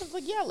mean, sometimes,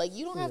 like,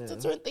 you don't have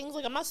to certain things.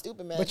 Like, I'm not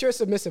stupid, man. But you're a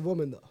submissive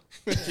woman, though.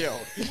 Yo.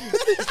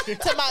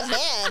 To my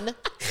man,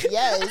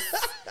 yes.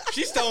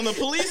 She's telling the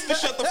police to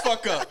shut the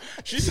fuck up.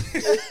 She's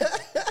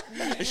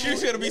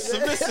going to be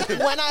submissive.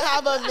 When I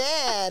have a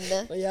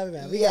man. Well, yeah,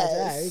 man. We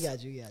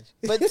got you.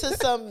 But to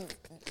some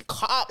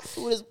cop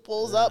who just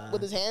pulls up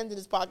with his hands in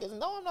his pockets,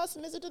 no, I'm not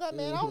submissive to that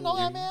man. I don't know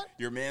that man.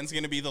 Your man's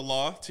going to be the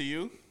law to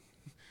you.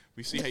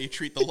 We see how you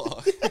treat the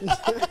law.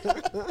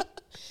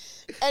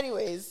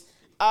 Anyways,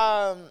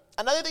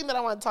 another thing that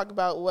I want to talk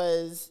about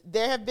was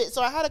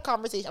so I had a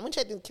conversation. I'm going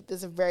to try to keep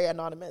this very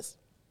anonymous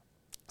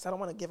because I don't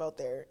want to give out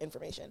their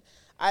information.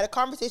 I had a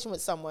conversation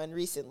with someone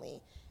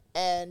recently,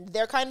 and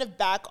they're kind of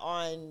back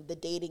on the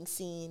dating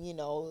scene, you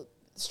know.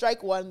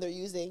 Strike one, they're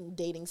using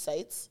dating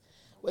sites,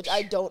 which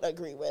I don't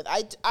agree with.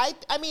 I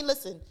mean,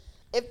 listen.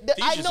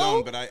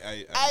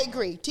 I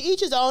agree. To each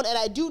his own, and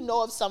I do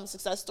know of some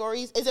success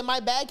stories. Is it my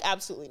bag?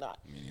 Absolutely not.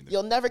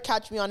 You'll never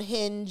catch me on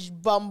Hinge,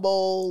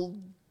 Bumble,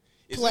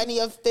 Plenty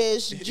of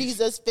Fish,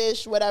 Jesus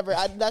Fish, whatever.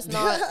 That's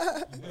not.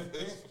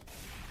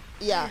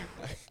 Yeah.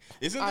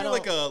 Isn't there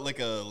like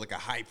a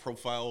high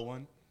profile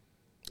one?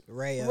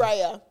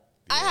 Raya.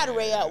 I had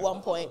Raya at one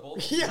point.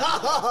 Yeah,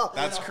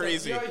 that's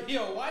crazy.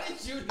 Yo, why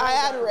did you? I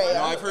had Raya.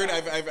 No,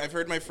 I've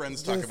heard my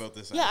friends talk about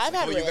this. Yeah, I've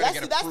had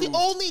Raya. That's the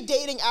only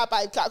dating app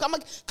I've got. I'm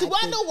like, do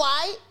I know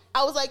why?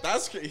 I was like,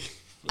 that's crazy.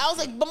 I was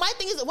like, but my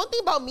thing is, one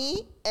thing about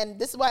me, and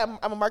this is why I'm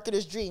a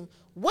marketer's dream.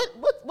 What's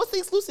the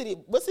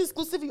exclusivity? What's the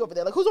exclusivity over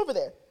there? Like, who's over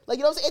there? Like,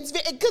 you know what I'm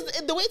saying? It's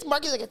because the way it's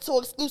marketed, like, it's so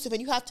exclusive,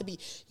 and you have to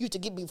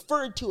get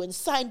referred to and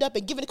signed up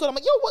and given a code. I'm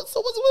like, yo, who's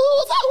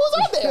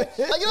on there? Like,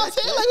 you know what I'm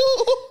saying? Like,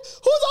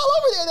 who's all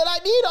over there that I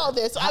need all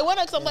this? So I went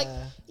because I'm like,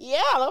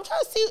 I'm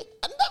trying to see.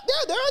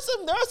 There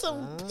are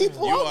some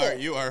people on there.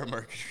 You are a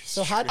marketer.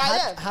 So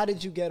how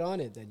did you get on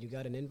it then? You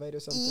got an invite or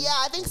something? Yeah,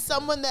 I think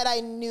someone that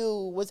I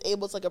knew was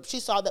able to, like, she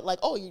saw that, like,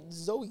 oh,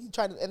 Zoe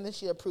trying to, and then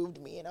she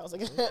approved me, and I was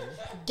like,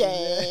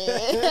 gay.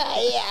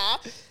 Yeah.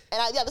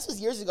 And this was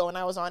years ago when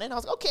I was on it, and I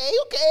was like, okay.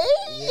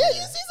 Yeah,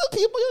 you see some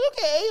people, you're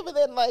okay. But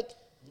then, like,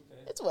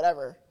 it's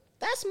whatever.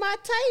 That's my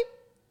type.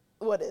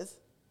 What is?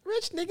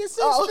 Rich niggas,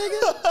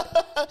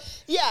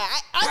 niggas. Yeah,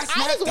 I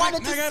just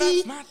wanted to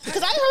see,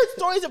 because I heard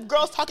stories of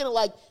girls talking to,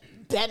 like,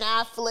 Ben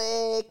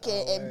Affleck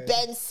and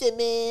Ben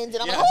Simmons,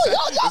 and I'm like,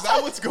 y'all. Is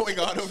that what's going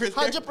on over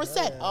there?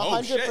 100%,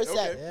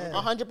 100%,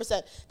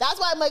 100%. That's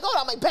why I'm like,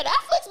 Ben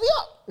Affleck's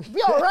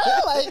be all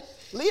right. Like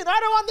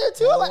Leonardo on there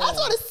too. Like I just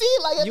want to see,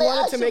 like, if you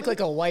wanted to make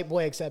like a white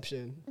boy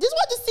exception. Just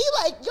want to see,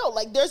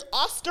 like, there's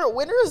Oscar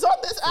winners on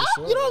this app.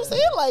 Sure, you know what I'm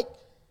saying? Like,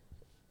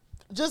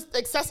 just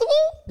accessible.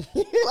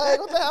 Like,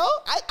 what the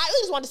hell? I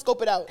just wanted to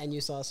scope it out. And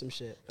you saw some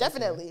shit.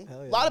 Definitely,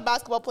 a lot of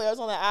basketball players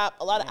on the app,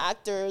 a lot of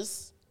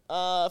actors.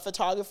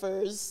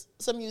 photographers,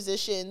 some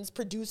musicians,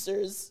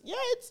 producers. Yeah,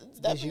 it's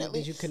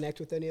definitely. Did you connect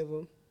with any of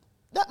them?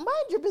 That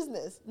mind your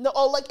business. No,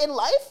 like in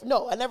life,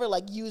 no, I never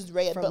like used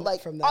Red, but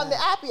like on the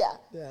app, yeah.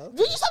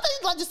 You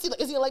sometimes like just see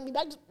like, is he gonna like me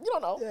back? You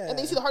don't know, and then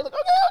you see the heart like,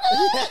 okay.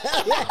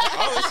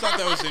 I always thought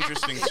that was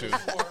interesting too.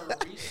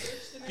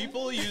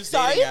 People use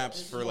dating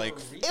apps for like.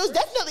 It was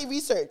definitely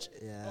research.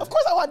 Yeah. Of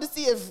course, I wanted to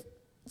see if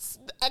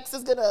the ex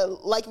is gonna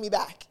like me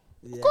back.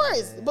 Of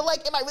course, but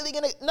like, am I really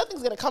gonna?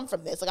 Nothing's gonna come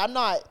from this. Like, I'm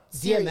not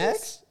serious.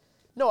 DMX?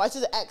 No, I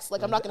said the ex.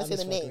 Like, I'm not gonna say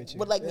the name.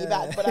 Would like me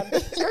back,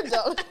 but you're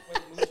dumb.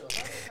 How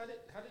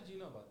did you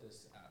know about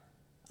this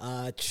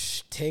app?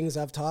 Things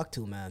I've talked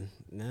to, man.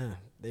 Nah,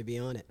 they be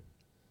on it.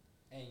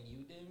 And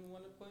you didn't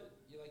want to put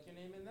your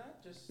name in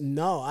that?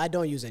 No, I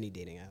don't use any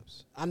dating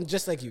apps. I'm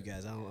just like you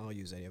guys. I don't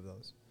use any of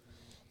those.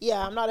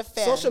 Yeah, I'm not a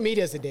fan. Social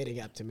media is a dating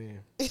app to me.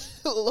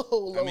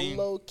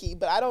 low key,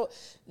 but I don't.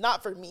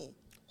 Not for me.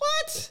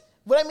 What?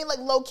 What I mean, like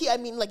low key, I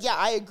mean, like, yeah,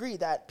 I agree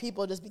that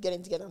people just be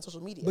getting together on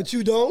social media. But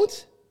you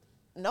don't?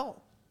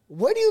 No.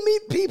 Where do you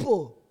meet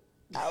people?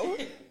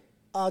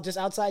 Out? Just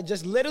outside,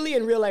 just literally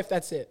in real life.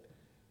 That's it.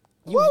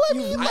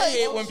 I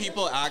hate when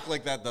people act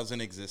like that doesn't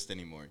exist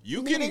anymore.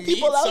 You can meet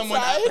someone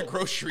at the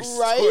grocery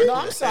store. No,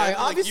 I'm sorry.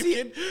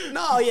 Obviously,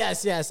 no,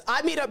 yes.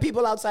 I meet up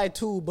people outside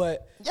too,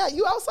 but yeah,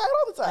 you outside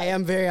all the time. I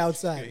am very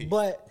outside,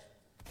 but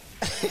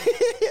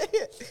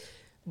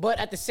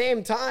at the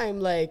same time,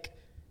 like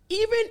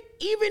even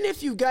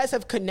if you guys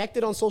have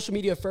connected on social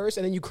media first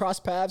and then you cross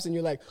paths and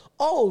you're like,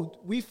 oh,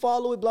 we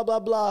follow it, blah blah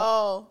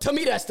blah. To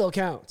me, that still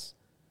counts.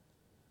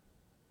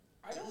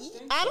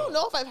 I don't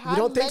know if I've had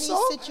many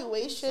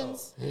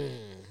situations.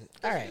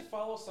 All right. You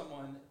follow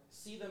someone,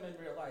 see them in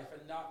real life,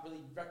 and not really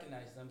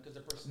recognize them because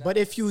their personality. But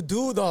if you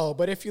do, though,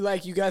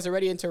 you guys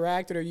already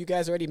interacted or you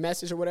guys already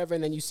messaged or whatever,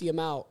 and then you see them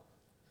out.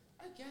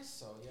 I guess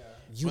so, yeah.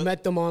 You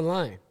met them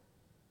online.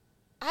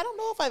 I don't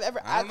know if I've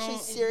ever actually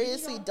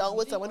seriously dealt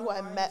with someone who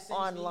I met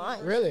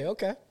online. Really?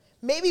 Okay.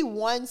 Maybe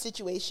one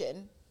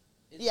situation.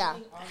 Yeah.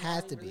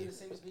 Has to be. Really the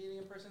same as meeting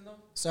in person, though?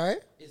 Sorry?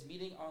 Is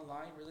meeting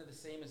online really the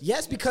same as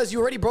Yes, because you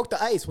already broke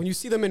the ice. When you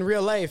see them in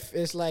real life,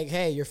 it's like,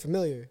 hey, you're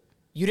familiar.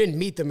 You didn't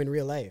meet them in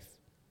real life.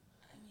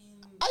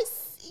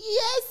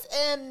 Yes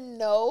and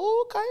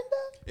no, kind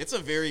of. It's a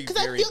very, because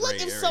I feel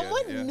like if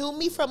someone knew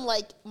me from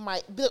like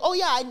be like, oh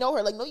yeah, I know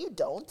her. Like, no, you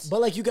don't.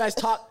 But like you guys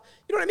talk,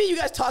 you know what I mean? You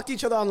guys talk to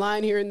each other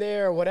online here and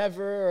there or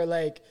whatever, or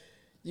like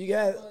you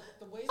guys.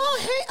 Oh,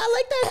 hey, I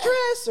like that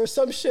dress or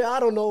some shit. I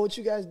don't know what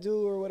you guys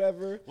do or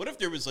whatever. What if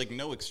there was like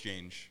no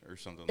exchange or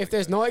something? If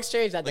there's no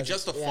exchange, that like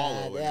just a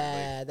follow.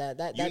 Yeah,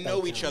 that you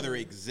know each other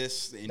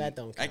exists. That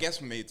don't count. I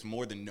guess it's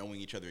more than knowing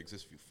each other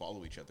exists if you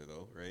follow each other,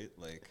 though, right?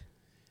 Like,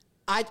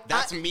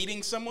 that's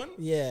meeting someone.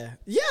 Yeah.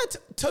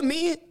 To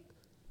me.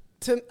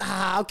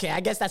 Okay, I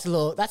guess that's a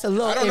little. I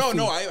don't know.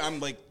 No, I'm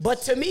like.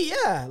 But to me,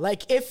 yeah,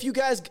 like if you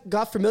guys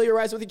got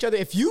familiarized with each other,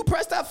 if you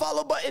press that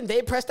follow button,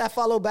 they press that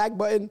follow back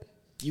button,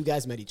 you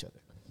guys met each other.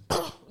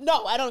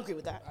 No, I don't agree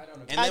with that.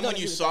 And then when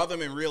you saw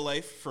them in real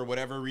life for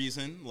whatever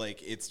reason,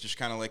 like it's just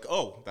kind of like,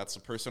 oh, that's the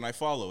person I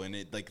follow, and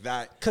it like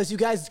that. Because you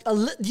guys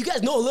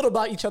know a little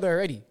about each other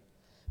already.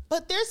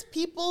 But there's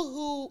people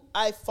who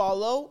I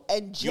follow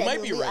and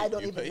genuinely I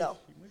don't even know.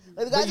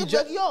 Like the guys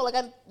are like, yo, like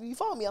you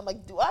follow me. I'm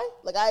like, do I?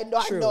 Like I have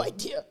no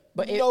idea.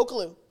 But no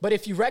clue. But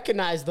if you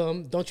recognize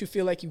them, don't you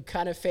feel like you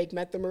kind of fake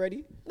met them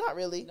already? Not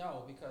really.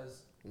 No,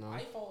 because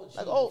I followed you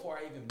before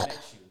I even met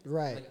you.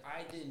 Right. Like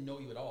I didn't know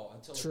you at all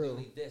until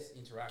really this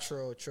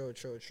interaction.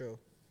 True.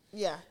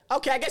 Yeah.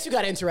 Okay, I guess you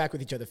got to interact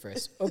with each other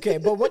first. Okay,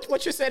 but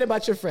what you're saying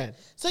about your friend?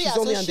 So yeah,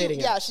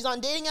 she's on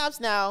dating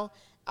apps now.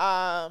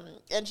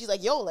 And she's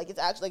like, yo, like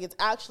it's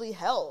actually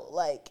hell.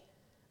 Like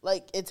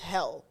it's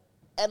hell.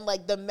 And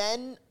like the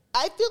men,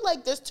 I feel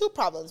like there's two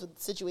problems with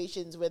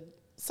situations with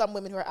some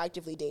women who are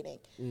actively dating.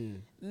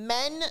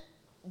 Men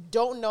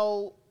don't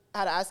know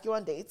how to ask you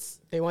on dates.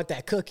 They want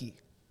that cookie.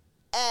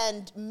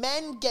 And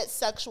men get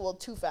sexual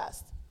too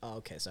fast. Oh,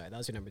 okay. Sorry. That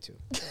was your number 2.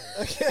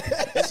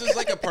 This is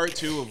like a part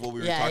 2 of what we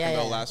were talking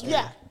about last week.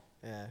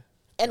 Yeah.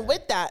 And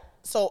with that,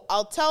 so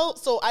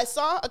I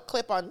saw a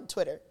clip on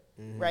Twitter,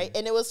 right?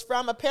 And it was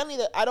from apparently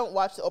I don't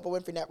watch the Oprah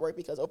Winfrey Network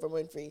because Oprah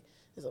Winfrey,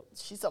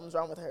 something's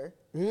wrong with her.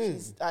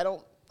 I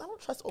don't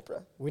trust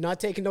Oprah. We're not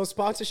taking those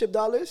sponsorship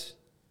dollars?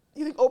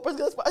 You think Oprah's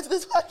going to sponsor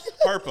this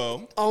podcast?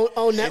 Harpo.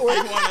 On network?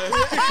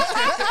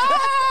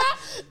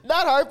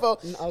 Not Harpo.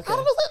 Okay. I don't know,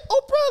 like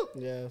Oprah.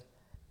 Yeah.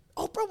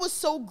 Oprah was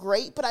so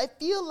great, but I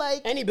feel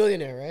like any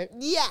billionaire, right?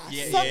 Yeah,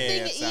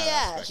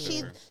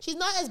 she's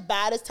not as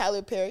bad as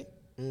Tyler Perry.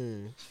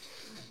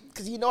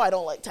 Because I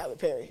don't like Tyler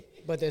Perry.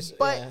 But there's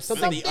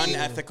something the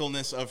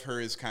unethicalness of her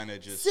is kind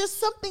of just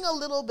something a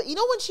little bit. You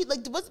know when she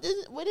like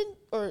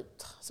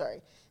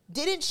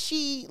didn't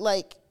she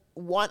like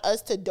want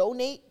us to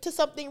donate to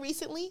something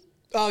recently?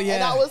 Oh yeah.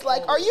 And I was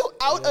like, are you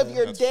out of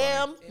your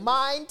damn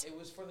mind? It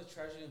was for the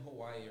tragedy in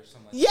Hawaii or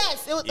something like that.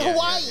 Yes, it was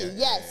Hawaii.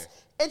 Yes.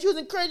 And she was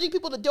encouraging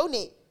people to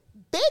donate.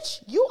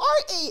 Bitch, you are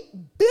a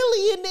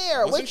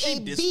billionaire Wasn't with she a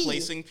B.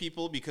 displacing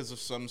people because of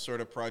some sort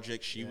of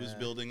project she was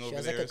building over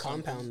there? She has like a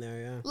compound there,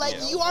 yeah. Like,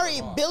 you are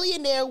a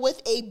billionaire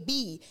with a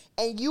B,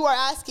 and you are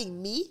asking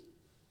me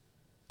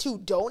to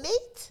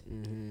donate?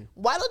 Mm-hmm.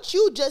 Why don't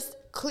you just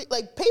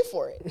pay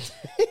for it?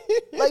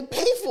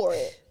 Pay for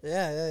it.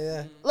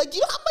 Yeah. Like, do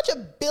you know how much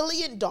 $1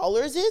 billion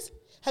is?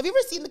 Have you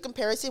ever seen the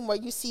comparison where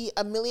you see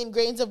 1 million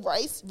grains of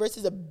rice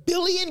versus 1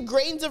 billion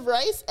grains of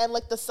rice and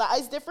like the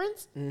size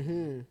difference?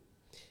 Mm-hmm.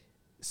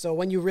 So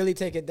when you really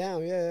take it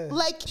down,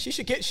 like she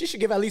should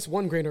give at least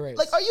 1 grain of rice.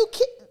 Like, are you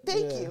kidding?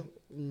 Thank you.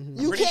 Mm-hmm.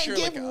 You Pretty can't sure,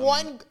 give like,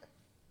 one.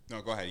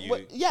 No, go ahead.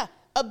 Yeah,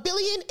 1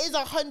 billion is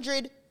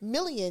 100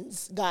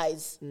 millions,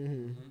 guys.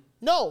 Mm-hmm.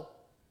 No,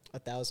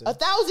 1,000.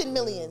 1,000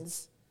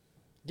 millions.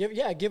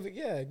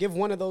 Give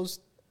one of those.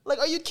 Like,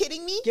 are you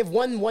kidding me? Give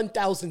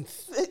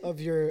 1/1000th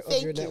of your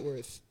net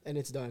worth, and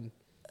it's done.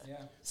 Yeah.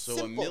 So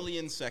Simple. 1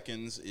 million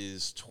seconds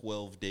is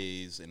 12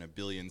 days, and 1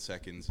 billion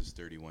seconds is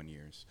 31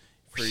 years.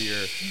 For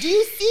your, do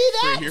you see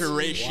that? For your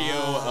ratio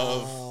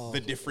of the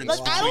difference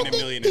Like, I between don't a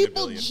million think and a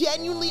people billion.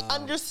 genuinely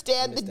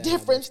understand the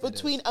difference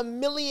between 1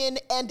 million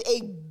and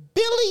a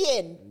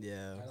billion.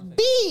 Yeah.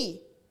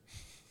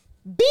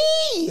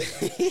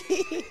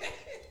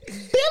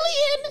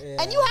 Billion,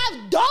 and you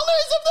have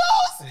dollars of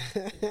those?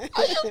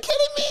 Are you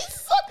kidding me?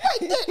 Suck my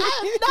dick. I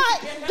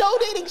am not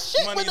donating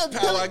shit Money's with a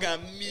power. I billion. got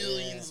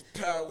millions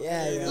of power.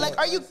 Yeah. Like,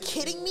 are you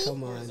kidding me?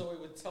 Come on. Zoe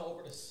would tell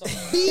over the sun.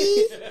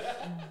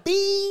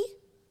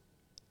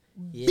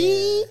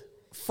 B.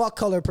 Fuck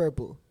color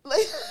purple.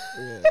 Like,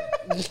 and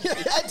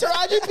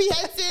Taraji P.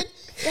 Henson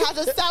has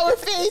a sour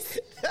face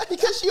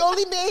because she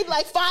only made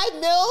like 5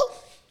 mil.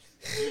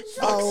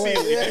 Fuck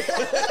Sealy.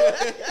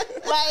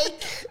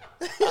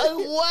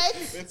 What?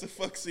 It's a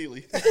fuck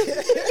Sealy.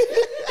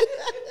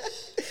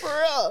 For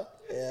real.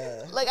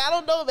 Yeah. Like, I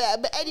don't know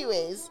that. But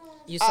anyways.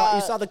 You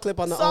saw the clip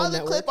on the OWN network? Saw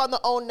the clip on the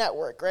OWN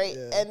network, right?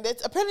 Yeah. And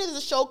apparently there's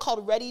a show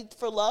called Ready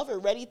for Love or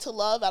Ready to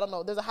Love. I don't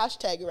know. There's a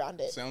hashtag around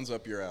it. Sounds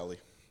up your alley.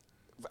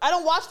 I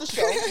don't watch the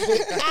show,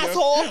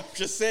 asshole.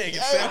 Just saying.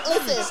 It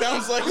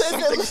sounds like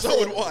something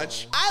someone would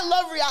watch. I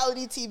love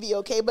reality TV,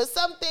 okay? But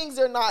some things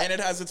are not. And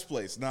it has its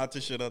place. Not to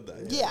shit on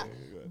that. Yeah.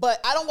 But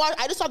I don't watch.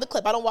 I just saw the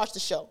clip. I don't watch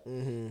the show.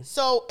 Mm-hmm.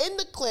 So in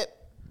the clip,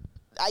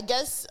 I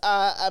guess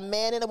a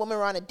man and a woman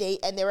were on a date,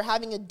 and they were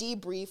having a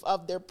debrief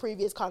of their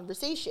previous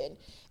conversation.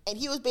 And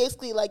he was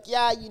basically like,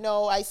 yeah,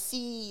 I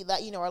see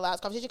that, our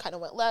last conversation kind of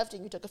went left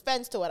and you took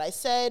offense to what I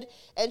said.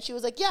 And she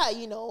was like, yeah,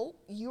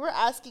 you were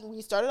asking,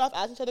 we started off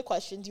asking each other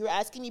questions. You were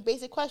asking me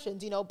basic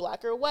questions,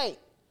 black or white,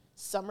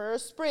 summer or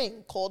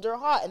spring, cold or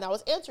hot. And I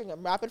was answering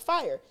them rapid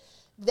fire.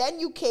 Then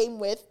you came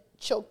with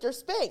choked or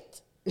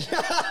spanked.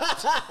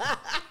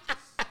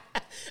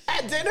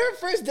 At dinner,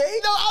 first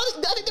date? No, I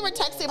think they were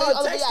texting.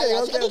 Texting.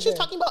 I think she was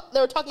talking about. They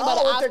were talking about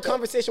it after. Their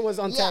conversation was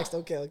on text.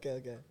 Okay.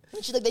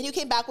 And she's like, then you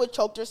came back with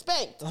choked or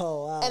spanked.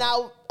 Oh, wow. And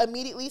I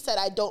immediately said,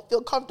 I don't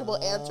feel comfortable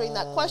answering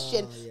that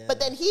question. Yeah. But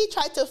then he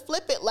tried to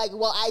flip it like,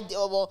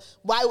 well,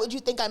 why would you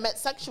think I meant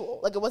sexual?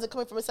 Like, it wasn't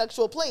coming from a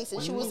sexual place.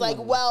 And she was like,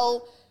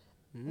 well,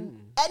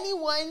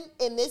 anyone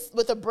in this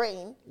with a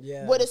brain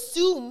would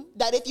assume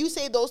that if you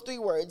say those 3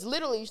 words,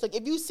 literally, she's like,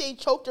 if you say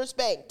choked or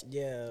spanked,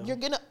 you're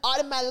going to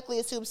automatically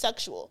assume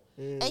sexual.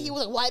 And he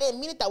was like, well, I didn't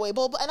mean it that way.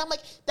 Blah, blah. And I'm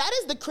like, that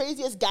is the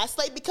craziest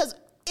gaslight, because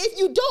if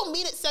you don't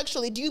mean it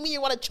sexually, do you mean you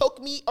want to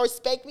choke me or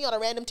spank me on a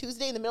random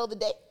Tuesday in the middle of the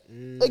day?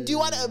 Like, do you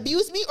want to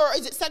abuse me, or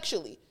is it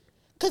sexually?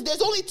 Because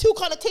there's only 2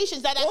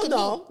 connotations that could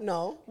mean.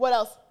 No. What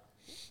else?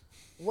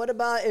 What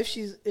about if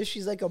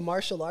she's like a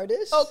martial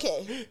artist?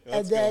 Okay.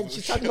 And then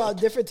she's talking about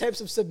different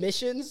types of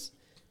submissions.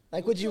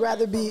 Like, would you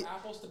rather be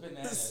apples to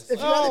bananas? If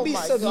you rather be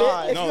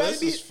submit,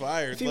 this is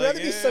fired. If you rather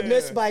be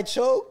submissed by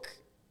choke,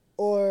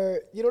 or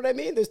you know what I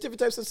mean? There's different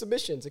types of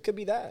submissions. It could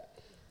be that.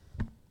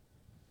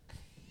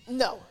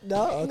 No.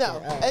 Okay.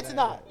 No, it's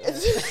not.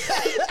 It's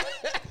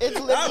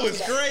literally that was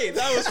not. great.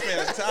 That was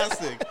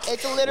fantastic.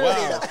 It's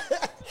literally not.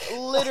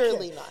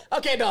 Literally not.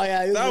 Okay, no,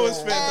 yeah. That was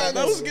fantastic.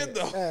 That was good,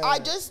 though. I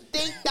just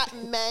think that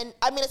men,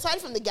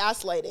 aside from the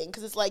gaslighting,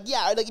 because it's like,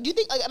 yeah, like, do you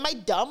think, like, am I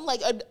dumb?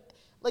 Like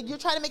you're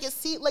trying to make it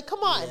seem, like, come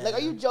on. Like,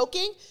 are you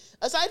joking?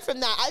 Aside from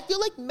that, I feel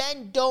like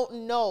men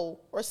don't know,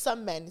 or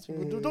some men,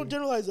 don't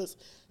generalize us.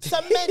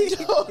 Some men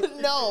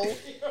don't know,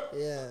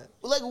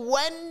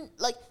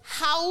 like,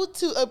 how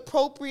to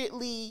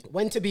appropriately.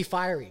 When to be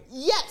fiery.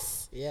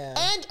 Yes. Yeah.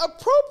 And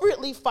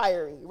appropriately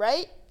fiery,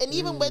 right? And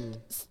even with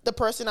the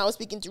person I was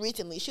speaking to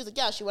recently, she was like,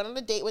 yeah, she went on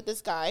a date with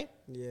this guy.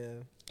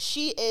 Yeah.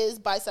 She is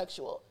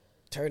bisexual.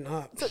 Turn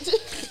up. So,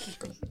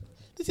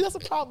 see, that's a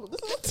problem.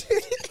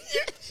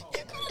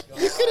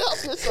 You couldn't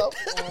help yourself.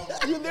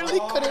 You literally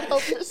couldn't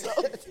help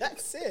yourself.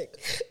 That's sick.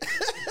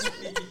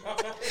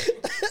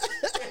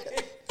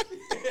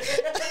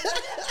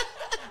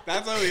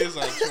 That's how he is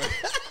on Twitter.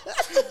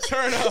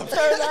 Turn up.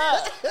 Turn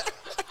up.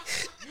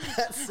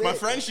 My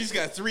friend, she's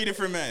got 3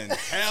 different men.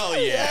 Hell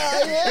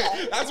yeah.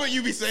 Yeah. That's what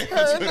you be saying on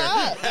Turn Twitter.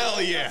 up.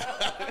 Hell yeah.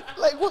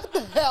 Like, what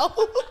the hell?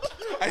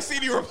 I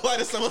seen you reply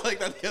to someone like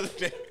that the other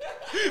day.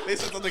 They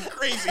said something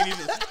crazy and he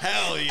just,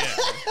 hell yeah.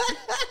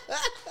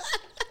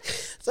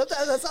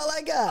 Sometimes that's all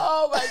I got.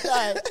 Oh my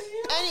God.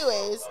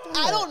 Anyways,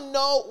 I don't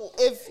know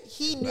if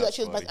he knew that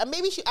she was bisexual.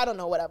 Maybe I don't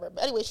know, whatever.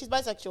 But anyway, she's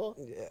bisexual.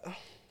 Yeah.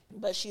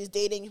 But she's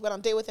dating. He went on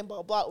a date with him,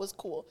 blah, blah, blah. It was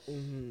cool.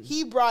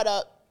 He brought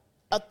up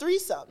a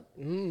threesome.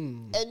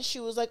 And she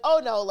was like,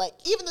 oh no, like,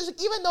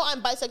 even though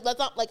I'm bisexual, that's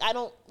not, like,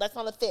 that's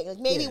not a thing. Like,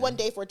 maybe one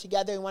day if we're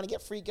together and want to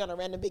get freaky on a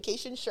random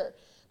vacation, sure.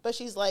 But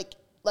she's like,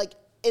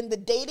 in the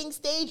dating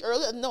stage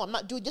earlier, no, I'm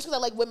not doing, just because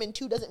I like women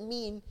too doesn't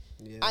mean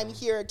I'm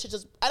here to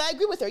just, and I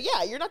agree with her.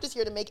 Yeah, you're not just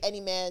here to make any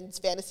man's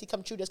fantasy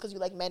come true just because you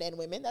like men and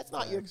women. That's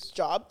not your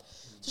job.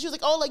 So she was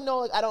like, oh, like, no,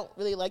 like, I don't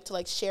really like to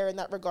like share in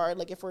that regard.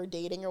 Like if we're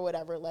dating or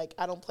whatever, like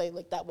I don't play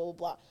like that, blah, blah,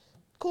 blah.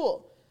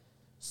 Cool.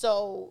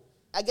 So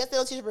I guess they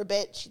don't see each other for a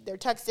bit. They're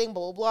texting,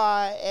 blah, blah,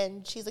 blah.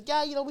 And she's like,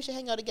 yeah, we should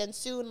hang out again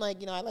soon. Like,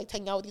 I like to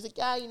hang out with you. He's like,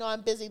 yeah,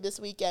 I'm busy this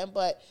weekend,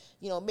 but,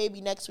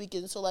 maybe next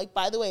weekend. So, like,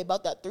 by the way,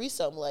 about that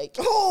threesome, like.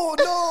 Oh,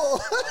 no.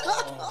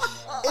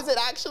 Is it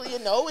actually a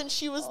no? And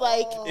she was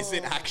like. Is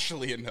it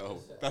actually a no?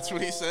 That's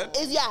what he said?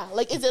 Is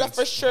it a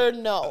for sure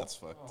no? That's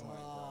fucked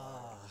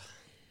up.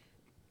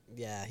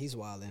 Yeah, he's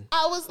wildin'.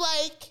 I was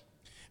like.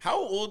 How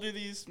old are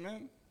these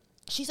men?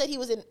 She said he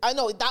was I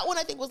know, that one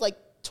I think was like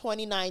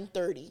 29,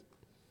 30.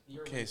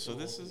 Okay, so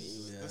this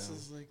is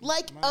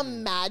like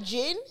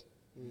imagine,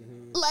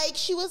 like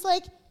she was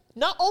like,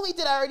 not only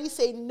did I already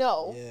say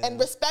no and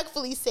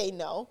respectfully say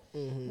no,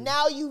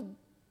 now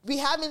we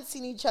haven't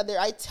seen each other.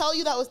 I tell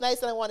you that was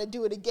nice and I want to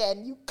do it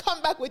again. You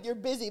come back with you're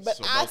busy, but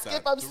so ask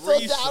if I'm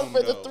still down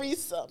for the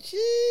threesome.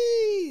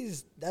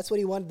 Jeez, that's what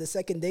he wanted the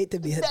second date to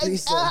be, a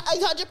threesome.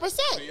 100%.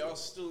 So y'all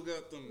still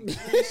got them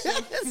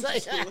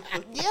threesomes?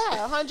 Yeah,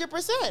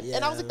 100%. Yeah.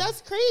 And I was like,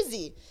 that's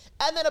crazy.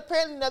 And then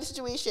apparently another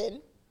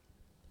situation.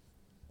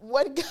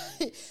 One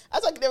guy,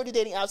 that's like never do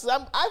dating apps.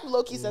 I'm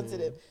low key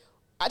sensitive.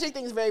 I take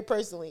things very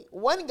personally.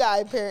 One guy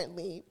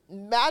apparently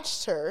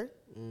matched her.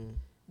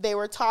 They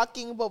were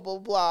talking, blah blah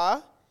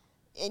blah,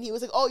 and he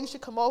was like, "Oh, you should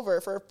come over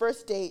for a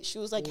first date." She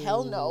was like,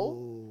 "Hell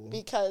no,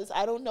 because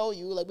I don't know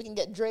you. Like, we can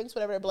get drinks,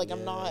 whatever. But like,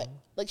 I'm not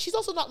like she's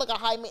also not like a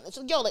high maintenance.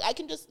 She's like, yo, like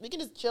we can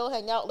just chill,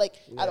 hang out, like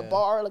at a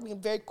bar. Like we can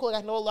very cool.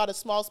 Like, I know a lot of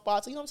small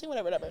spots. You know what I'm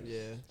saying? Whatever.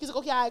 Yeah. He's like,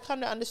 okay, I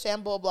kind of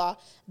understand, blah blah.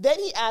 Then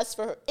he asked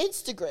for her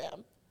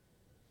Instagram.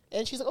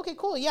 And she's like, okay,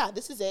 cool, yeah,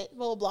 this is it,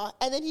 blah, blah, blah.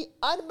 And then he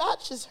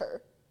unmatches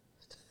her.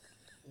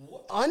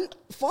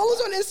 Follows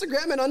on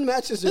Instagram and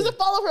unmatches her. Doesn't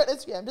follow her on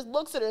Instagram, just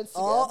looks at her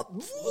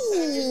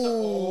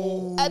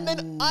Instagram. And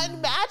then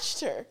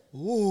unmatched her.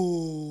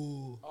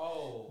 Ooh.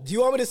 Oh. Do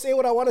you want me to say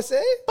what I want to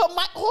say? But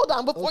hold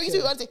on, before you say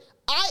what I want to say,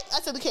 I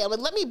said, okay,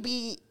 let me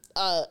be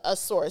a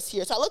source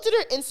here. So I looked at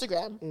her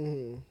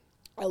Instagram.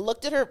 I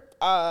looked at her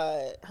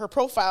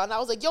profile, and I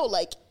was like, yo,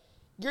 like,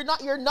 You're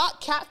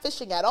not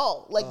catfishing at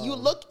all. Like, you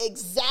look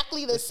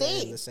exactly the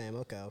same. The same.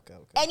 Okay.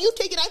 And you've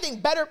taken, I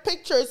think, better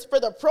pictures for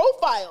the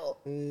profile.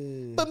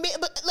 But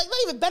like, not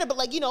even better, but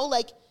like,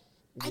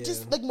 I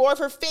just, like, more of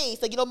her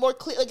face. Like, more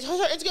clear. Like,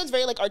 her Instagram's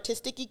very, like,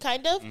 artistic-y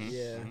kind of.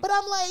 Yeah. But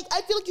I'm like,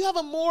 I feel like you have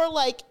a more,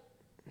 like,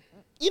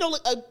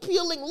 like,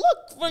 appealing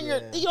look from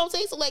your, you know what I'm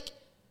saying? So, like,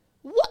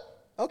 what?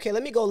 Okay,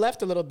 let me go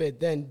left a little bit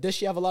then. Does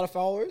she have a lot of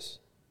followers?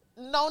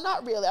 No,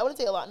 not really. I wouldn't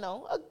say a lot,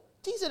 no.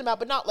 Decent amount,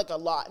 but not like a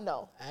lot.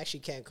 No, I actually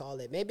can't call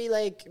it. Maybe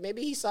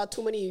he saw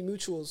too many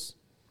mutuals,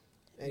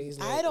 and he's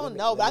like, I don't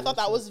know, but I thought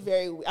that was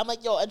very weird. I'm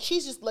like, yo, and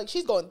she's just like,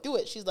 she's going through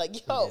it. She's like,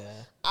 yo,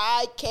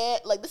 I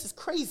can't, like, this is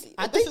crazy.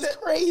 Like, this is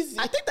crazy.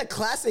 I think the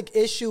classic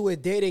issue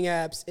with dating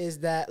apps is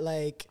that,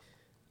 like,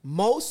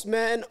 most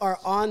men are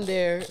on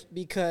there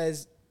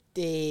because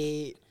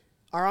they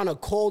are on a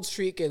cold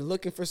streak and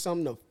looking for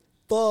something to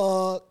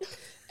fuck,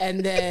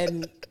 and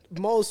then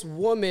most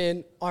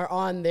women are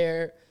on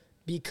there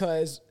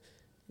because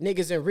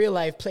niggas in real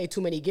life play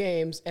too many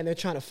games and they're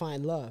trying to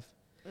find love.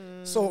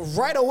 So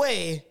right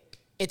away,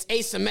 it's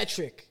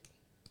asymmetric.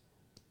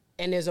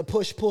 And there's a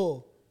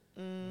push-pull.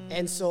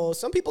 And so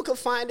some people could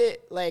find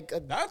it like...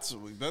 That's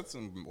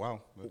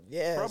wow.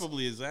 That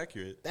probably is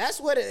accurate.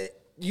 That's what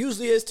it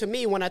usually is to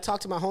me when I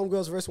talk to my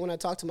homegirls versus when I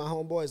talk to my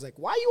homeboys. Like,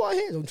 why you on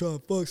Hinge? I'm trying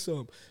to fuck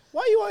some.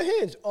 Why you on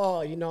Hinge?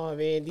 Oh, you know what I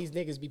mean? These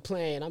niggas be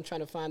playing. I'm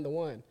trying to find the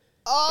one.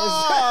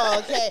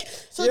 Oh, okay.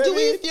 So do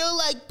we feel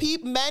like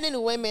men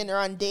and women are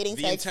on dating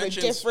sites for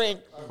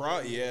different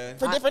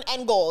different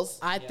end goals?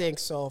 I think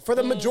so. For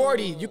the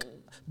majority,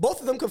 both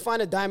of them could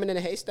find a diamond in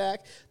a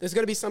haystack. There's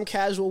going to be some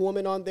casual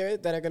women on there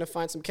that are going to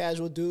find some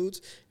casual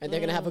dudes, and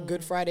they're going to have a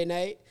good Friday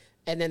night.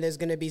 And then there's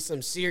going to be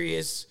some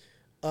serious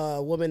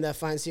women that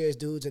find serious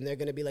dudes, and they're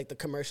going to be like the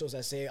commercials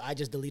that say, I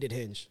just deleted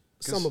Hinge.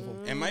 Some of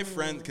them. And my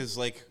friend, because,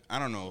 like, I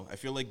don't know, I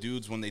feel like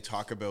dudes, when they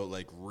talk about,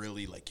 like,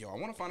 really, like, yo, I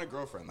want to find a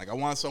girlfriend. Like, I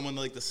want someone,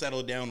 like, to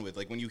settle down with.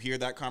 Like, when you hear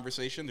that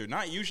conversation, they're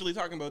not usually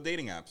talking about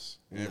dating apps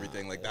and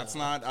everything. Like, that's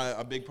not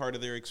a big part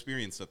of their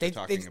experience that they're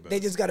talking about. They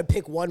just got to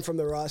pick one from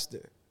the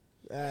roster.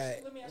 All right.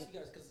 Let me ask you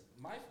guys, because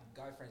my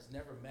guy friends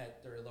never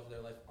met their love of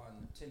their life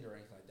on Tinder or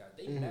anything like that.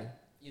 They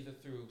met either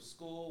through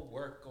school,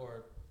 work,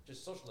 or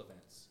just social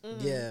events.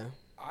 Yeah.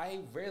 I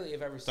rarely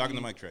have ever seen... Talking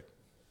to Mike Trey.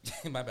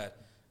 My bad.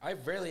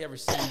 I've rarely ever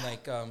seen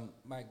like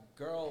my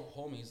girl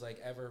homies like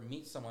ever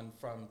meet someone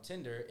from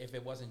Tinder if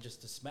it wasn't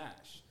just to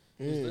smash.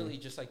 It was literally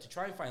just like to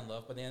try and find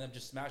love, but they end up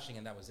just smashing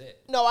and that was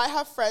it. No, I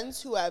have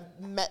friends who have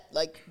met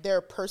like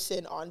their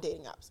person on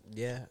dating apps.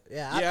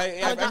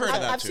 I've heard of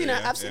that I've too. seen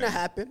it. I've seen it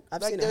happen.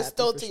 Like they're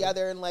still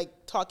together and like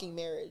talking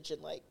marriage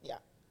and like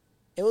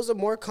It was a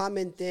more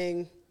common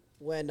thing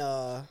when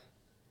I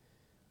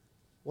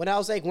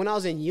was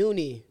in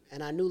uni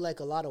and I knew like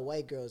a lot of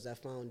white girls that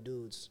found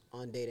dudes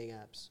on dating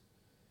apps.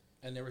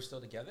 And they were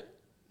still together?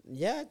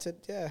 Yeah,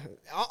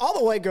 all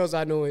the white girls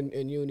I know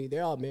in uni,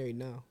 they're all married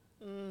now.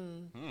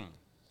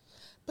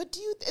 But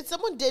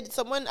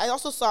I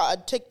also saw a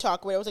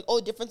TikTok where it was like,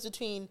 the difference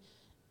between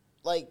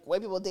like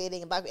white people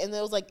dating and black, and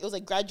it was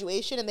like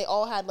graduation and they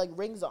all had like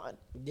rings on.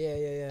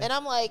 Yeah. And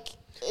I'm like,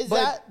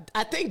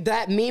 I think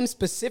that meme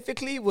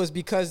specifically was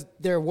because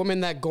they're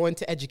women that go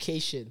into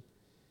education.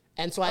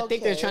 And so I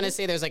think they're trying to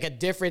say there's like a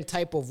different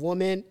type of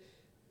woman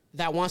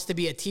that wants to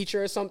be a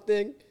teacher or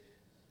something.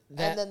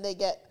 And then they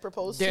get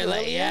proposed to. They're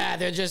like,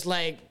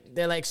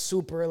 they're like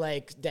super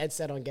like dead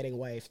set on getting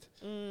wifed.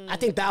 I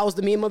think that was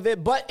the meme of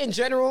it. But in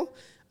general,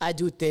 I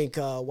do think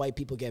white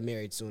people get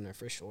married sooner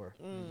for sure.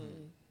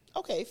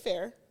 Okay,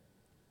 fair.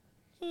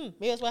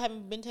 Maybe that's why I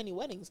haven't been to any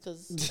weddings,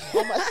 because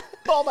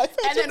all my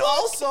friends. And then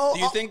also, do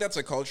you think that's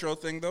a cultural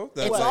thing though?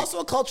 It's also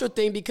a cultural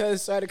thing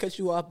because, sorry to cut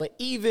you off, but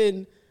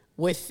even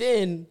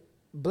within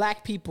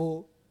black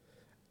people,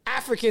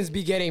 Africans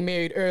be getting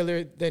married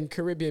earlier than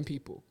Caribbean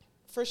people.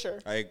 For sure.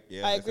 I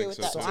agree with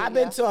that. So too, I've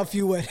been to a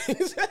few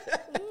weddings.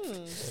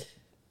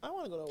 I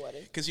want to go to a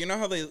wedding. Because you know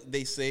how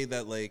they say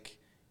that, like,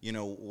 you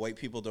know, white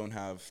people don't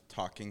have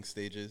talking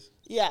stages?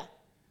 Yeah.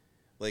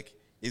 Like,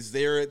 is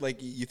there, like,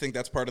 you think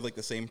that's part of, like,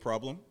 the same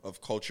problem of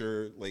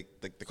culture, like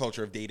the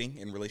culture of dating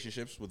and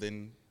relationships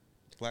within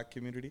the black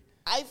community?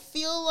 I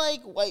feel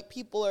like white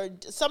people are,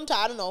 sometimes,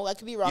 I don't know, I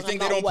could be wrong. You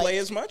think they don't play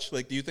as much?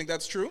 Like, do you think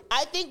that's true?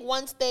 I think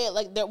once they're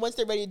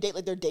ready to date,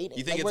 like, they're dating.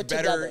 You think like, it's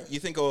better? Together. You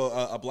think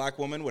a black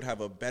woman would have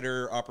a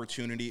better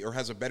opportunity or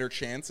has a better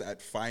chance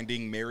at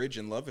finding marriage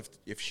and love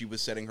if she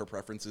was setting her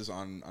preferences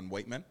on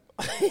white men?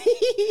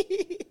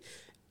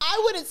 I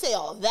wouldn't say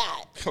all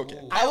that. Okay.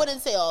 I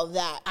wouldn't say all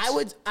that. I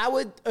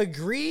would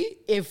agree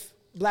if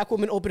black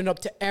women open it up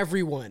to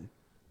everyone.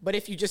 But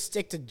if you just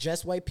stick to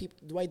just white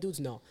dudes,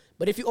 no.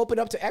 But if you open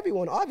up to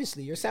everyone,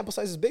 obviously your sample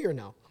size is bigger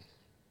now.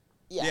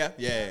 Yeah.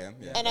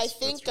 And I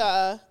think,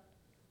 I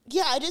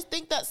just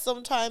think that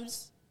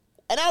sometimes,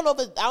 and I don't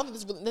think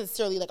it's really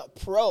necessarily like a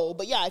pro,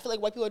 but yeah, I feel like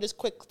white people are just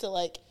quick to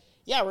like,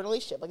 we're in a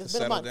relationship. Like it's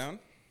been a month. Down?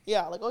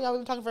 Yeah, like, we've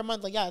been talking for a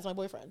month. Like, it's my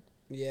boyfriend.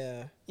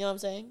 Yeah. You know what I'm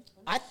saying?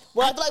 I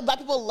feel like black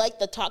people like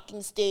the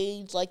talking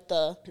stage, like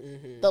the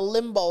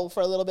limbo for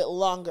a little bit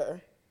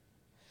longer.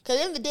 Because at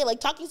the end of the day, like,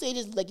 talking stage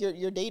is like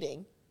you're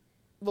dating.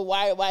 But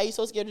why are you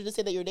so scared to just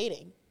say that you're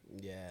dating?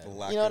 Yeah.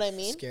 You know what I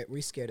mean?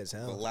 We scared as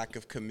hell. The lack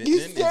of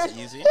commitment is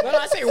easy. No,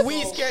 I say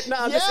we scared. No,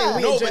 I'm just saying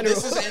we in general. But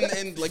this is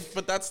and like,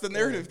 but that's the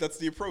narrative. That's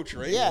the approach,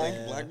 right? Yeah.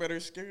 Like, black men are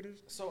scared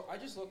of. So I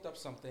just looked up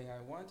something. I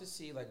wanted to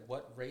see like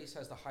what race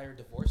has the higher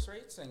divorce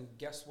rates, and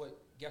guess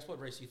what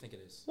race you think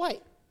it is?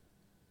 White.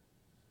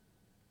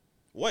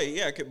 White,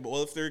 yeah.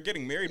 Well, if they're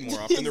getting married more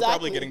often, they're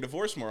probably getting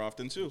divorced more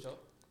often too. So,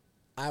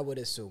 I would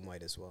assume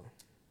white as well.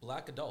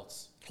 Black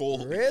adults.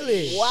 Holy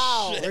really?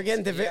 Wow. We're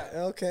getting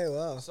okay,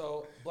 wow.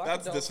 So black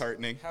That's adults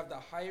disheartening. have the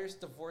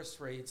highest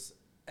divorce rates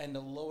and the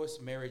lowest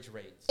marriage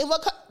rates.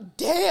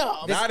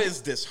 Damn. That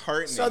is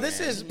disheartening. So this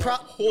is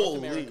North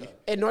America.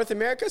 In North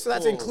America, so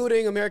that's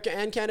including America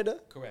and Canada?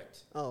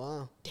 Correct. Oh,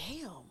 wow.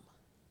 Damn.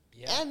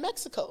 Yeah. And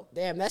Mexico.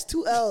 Damn, that's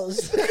 2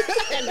 L's.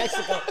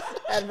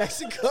 And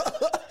Mexico.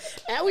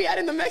 And we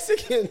added the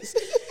Mexicans.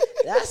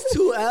 That's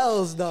 2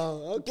 L's,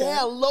 though. Okay.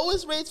 Yeah,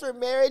 lowest rates for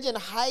marriage and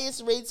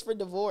highest rates for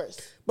divorce.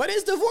 But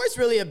is divorce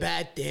really a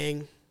bad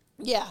thing?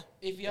 Yeah.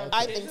 If you have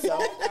I think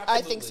so. I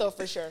think so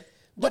for sure.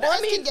 But divorce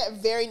I mean, can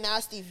get very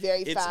nasty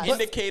very it's fast.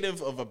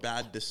 indicative of a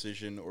bad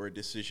decision or a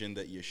decision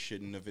that you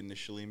shouldn't have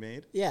initially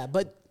made. Yeah,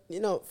 but,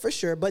 for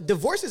sure. But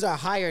divorces are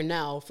higher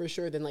now, for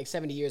sure, than like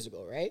 70 years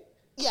ago, right?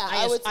 Yeah,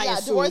 I would say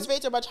divorce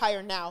rates are much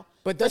higher now.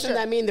 But doesn't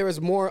that mean there was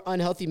more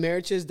unhealthy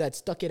marriages that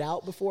stuck it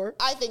out before?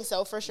 I think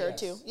so, for sure,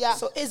 too. Yeah.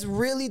 So is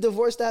really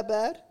divorce that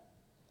bad?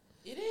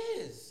 It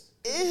is.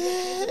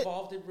 It's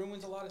evolved. It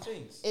ruins a lot of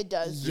things. It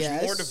does.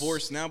 There's more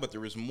divorce now, but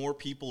there was more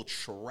people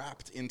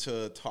trapped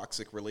into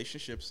toxic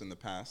relationships in the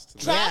past.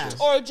 Trapped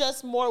or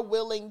just more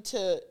willing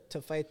to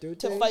fight through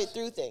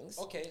things.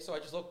 Okay, so I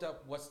just looked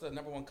up what's the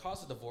number one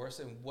cause of divorce,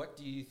 and what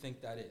do you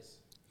think that is?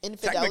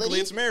 Infidelity. Technically,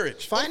 it's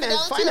marriage.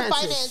 Finances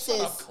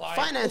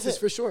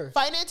for sure.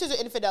 Finances or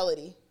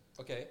infidelity.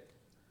 Okay.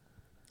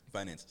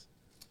 Finances.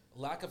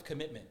 Lack of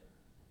commitment.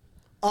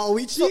 Oh,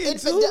 we cheating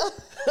too?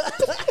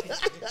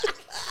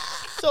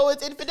 So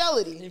it's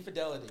infidelity.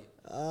 Infidelity.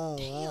 Oh,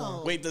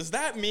 wow. Wait, is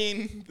that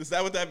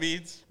what that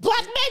means?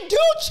 Black men do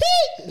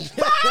cheat.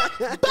 Bah,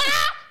 bah,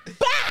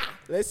 bah.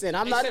 Listen,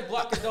 They said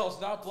black adults,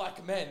 not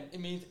black men.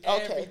 It means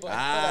everybody.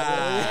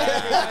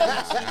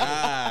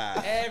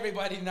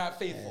 Everybody not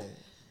faithful.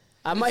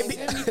 I might be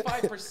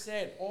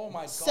 75%. Oh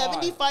my god.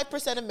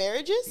 75% of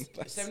marriages?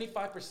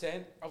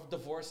 75% of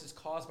divorce is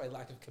caused by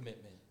lack of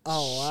commitment.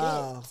 Oh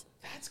wow.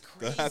 That's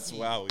crazy. That's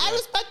wow. Yeah. I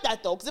respect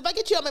that though, because if I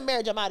get you on my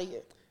marriage, I'm out of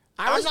here.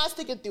 I'm not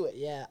sticking through it.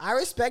 Yeah, I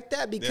respect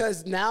that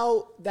because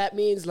now that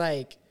means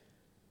like,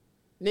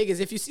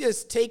 niggas, if you see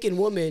us taking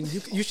women,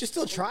 you should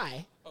still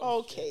try.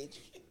 Okay.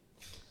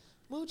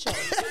 Mucho. 75%.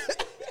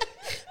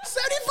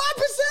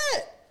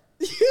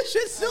 You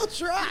should still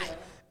try.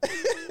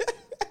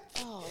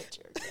 Oh,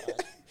 dear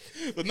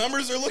God. The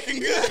numbers are looking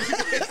good.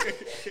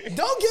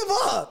 Don't give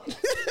up.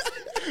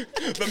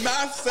 The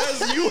math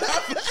says you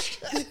have.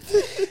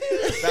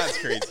 That's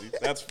crazy.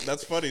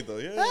 That's funny though.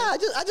 Yeah.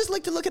 I just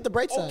like to look at the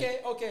bright side.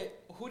 Okay.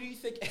 Who do you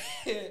think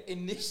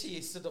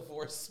initiates the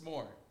divorce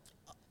more?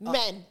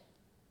 Men.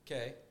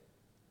 Okay.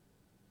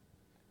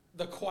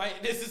 The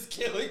quietness is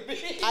killing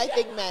me. I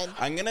think men.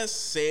 I'm gonna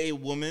say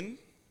woman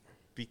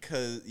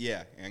because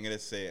I'm gonna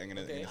say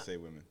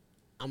women.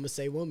 I'm gonna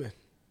say woman.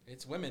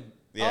 It's women.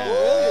 Yeah.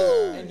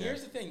 Oh, really? And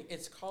here's the thing: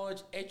 it's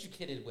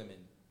college-educated women.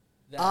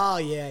 That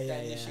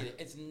initiate it.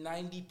 It's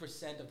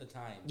 90% of the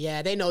time.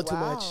 Yeah, they know too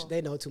Wow. much.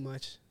 They know too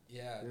much.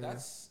 Yeah,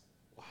 that's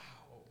wow.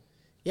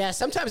 Yeah,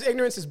 sometimes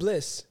ignorance is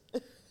bliss.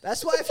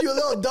 That's why if you're a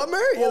little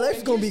dumber, your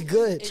life's gonna be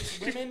good.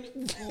 It's women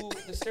who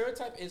the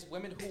stereotype is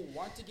women who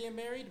want to get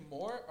married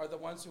more are the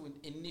ones who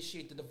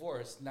initiate the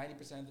divorce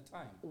 90% of the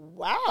time.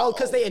 Wow. Oh,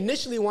 because they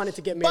initially wanted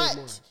to get married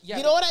more. But Yeah,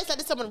 you know what I said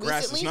to someone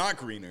Grass recently? is not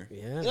greener.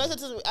 Yeah. You know what I said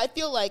to someone? I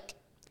feel like,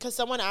 because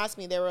someone asked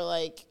me, they were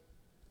like,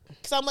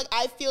 because I'm like,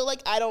 I feel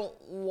like I don't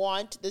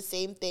want the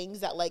same things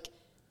that like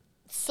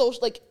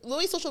social, like the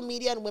way social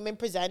media and women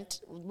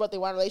present what they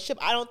want in a relationship.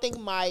 I don't think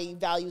my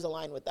values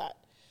align with that.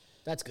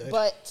 That's good.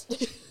 But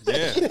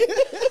Yeah.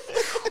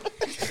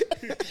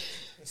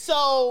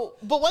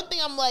 but one thing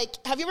I'm like,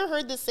 have you ever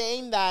heard the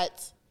saying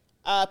that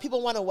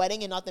people want a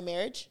wedding and not the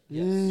marriage?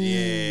 Yes.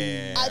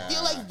 Yeah. I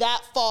feel like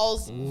that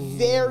falls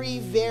very,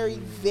 very,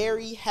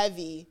 very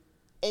heavy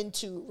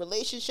into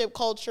relationship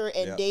culture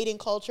and dating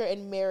culture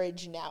and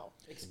marriage now.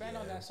 Expand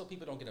on that so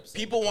people don't get upset.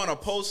 People want a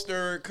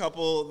poster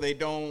couple. They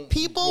don't.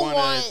 People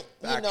want,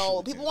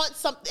 actually people do. want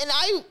something.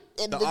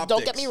 And The don't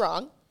get optics. me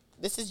wrong.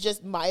 This is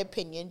just my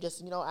opinion,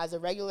 just, as a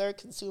regular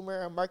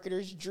consumer, a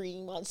marketer's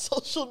dream on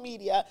social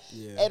media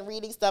and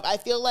reading stuff. I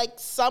feel like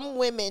some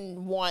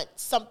women want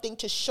something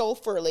to show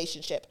for a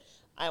relationship.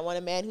 I want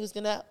a man who's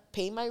going to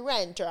pay my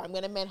rent, or I'm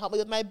going to man help me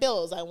with my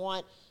bills. I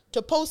want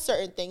to post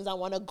certain things. I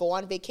want to go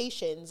on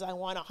vacations. I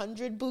want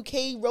 100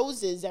 bouquet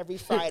roses every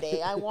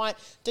Friday. I want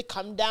to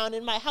come down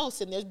in my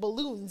house and there's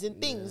balloons and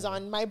things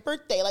on my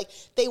birthday. Like,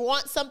 they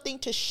want something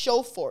to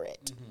show for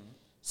it. Mm-hmm.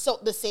 So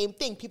the same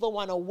thing, people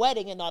want a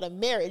wedding and not a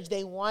marriage.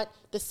 They want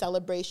the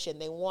celebration.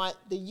 They want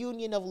the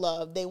union of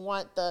love. They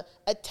want the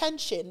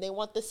attention. They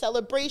want the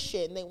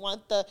celebration. They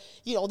want the,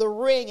 the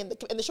ring and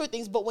the short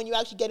things. But when you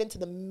actually get into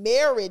the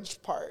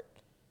marriage part,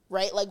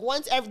 right? Like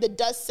once the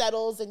dust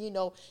settles and,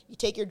 you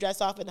take your dress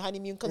off and the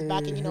honeymoon comes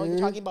back and, you're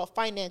talking about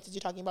finances.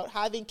 You're talking about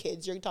having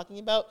kids. You're talking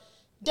about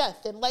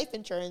death and life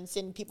insurance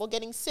and people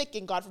getting sick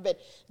and God forbid.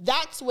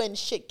 That's when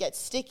shit gets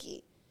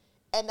sticky.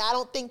 And I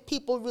don't think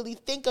people really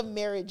think of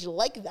marriage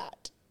like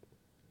that.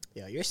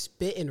 Yo, you're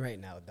spitting right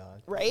now,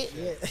 dog. Right?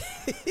 Yeah.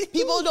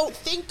 People don't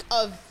think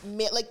of,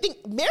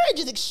 marriage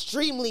is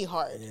extremely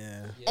hard.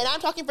 Yeah. And I'm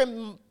talking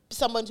from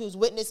someone who's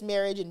witnessed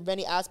marriage in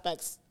many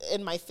aspects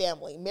in my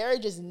family.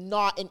 Marriage is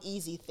not an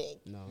easy thing.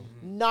 No.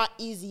 Not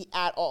easy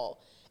at all.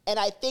 And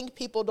I think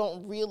people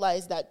don't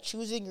realize that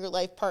choosing your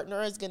life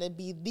partner is going to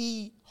be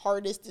the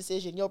hardest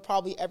decision you'll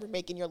probably ever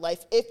make in your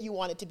life if you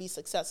want it to be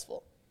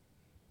successful.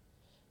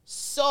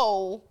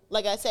 So,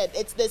 like I said,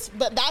 it's this,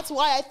 but that's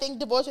why I think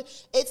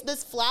divorce, it's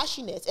this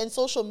flashiness and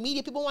social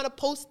media. People want to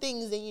post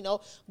things and,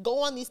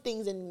 go on these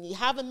things and you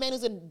have a man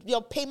who's going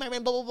to, pay my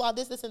rent, blah, blah, blah,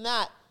 this, and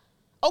that.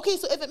 Okay,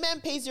 so if a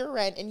man pays your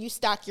rent and you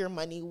stack your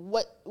money,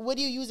 what are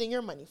you using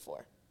your money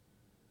for?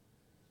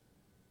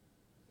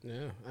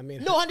 Yeah, I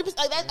mean. No, 100%.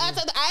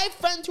 I have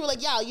friends who are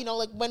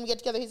like, when we get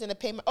together, he's going to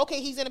pay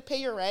okay, he's going to pay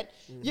your rent.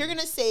 Mm-hmm. You're going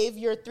to save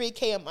your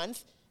 $3,000 a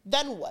month.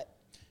 Then what?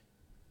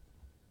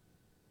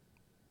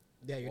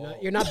 Yeah,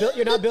 you're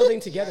not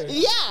building together.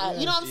 Yeah,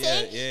 you know what I'm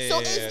saying?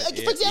 For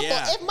example,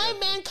 yeah. if my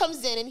man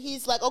comes in and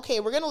he's like, okay,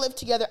 we're going to live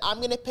together, I'm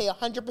going to pay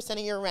 100% of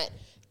your rent.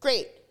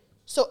 Great.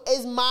 So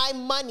is my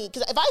money,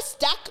 because if I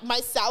stack my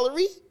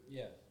salary,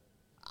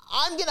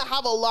 I'm going to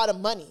have a lot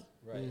of money.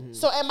 Right. Mm-hmm.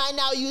 So am I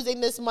now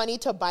using this money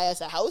to buy us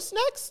a house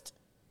next?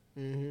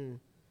 Mm-hmm.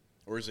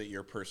 Or is it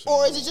your personal?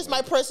 Or is it just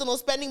my personal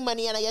spending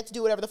money and I get to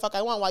do whatever the fuck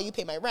I want while you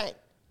pay my rent?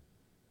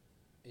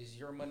 Is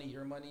your money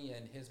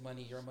and his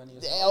money your money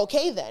as well?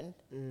 Okay, then.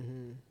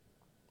 Mm-hmm.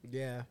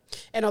 Yeah.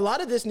 And a lot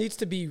of this needs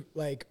to be,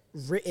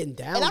 written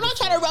down. And I'm not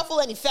trying to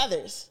ruffle any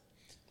feathers.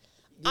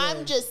 Yeah.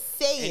 I'm just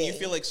saying. And you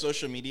feel like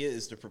social media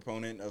is the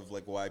proponent of,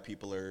 why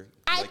people are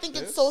I think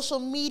it's social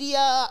media.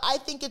 I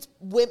think it's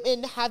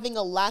women having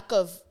a lack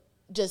of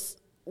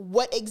just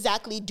what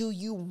exactly do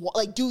you want?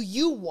 Like, do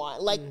you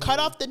want? Like, cut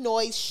off the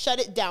noise, shut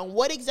it down.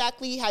 What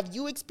exactly have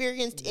you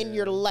experienced in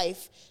your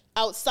life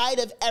outside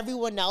of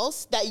everyone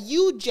else that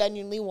you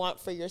genuinely want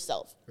for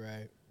yourself?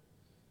 Right.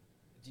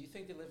 Do you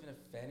think they live in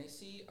a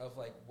fantasy of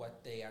like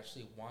what they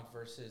actually want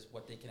versus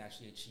what they can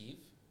actually achieve?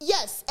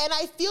 Yes, and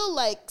I feel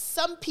like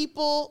some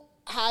people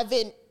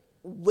haven't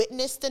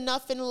witnessed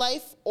enough in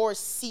life or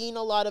seen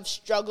a lot of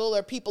struggle,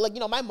 or people like,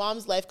 my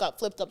mom's life got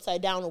flipped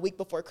upside down a week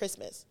before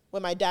Christmas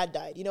when my dad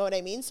died. You know what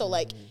I mean? So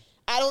like,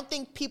 I don't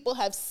think people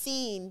have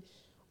seen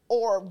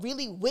or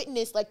really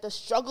witnessed like the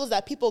struggles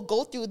that people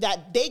go through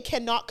that they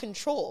cannot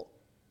control.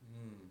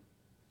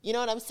 You know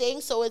what I'm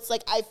saying? So it's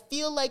like, I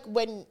feel like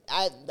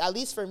at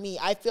least for me,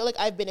 I feel like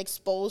I've been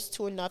exposed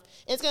to enough,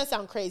 and it's going to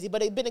sound crazy,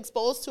 but I've been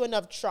exposed to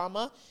enough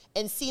trauma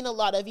and seen a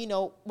lot of,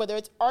 whether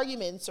it's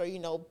arguments or,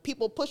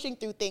 people pushing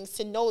through things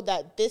to know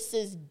that this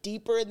is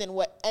deeper than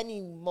what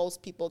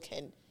most people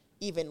can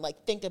even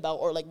like think about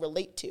or like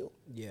relate to.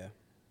 Yeah.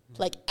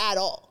 Like at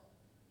all.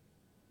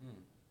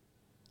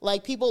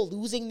 Like people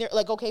losing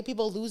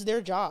people lose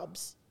their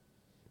jobs.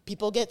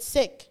 People get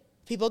sick.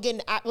 People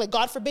get, like,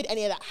 God forbid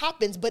any of that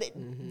happens, but it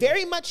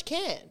very much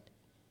can.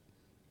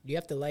 You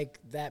have to like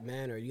that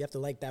man or you have to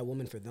like that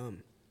woman for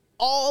them.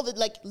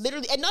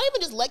 Literally, and not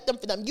even just like them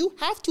for them. You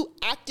have to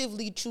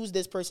actively choose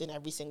this person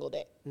every single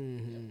day,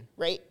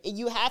 right?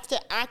 You have to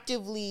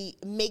actively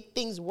make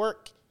things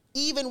work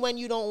even when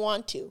you don't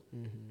want to.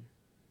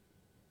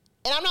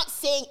 And I'm not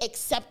saying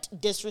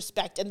accept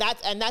disrespect, and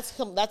that's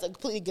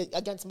completely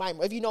against my.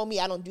 If you know me,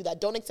 I don't do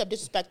that. Don't accept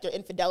disrespect or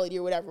infidelity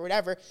or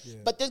whatever. Yeah.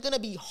 But there's gonna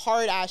be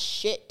hard ass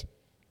shit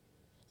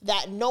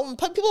that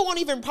people won't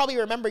even probably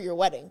remember your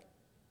wedding.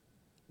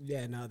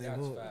 Yeah, no, they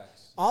won't.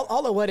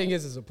 All a wedding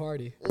is a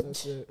party.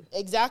 That's it.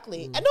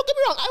 Exactly. And don't get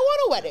me wrong, I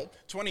want a wedding.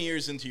 20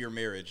 years into your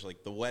marriage,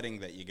 like the wedding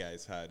that you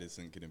guys had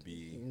isn't going to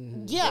be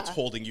what's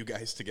holding you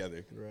guys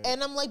together. Right.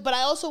 And I'm like, but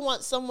I also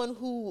want someone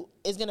who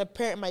is going to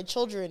parent my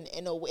children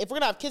in a way. If we're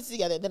going to have kids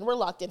together, then we're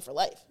locked in for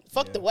life.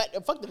 Fuck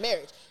the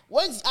marriage.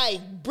 Once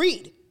I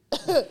breed,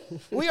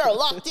 we are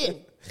locked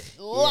in.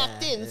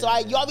 So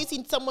you obviously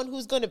need someone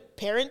who's going to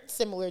parent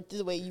similar to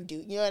the way you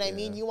do. You know what I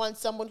mean? You want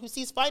someone who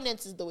sees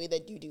finances the way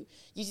that you do.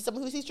 You see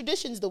someone who sees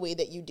traditions the way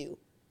that you do.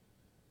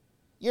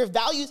 Your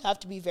values have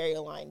to be very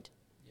aligned.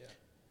 Yeah.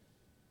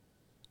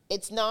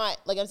 It's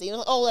not like I'm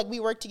saying, we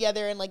work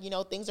together and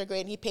things are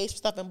great and he pays for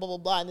stuff and blah, blah,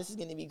 blah, and this is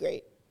going to be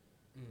great.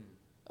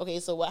 Okay,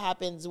 so what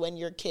happens when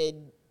your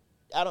kid,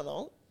 I don't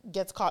know,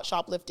 gets caught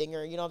shoplifting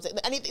or, what I'm saying?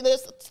 Anything,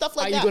 there's stuff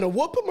like that. Are you going to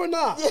whoop him or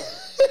not?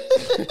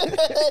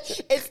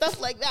 It's stuff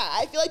like that.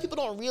 I feel like people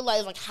don't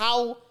realize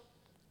how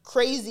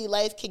crazy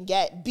life can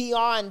get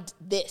beyond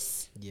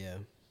this. Yeah.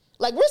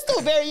 Like we're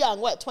still very young.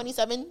 What,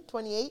 27,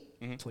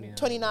 28,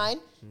 29,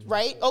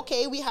 right?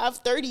 Okay, we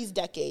have 30s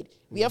decade.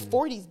 We have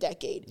 40s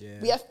decade. Yeah.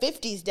 We have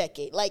 50s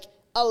decade. Like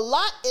a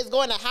lot is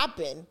going to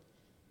happen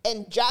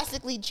and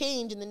drastically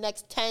change in the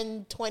next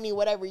 10, 20,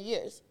 whatever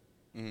years.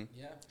 Yeah.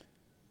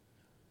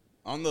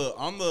 On the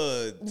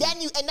now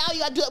you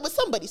gotta do that with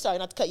somebody. Sorry,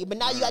 not to cut you, but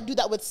now you gotta do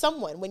that with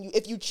someone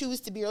if you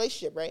choose to be in a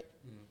relationship, right?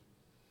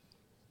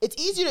 It's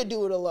easier to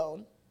do it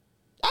alone.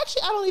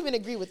 Actually, I don't even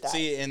agree with that.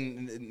 See,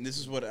 and this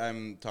is what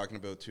I'm talking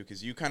about too,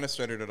 because you kind of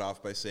started it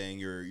off by saying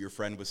your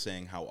friend was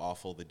saying how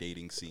awful the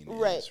dating scene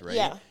is, right?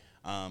 Yeah.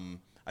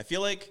 I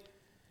feel like.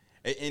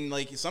 And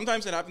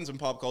sometimes it happens in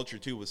pop culture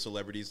too with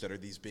celebrities that are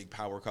these big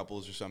power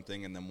couples or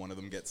something, and then one of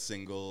them gets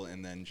single,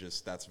 and then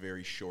just that's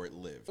very short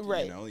lived.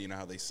 Right. You know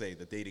how they say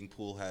the dating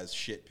pool has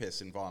shit, piss,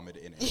 and vomit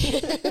in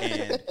it.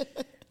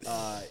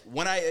 And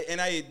when I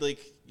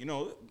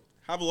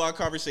have a lot of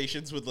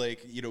conversations with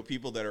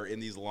people that are in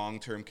these long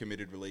term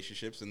committed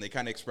relationships, and they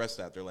kind of express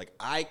that they're like,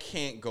 I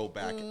can't go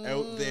back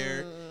out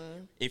there.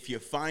 If you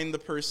find the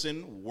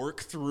person,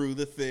 work through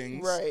the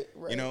things. Right.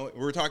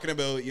 We're talking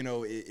about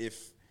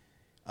if.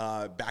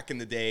 Back in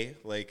the day,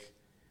 like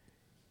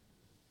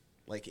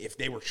if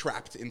they were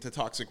trapped into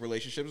toxic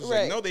relationships,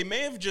 it's no, they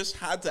may have just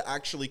had to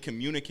actually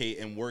communicate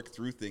and work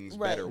through things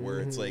better, where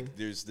it's like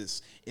there's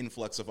this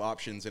influx of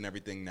options and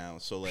everything now.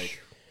 So I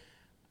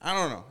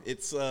don't know.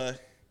 It's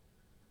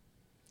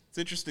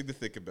interesting to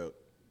think about.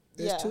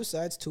 There's two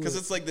sides to it. Because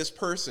it's like this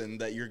person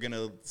that you're going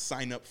to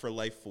sign up for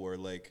life for.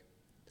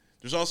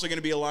 There's also going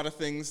to be a lot of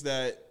things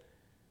that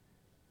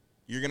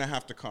you're going to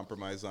have to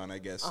compromise on, I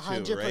guess,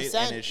 100%, too, right?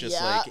 And it's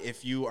just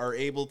if you are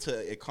able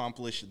to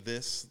accomplish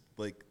this,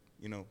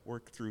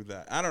 work through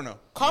that. I don't know.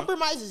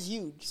 Compromise is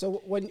huge.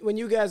 So when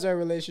you guys are in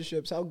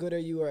relationships, how good are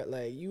you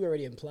at, you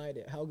already implied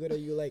it, how good are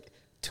you,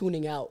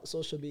 tuning out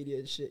social media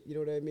and shit? You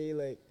know what I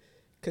mean?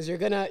 Because you're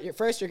going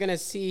to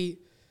see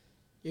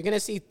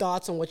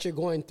thoughts on what you're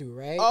going through,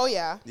 right? Oh,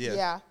 yeah.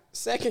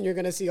 Second, you're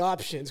going to see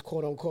options,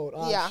 quote unquote,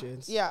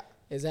 options. Yeah.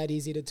 Is that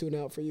easy to tune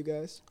out for you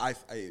guys? I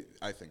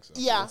think so.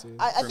 Yeah.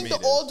 I think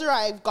the older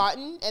I've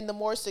gotten and the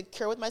more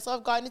secure with myself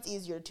I've gotten, it's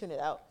easier to tune it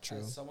out. True.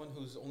 As someone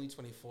who's only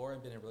 24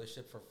 and been in a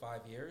relationship for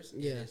 5 years,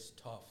 it is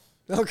tough.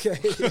 Okay.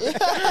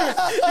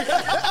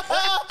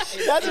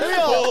 That's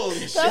real.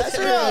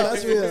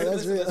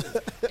 That's real.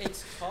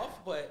 It's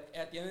tough, but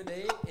at the end of the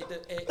day,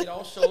 it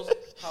all shows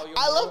how your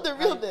love the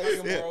realness.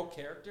 How your moral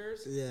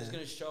characters is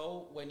going to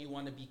show when you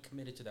want to be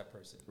committed to that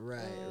person.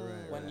 Right.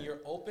 When you're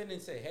open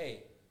and say,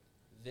 hey,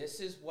 this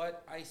is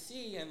what I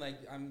see, and like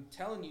I'm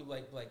telling you,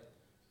 like,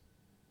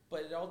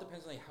 but it all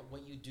depends on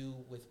what you do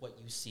with what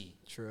you see.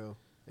 True.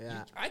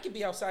 Yeah. I could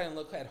be outside and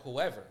look at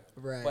whoever.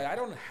 Right. But I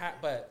don't have.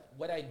 But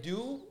what I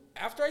do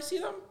after I see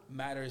them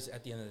matters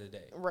at the end of the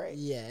day. Right.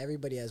 Yeah.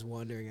 Everybody has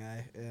wandering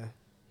eye. Yeah.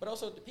 But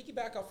also to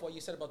piggyback off what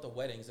you said about the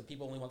weddings and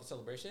people only want the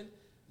celebration,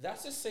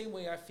 that's the same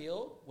way I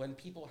feel when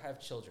people have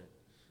children.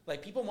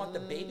 Like people want the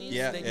babies,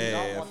 they do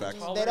not want the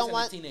toddlers and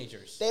the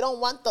teenagers. They don't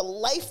want the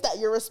life that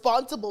you're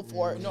responsible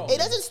for. No. It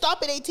doesn't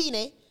stop at 18,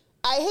 eh?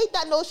 I hate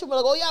that notion. We're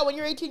like, oh yeah, when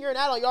you're 18, you're an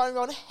adult. You're on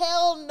your own.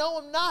 Hell no,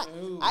 I'm not.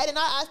 Ooh. I did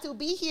not ask to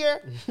be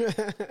here.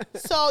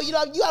 So you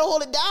gotta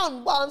hold it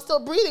down while I'm still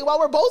breathing. While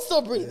we're both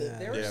still breathing.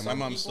 Yeah, my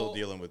mom's still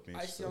dealing with me.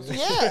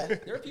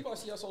 There are people I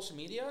see on social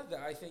media that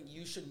I think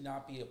you should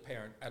not be a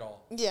parent at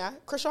all. Yeah,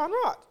 Krishan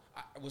Rock.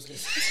 I was gonna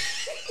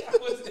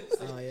say.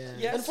 Oh yeah.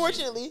 Yes,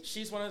 unfortunately,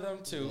 she's one of them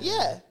too.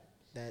 Yeah.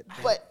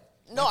 But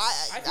no,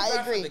 I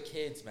agree. For the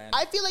kids, man.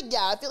 I feel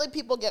like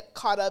people get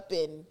caught up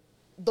in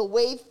the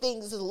way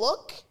things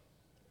look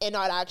and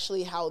not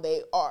actually how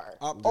they are.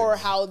 Optics. Or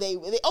how they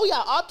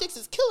optics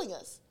is killing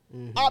us.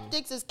 Mm-hmm.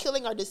 Optics is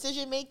killing our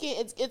decision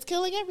making. It's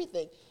killing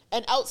everything.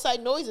 And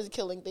outside noise is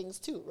killing things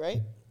too,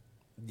 right?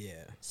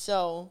 Yeah.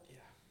 So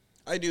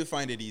I do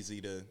find it easy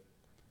to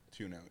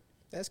tune out.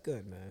 That's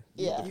good, man.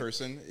 Yeah. The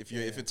person, if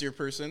it's your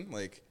person,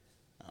 like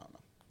I don't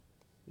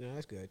know. No,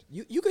 that's good.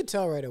 You could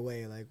tell right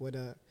away, like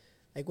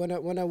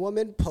when a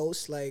woman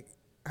posts like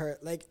her,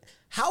 like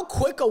how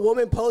quick a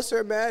woman posts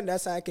her, man.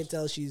 That's how I can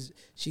tell she's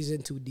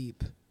in too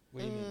deep.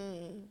 What do you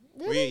mean?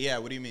 Really?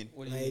 What do you mean?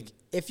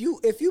 If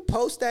you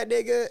post that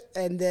nigga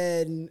and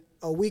then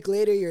a week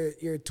later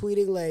you're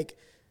tweeting like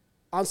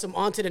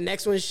on to the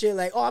next one shit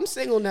like, oh, I'm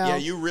single now. Yeah,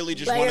 you really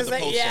just wanted to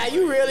post. Yeah,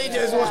 you really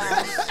just want.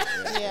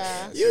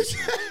 Yeah.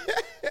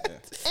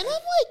 And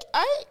I'm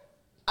like,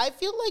 I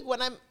feel like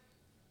when I'm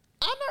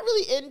not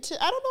really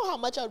into. I don't know how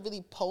much I would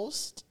really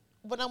post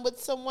when I'm with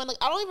someone. Like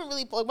I don't even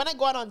really when I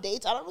go out on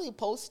dates. I don't really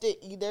post it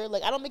either.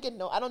 Like I don't make it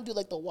known. I don't do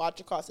like the watch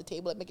across the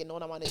table. Like make it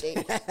known I'm on a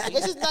date. Like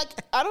it's just like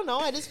I don't know.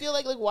 I just feel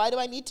like why do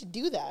I need to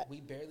do that?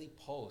 We barely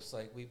post.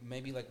 Like we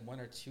maybe like one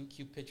or two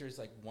cute pictures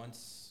like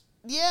once.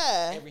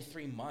 Yeah. Every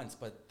 3 months,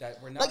 but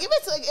that we're not. Like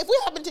if we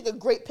happen to take a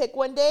great pic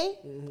one day,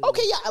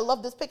 okay, yeah, I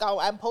love this pic.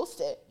 I'll post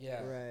it.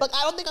 Yeah. Right. But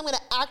I don't think I'm gonna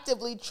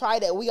actively try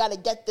to. We gotta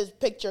get this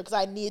picture because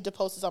I need to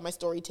post this on my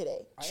story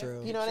today.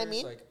 True. You know what I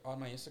mean? Like on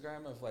my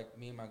Instagram of like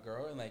me and my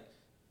girl, and like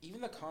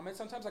even the comments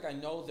sometimes like I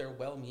know they're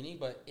well-meaning,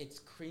 but it's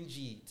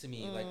cringy to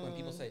me. Like when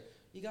people say,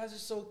 "You guys are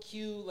so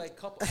cute," like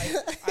couple.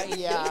 I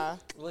hate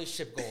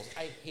relationship goals.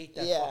 I hate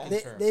that fucking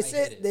term.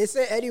 They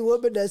say any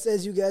woman that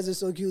says you guys are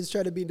so cute is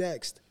trying to be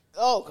next.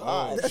 Oh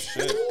God! Oh,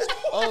 shit.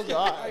 Oh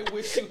God! I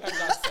wish you had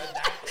not said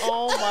that.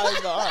 Oh my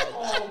God!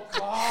 Oh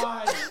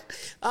God!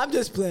 I'm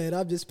just playing,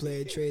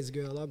 Trey's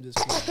girl. I'm just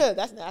playing.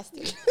 That's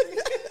nasty.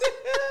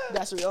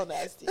 That's real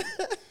nasty.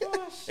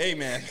 Hey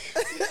man.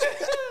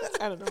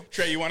 I don't know.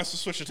 Trey, you want us to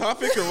switch the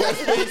topic or what?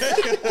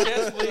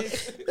 Yes,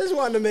 please. Just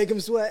wanted to make him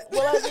sweat.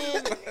 Well, I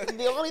mean,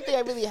 the only thing I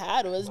really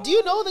had was, do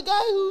you know the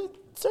guy who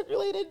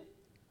circulated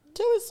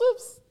Taylor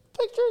Swift's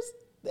pictures?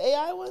 The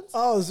AI ones?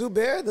 Oh,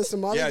 Zubair, the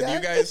Somali guy? Yeah, do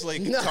you guys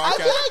like talk I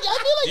feel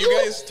like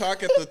you guys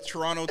talk at the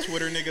Toronto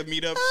Twitter nigga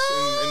meetups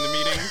in the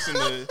meetings and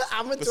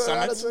the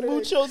summits?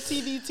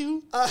 MuchoTV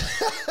too?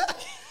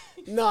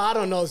 No, I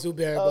don't know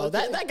Zubair, bro.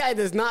 Okay. That guy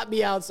does not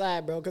be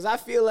outside, bro, because I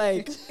feel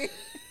like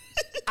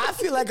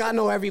I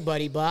know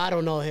everybody, but I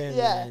don't know him,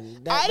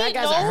 man. That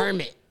guy's a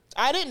hermit.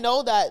 I didn't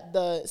know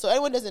that so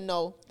anyone doesn't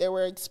know, they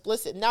were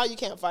explicit. Now you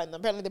can't find them.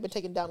 Apparently they've been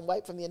taken down,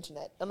 wiped from the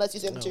internet, unless you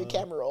send them to your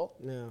camera roll.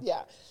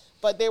 Yeah.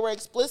 But there were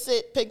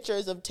explicit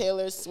pictures of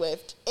Taylor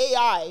Swift,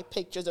 AI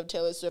pictures of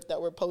Taylor Swift that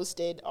were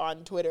posted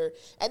on Twitter,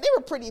 and they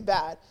were pretty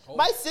bad. Oh.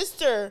 My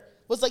sister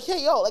was like,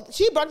 "Hey, yo," like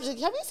she brought me, like,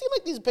 "Have you seen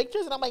like these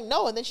pictures?" And I'm like,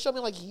 "No," and then she showed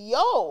me like,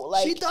 "Yo,"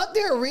 like she thought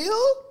they were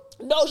real.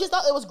 No, she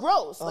thought it was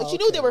gross. Like she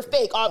knew they were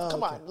fake.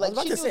 Come on, like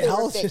she knew they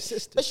were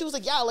fake. But she was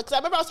like, "Yeah," like because I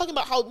remember I was talking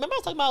about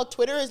how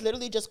Twitter is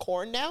literally just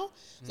corn now.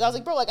 So I was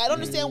like, "Bro, like I don't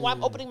understand why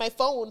I'm opening my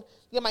phone,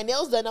 get my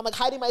nails done. I'm like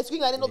hiding my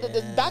screen. I didn't know that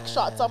there's back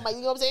shots on my,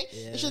 you know what I'm saying?"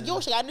 And she's like, "Yo,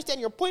 I understand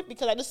your point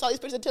because I just saw these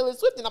pictures of Taylor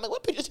Swift." And I'm like,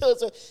 "What picture of Taylor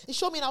Swift?" And she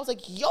showed me, and I was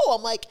like, "Yo,"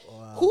 I'm like,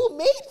 "Who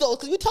made those?"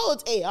 Because you tell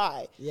it's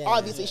AI.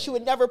 Obviously, she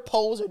would never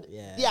pose or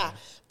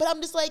But I'm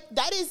just like,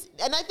 that is,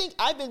 and I think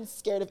I've been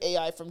scared of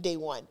AI from day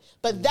one.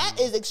 But that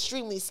is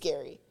extremely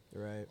scary.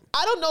 Right.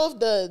 I don't know if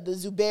the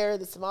Zubair,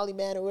 the Somali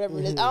man or whatever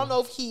it is, I don't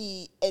know if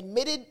he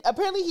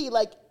apparently he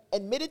like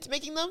admitted to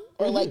making them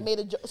or like made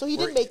a joke. So he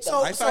didn't make them.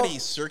 I thought he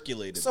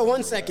circulated them. So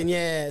 1 second,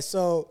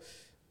 so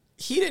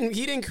he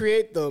didn't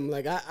create them.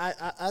 Like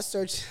I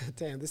searched,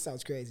 damn, this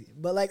sounds crazy.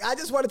 But like I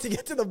just wanted to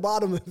get to the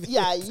bottom of it.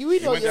 Yeah, you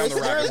know went down the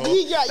rabbit hole.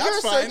 you're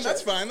a searcher.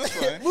 That's fine.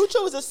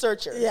 Mucho is a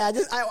searcher. Yeah,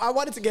 I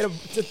wanted to get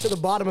to the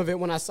bottom of it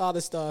when I saw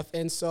this stuff.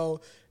 And so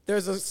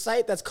there's a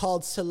site that's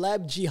called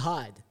Celeb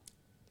Jihad.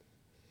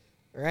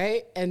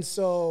 right? And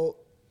so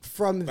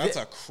that's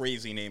a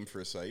crazy name for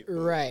a site.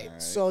 Right.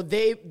 So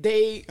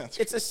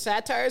it's a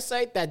satire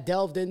site that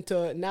delved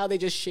into, now they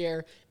just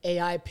share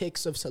AI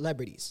pics of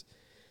celebrities.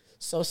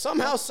 So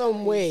somehow,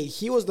 some way,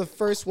 he was the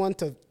first one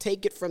to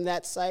take it from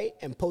that site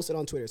and post it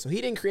on Twitter. So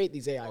he didn't create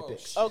these AI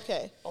pics.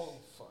 Okay. Oh,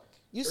 fuck.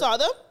 You saw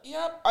them?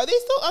 Yep. Are they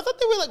still? I thought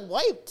they were like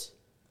wiped.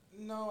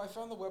 No, I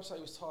found the website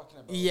he was talking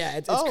about. Yeah,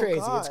 it's crazy.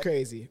 God. It's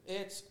crazy.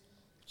 It's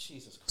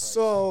Jesus Christ.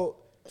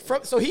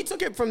 So he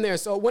took it from there.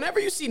 So whenever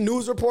you see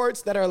news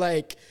reports that are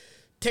like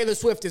Taylor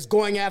Swift is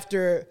going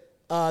after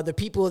the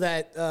people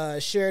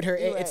that shared her,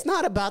 it's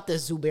not about the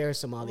Zubair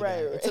Somali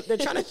guy. Right.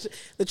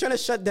 They're trying to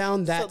shut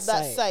down that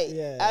site.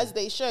 As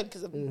they should,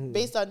 because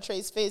based on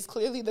Trey's face,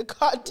 clearly the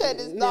content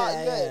is not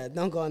good. Yeah,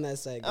 don't go on that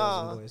site,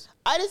 girls and boys.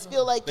 I just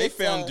feel like they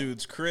found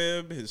dude's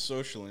crib, his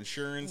social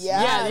insurance.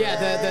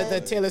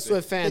 The Taylor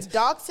Swift fans. The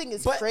doxing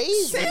is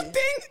crazy. Same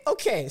thing.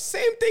 Okay,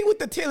 same thing with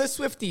the Taylor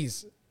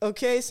Swifties.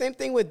 Okay, same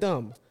thing with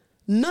them.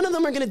 None of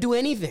them are gonna do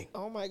anything.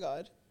 Oh my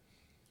God.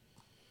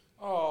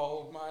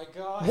 Oh my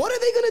God. What are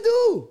they gonna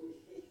do?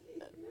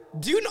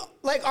 Do you know?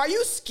 Like, are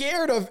you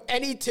scared of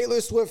any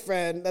Taylor Swift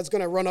fan that's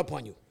gonna run up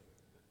on you?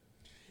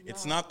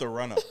 It's not the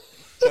run up.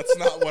 That's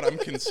not what I'm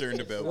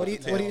concerned about. What are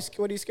you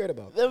scared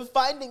about? Them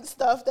finding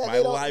stuff that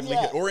they don't,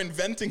 livelihood or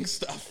inventing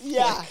stuff.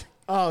 Yeah. Like,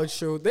 oh,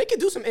 true. They could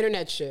do some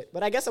internet shit,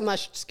 but I guess I'm not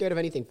scared of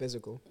anything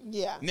physical.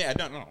 Yeah. Yeah,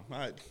 no.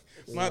 I'm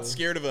not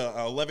scared of an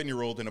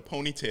 11-year-old in a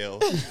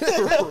ponytail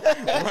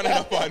running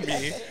up on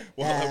me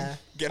while I'm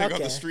getting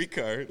on the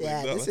streetcar.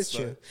 Like, this is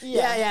true.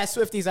 Yeah,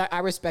 Swifties, I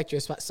respect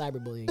your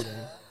cyberbullying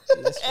game.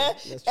 That's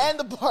true. And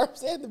the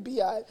Barbs and the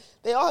Beehive.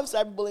 They all have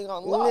cyberbullying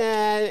on lock.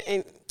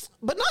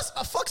 But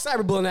not fuck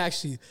cyberbullying,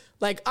 actually.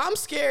 Like, I'm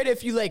scared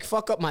if you, like,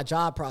 fuck up my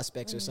job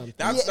prospects or something.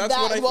 That's what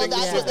I think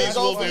Swifties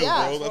will do,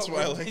 bro. That's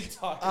why I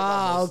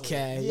like.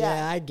 Okay.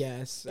 Yeah, I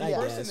guess. In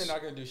person, they're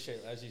not going to do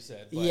shit, as you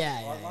said. But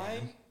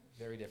online,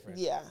 very different.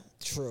 Yeah.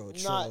 True. Not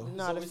She's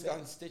always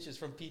gotten stitches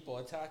from people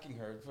attacking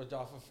her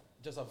off of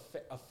just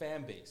a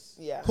fan base.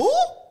 Yeah. Who?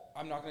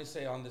 I'm not going to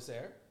say on this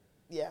air.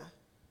 Yeah.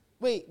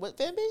 Wait, what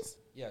fan base?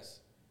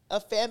 Yes. A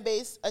fan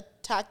base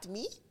attacked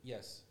me?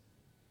 Yes.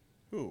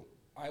 Who?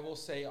 I will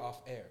say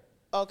off air.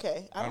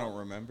 Okay. I don't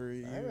remember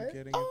you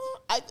getting it.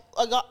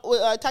 I got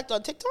attacked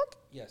on TikTok?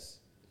 Yes.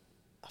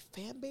 A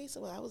fan base?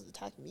 Well, I was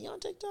attacking me on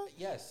TikTok?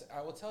 Yes,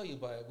 I will tell you,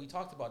 but we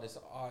talked about this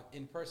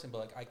in person, but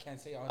like I can't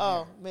say on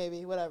Oh, air.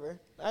 Maybe, whatever.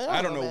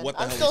 I don't know what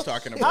the hell he's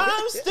talking about.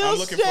 I'm still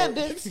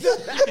standing.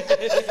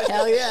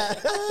 Hell yeah.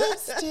 I'm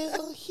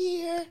still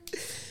here.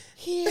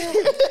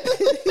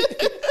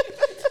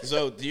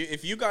 So,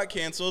 if you got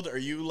canceled, are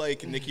you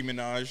like Nicki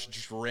Minaj,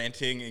 just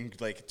ranting and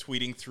like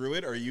tweeting through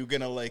it? Or are you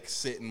gonna like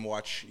sit and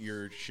watch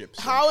your ship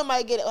sink? How am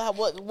I getting? What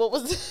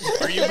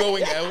was? Are you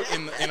going out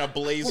in a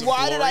blaze of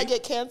Why glory? did I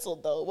get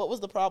canceled though? What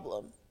was the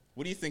problem?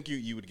 What do you think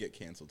you would get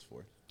canceled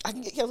for? I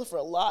can get canceled for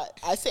a lot.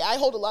 I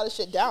hold a lot of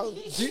shit down.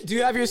 Do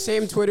you have your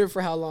same Twitter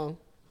for how long?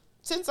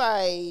 Since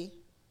I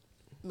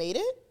made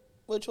it,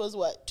 which was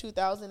what,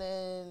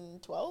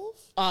 2012?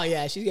 Oh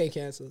yeah, she's getting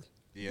canceled.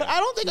 Yeah. But I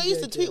don't think I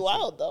used to tweet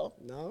wild though.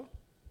 No,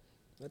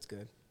 that's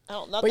good. I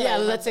don't. But yeah,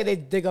 let's say they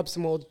dig up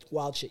some old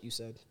wild shit you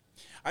said.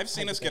 I've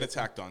seen us get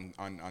attacked on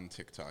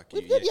TikTok.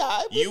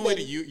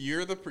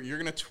 You're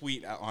gonna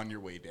tweet on your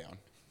way down.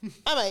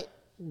 I might.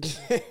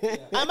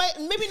 I might,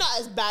 maybe not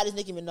as bad as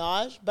Nicki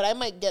Minaj, but I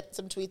might get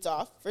some tweets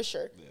off for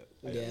sure.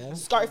 Yeah.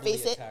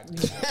 Scarface it.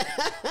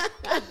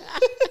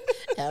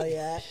 Hell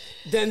yeah.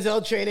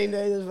 Denzel training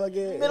day is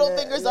fucking middle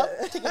fingers up,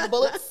 taking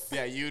bullets.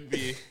 Yeah, you'd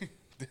be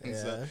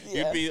Denzel.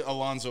 You'd be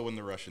Alonzo when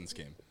the Russians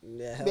came.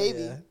 Yeah,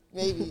 maybe. I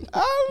don't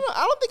know.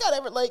 I don't think I'd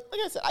ever like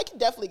I said, I can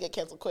definitely get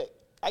canceled quick.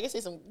 I can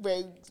say some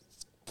very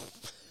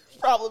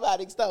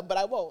problematic stuff, but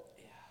I won't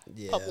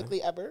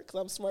publicly ever because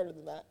I'm smarter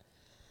than that.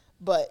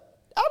 But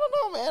I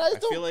don't know, man. I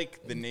feel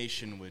like the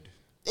nation would.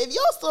 If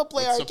y'all still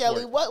play R.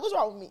 Kelly, what's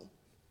wrong with me?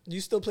 You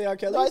still play R.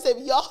 Kelly? No, I said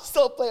if y'all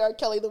still play R.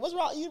 Kelly, then what's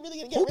wrong? You really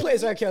gonna get Who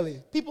plays R.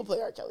 Kelly? People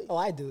play R. Kelly. Oh,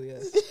 I do, yeah.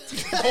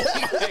 Oh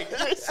my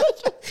God.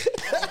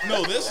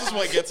 No, this is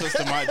what gets us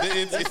to my.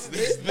 This is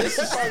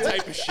the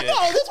type of shit.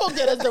 No, this won't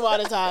get us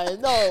demonetized.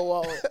 No, it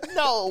won't.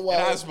 It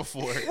has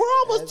before. We're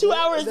almost 2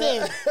 hours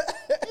in.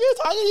 You're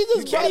talking.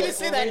 You can't even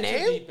say that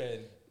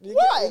name.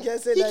 Why? You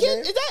can't say that name?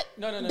 Is that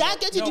no? That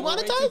gets you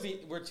demonetized?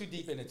 We're too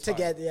deep in it. To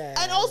get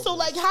and also,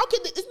 like, how can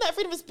isn't that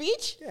freedom of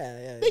speech?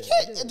 Yeah. They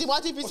can't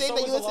demonetize if you're saying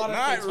that you listen.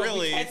 Not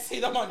really. We can't see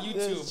them on YouTube.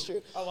 This is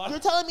true. You're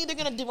telling me they're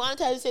gonna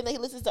demonetize saying that he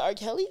listens to R.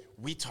 Kelly?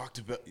 We talked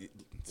about.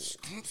 There's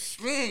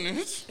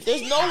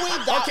no way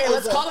that. Okay,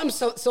 let's call him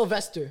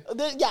Sylvester.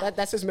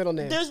 That's his middle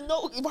name. There's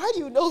no. Why do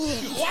you know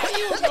that? Why do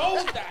you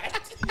know that?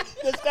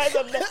 This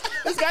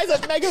guy's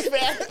a mega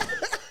fan.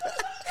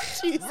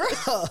 Bro,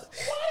 come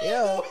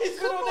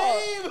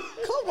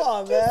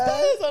on, man.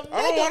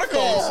 I don't want to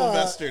call him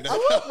Sylvester.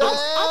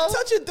 I'm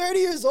touching 30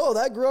 years old.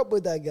 I grew up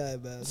with that guy,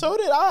 man. So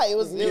did I. It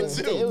was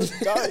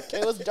dark.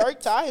 It was dark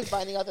times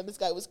finding out that this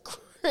guy was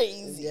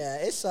crazy. Yeah,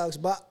 it sucks.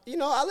 But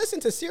I listen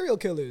to serial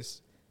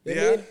killers.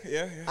 Yeah.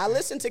 I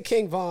listen to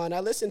King Von. I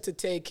listen to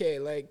Tay K.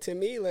 Like, to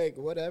me, like,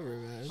 whatever,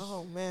 man.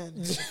 Oh, man.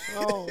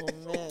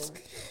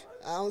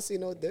 I don't see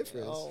no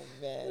difference. Oh,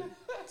 man.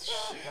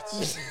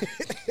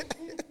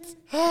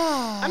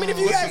 I mean, if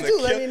you guys do,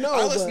 let me know.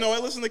 I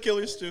listen to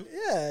Killers too.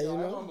 Yeah, you know.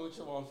 I want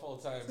Mucho on full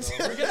time,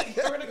 bro.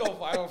 We're gonna go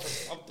viral for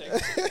something.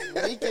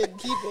 We can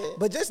keep it.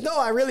 But just know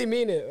I really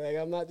mean it. Like,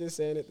 I'm not just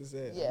saying it to say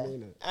it. Yeah. I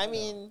mean it. I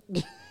mean,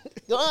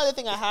 the only other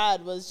thing I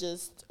had was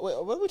just, wait,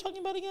 what were we talking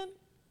about again?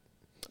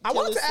 I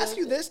wanted to ask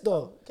you this,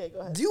 though. Okay, go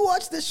ahead. Do you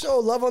watch this show,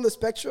 Love on the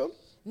Spectrum?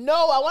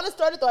 No, I want to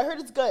start it, though. I heard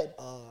it's good.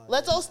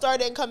 Let's all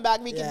start it and come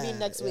back, reconvene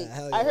next week.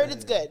 I heard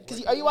it's good.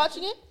 Are you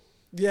watching it?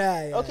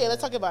 Yeah. Okay,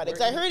 let's talk about it.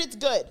 Because I heard it's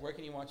good. Where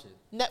can you watch it?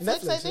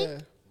 Netflix, I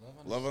think. Yeah.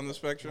 Love on the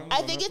Spectrum.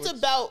 I think it's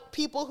about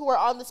people who are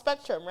on the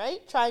spectrum, right?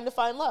 Trying to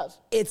find love.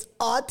 It's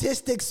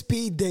autistic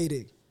speed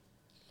dating.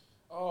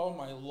 Oh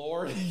my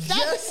Lord!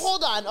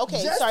 Hold on.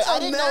 Okay, just sorry, I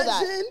didn't know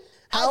that.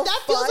 How that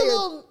feels a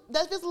little.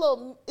 That feels a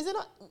little. Is it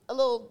not a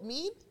little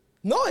mean?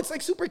 No, it's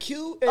like super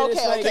cute. And Okay,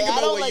 it's like, Think I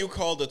about don't what like- you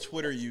called a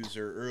Twitter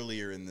user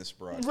earlier in this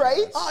broadcast.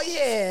 Right? Oh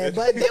yeah,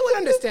 but they would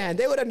understand.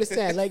 They would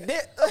understand. Like they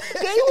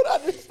would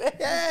understand.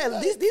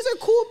 Yeah, these are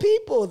cool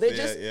people. They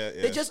Yeah,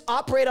 they just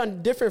operate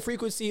on different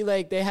frequency.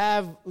 Like they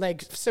have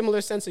like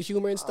similar sense of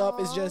humor and stuff.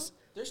 It's just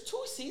There's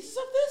 2 seasons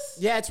of this.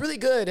 yeah, it's really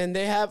good. And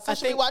they have. So I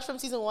should we think watch from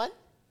season 1?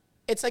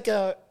 it's like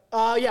a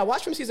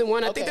watch from season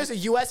 1. I Okay. think there's a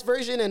U.S.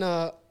 version and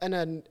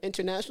an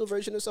international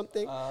version or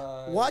something.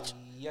 Watch.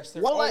 Yes,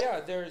 there.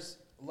 What- There's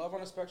Love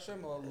on a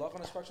Spectrum. Love on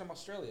a Spectrum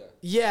Australia.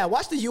 Yeah,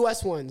 watch the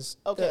U.S. ones.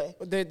 Okay.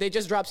 They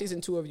just dropped season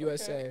 2 of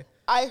USA.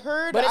 I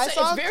heard. But I it's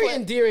saw a very clip.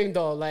 endearing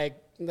though.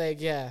 Like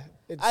yeah.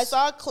 It's, I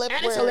saw a clip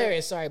and where it's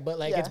hilarious. Sorry, but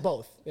like Yeah. it's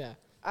both. Yeah.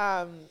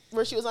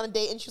 Where she was on a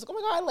date and she was like,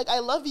 "Oh my god, like I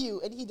love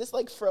you," and he just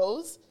like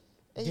froze,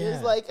 and he was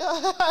Yeah. like,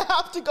 "I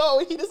have to go,"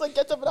 and he just like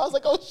gets up, and I was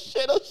like, "Oh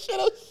shit, oh shit,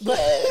 oh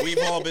shit."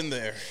 We've all been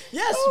there.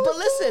 Yes, but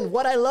listen,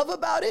 what I love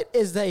about it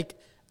is like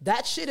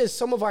that shit is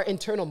some of our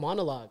internal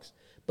monologues,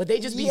 but they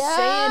just be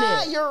saying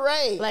it. You're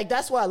right. Like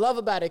that's what I love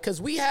about it,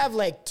 because we have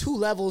like 2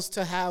 levels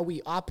to how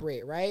we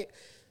operate, right?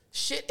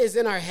 Shit is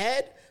in our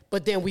head,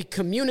 but then we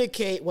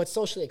communicate what's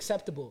socially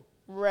acceptable.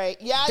 Right.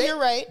 Yeah, They- you're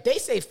right. They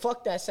say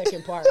fuck that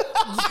second part.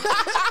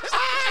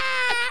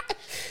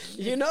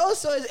 You know,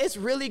 so it's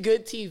really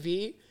good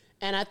TV,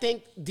 and I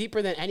think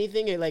deeper than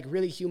anything, it like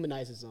really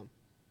humanizes them.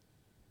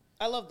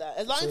 I love that.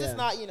 As long So, as yeah. it's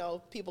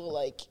not, people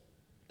like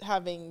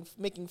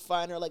making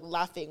fun or like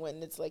laughing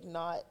when it's like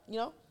not,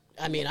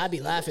 I mean, I'd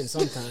be laughing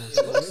sometimes.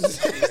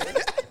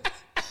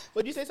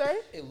 What'd you say, sorry?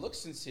 It looks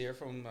sincere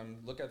from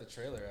look at the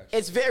trailer. Actually,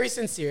 It's very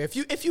sincere.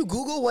 If you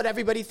Google what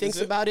everybody thinks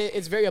it? about it,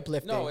 it's very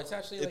uplifting. no, it's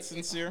actually It's like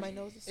sincere. My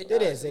nose is so It It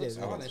does. is, it looks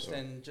is. honest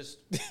and just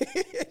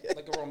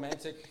like a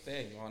romantic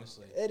thing.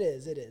 Honestly, It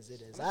is.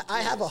 I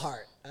have a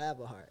heart. I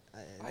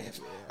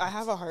I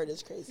have a heart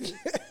is crazy.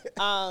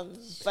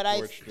 But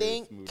I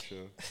think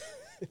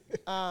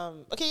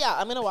okay, yeah,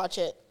 I'm gonna watch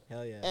it.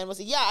 Hell yeah. And we'll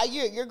see. Yeah,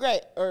 you're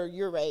great, or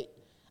you're right.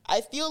 I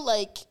feel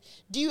like,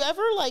 do you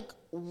ever like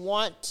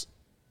want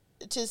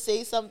to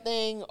say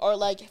something or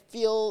like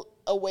feel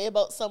a way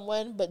about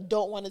someone but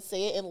don't want to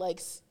say it and like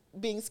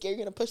being scared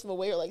you're gonna push them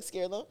away or like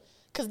scare them?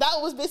 Because that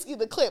was basically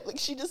the clip. Like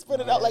she just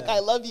put it out like I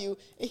love you,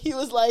 and he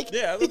was like,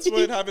 Yeah, that's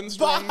what having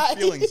strong bye.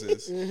 feelings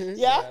is.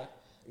 Yeah?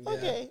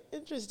 Okay,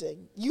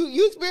 interesting.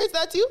 You experienced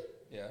that too?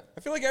 yeah. I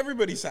feel like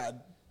everybody's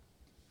had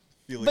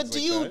feelings But do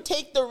like you that.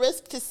 take the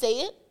risk to say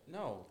it?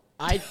 No.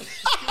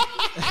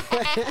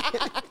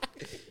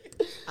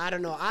 I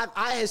don't know.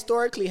 I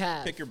historically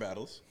have. Pick your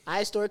battles. I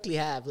historically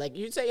have. Like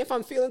you'd say, if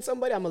I'm feeling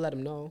somebody, I'm gonna let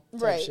them know.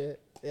 Type Right. Shit.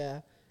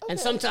 Yeah. And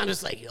sometimes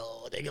it's like,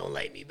 yo, they gonna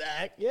like me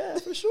back. Yeah,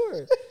 for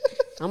sure.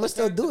 I'm gonna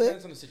still do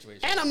Depends it. on the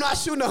situation. And I'm not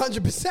shooting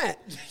 100%.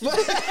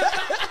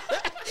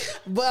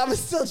 But I'm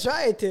still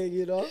trying to,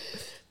 you know.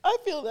 I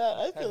feel that.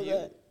 I feel Have you?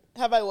 that.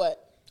 Have I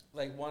what?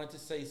 Like wanted to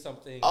say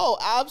something. Oh,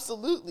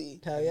 absolutely.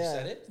 Hell Have yeah. you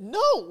said it?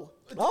 No.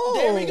 Oh,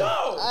 There we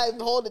go. I'm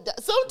holding down.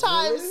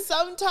 Sometimes, Really?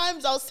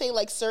 sometimes I'll say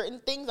like certain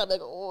things. I'm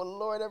like, oh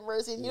Lord have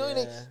mercy. And you know when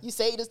Yeah. you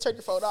say, you just turn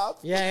your phone off.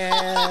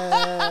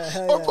 Yeah.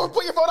 Hell Or yeah.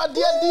 put your phone on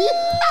D&D.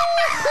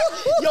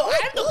 Yo,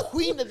 I'm the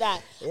queen of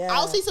that. Yeah.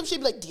 I'll say some shit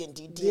be like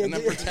D&D, D&D. And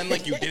then pretend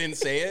like you didn't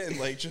say it and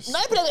like just.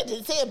 Not even I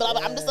didn't say it,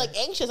 but I'm just like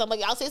anxious. I'm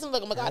like, I'll say something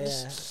like, oh my God. Yeah.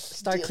 just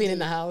Start D&D. cleaning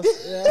the house.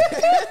 Yeah,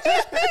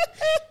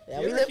 yeah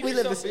You we ever live. keep We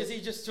live yourself this.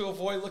 busy just to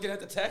avoid looking at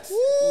the text.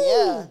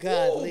 Yeah.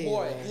 Godly.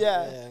 boy. man.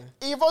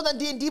 Yeah. Your phone's on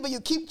D&D, but you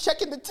keep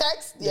checking the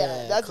text.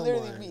 Yeah, that's come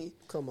literally on. me.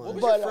 Come on. What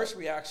was But, your first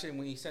reaction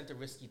when you sent a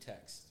risky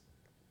text?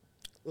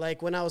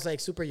 Like when I was like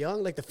super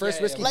young, like the first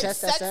Yeah, risky yeah. Like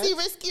test I sexy sent.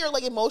 risky or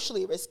like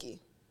emotionally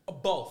risky?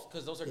 Both,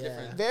 because those are Yeah.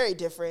 different. Very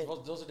different.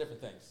 Those are different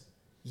things.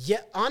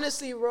 Yeah,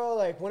 honestly, bro,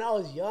 like when I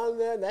was young,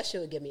 man, that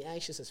shit would get me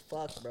anxious as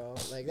fuck, bro.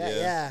 Like that,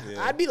 Yeah, yeah.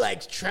 yeah. I'd be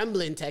like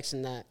trembling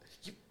texting that.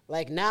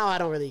 Like now, I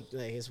don't really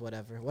like. It's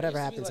whatever. Whatever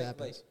It used to be happens,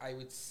 happens. Like I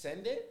would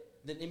send it,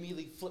 then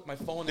immediately flip my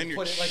phone Then and your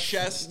put it like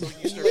chest.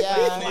 You start Yeah.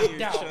 clenching your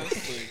Locked out.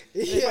 chest, like-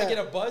 If I get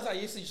a buzz, I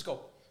used to just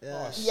go,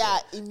 oh shit. Yeah,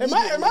 Am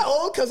I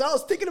old? Because I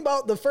was thinking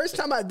about the first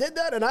time I did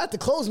that, and I had to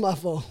close my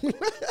phone.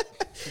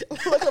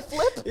 Like a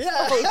flip?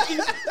 Yeah.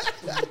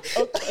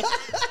 Okay.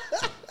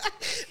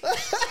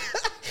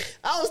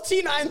 I was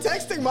T9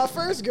 texting my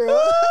first girl.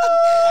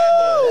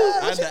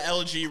 I had the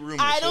LG rumor.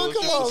 I don't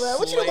Come on, man.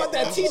 What you know about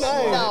that T9?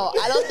 No,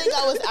 I don't think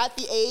I was at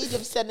the age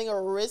of sending a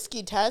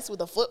risky test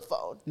with a flip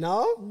phone.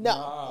 No? No.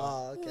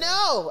 Oh, okay.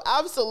 No,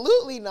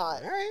 absolutely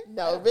not. All right.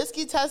 No,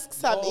 risky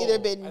tests have either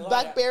been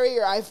BlackBerry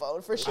or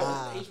iPhone for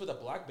sure. Age with a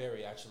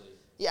BlackBerry, actually.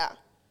 Yeah.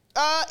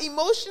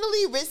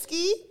 Emotionally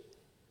risky.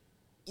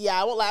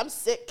 Yeah, I won't lie. I'm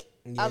sick.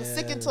 I'm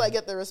sick until I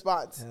get the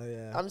response. Hell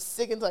yeah. I'm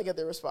sick until I get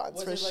the response,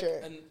 Was for it like sure.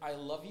 an I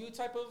love you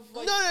type of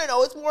like?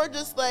 No. It's more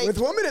just like. With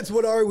women, it's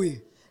what are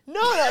we? No.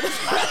 Yo,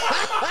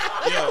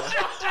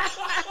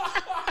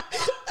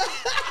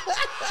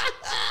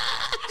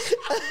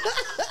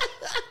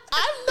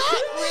 I'm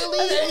not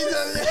really.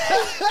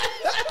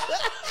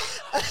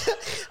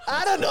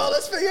 I don't know.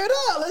 Let's figure it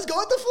out. Let's go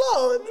with the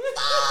flow.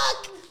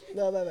 Fuck.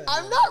 No.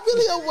 I'm not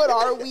really a what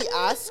are we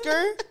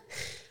asker,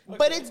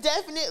 but it's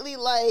definitely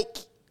like,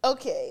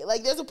 okay,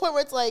 like there's a point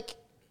where it's like,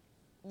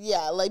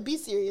 yeah, like be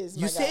serious.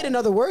 You say it in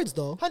other words,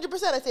 though. 100%.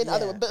 I say it in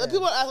other words, but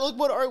people ask, like,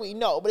 what are we?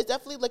 No, but it's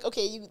definitely like,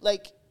 okay, you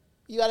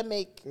got to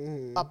make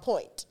a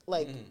point.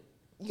 Like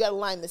you got to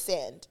line the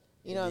sand.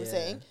 You know what I'm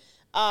saying?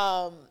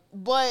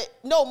 But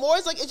no, more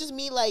is like it's just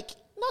me like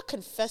not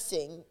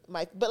confessing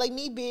but like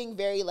me being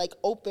very like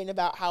open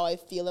about how I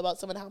feel about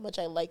someone, how much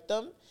I like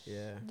them.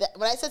 Yeah.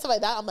 When I said something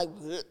like that, I'm like,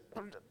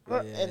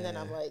 and then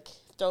I'm like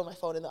throwing my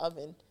phone in the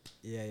oven.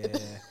 Yeah.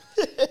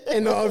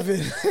 In the oven.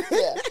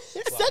 Yeah.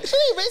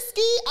 Sexually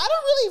risky.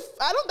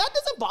 That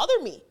doesn't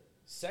bother me.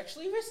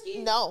 Sexually risky?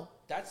 No.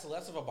 That's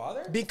less of a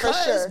bother? Because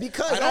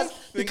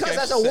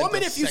as a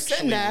woman, if you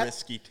send that,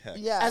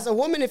 as a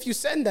woman, if you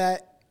send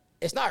that,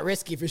 it's not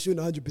risky if you're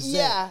shooting 100%.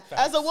 Yeah.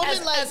 As a woman,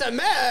 as a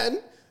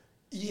man,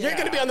 you're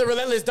going to be on the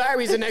Relentless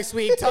Diaries the next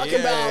week talking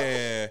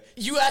about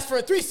you asked for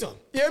a threesome.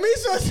 You know what I mean?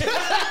 So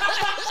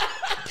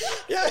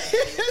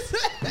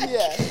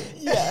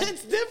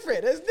it's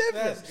different. It's different.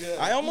 That's good.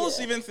 I almost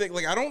even think,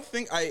 like, I don't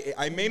think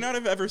I may not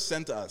have ever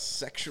sent a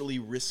sexually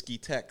risky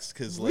text.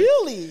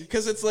 Really?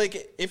 Because it's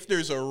like, if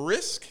there's a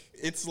risk,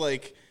 it's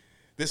like,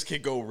 this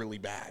could go really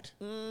bad.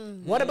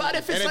 What about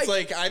if it's and it's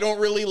like I don't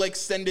really like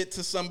send it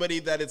to somebody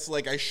that it's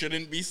like I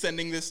shouldn't be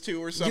sending this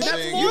to or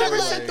something. You never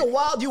sent the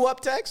wild you up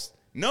text?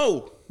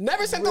 No.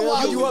 Never sent the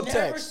wild you up text?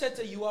 Never sent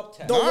the you up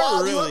text. The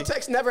wild you up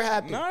text never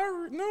happened?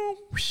 No.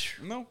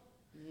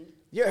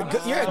 You're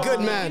a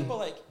good man. People,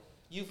 like,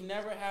 you've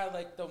never had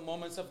like the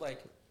moments of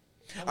like.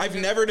 I've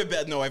never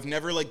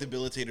like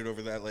debilitated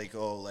over that. Like,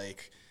 oh,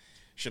 like,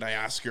 should I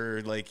ask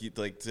her like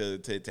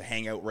to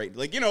hang out right?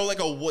 Like, you know, like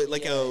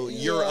a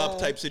you're up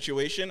type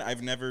situation.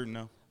 I've never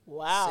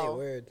Wow. Say a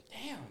word.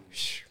 Damn.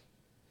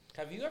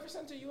 Have you ever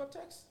sent a you up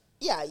text?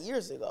 Yeah,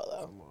 years ago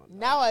though.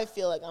 Now I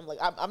feel like I'm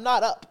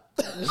not up.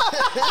 That's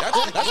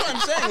what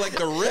I'm saying. Like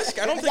the risk.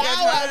 I don't think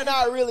I'm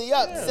not really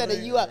up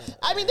sending you up.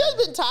 I mean, there's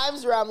been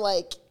times where I'm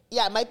like,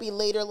 yeah, it might be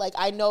later. Like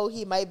I know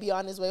he might be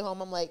on his way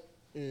home. I'm like,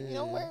 you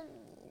know, where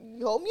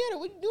you home yet or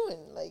what you doing?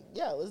 Like,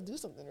 yeah, let's do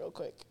something real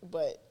quick.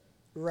 But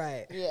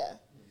right. Yeah.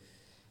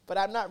 But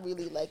I'm not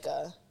really like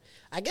a.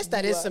 I guess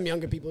that is some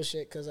younger people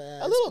shit because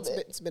a little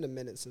bit. It's been a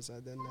minute since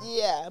I've done that.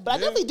 Yeah, but I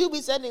definitely do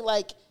be sending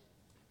like,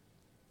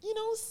 you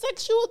know,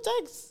 sexual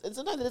texts, and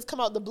sometimes it just come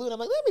out the blue, and I'm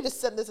like, let me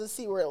just send this and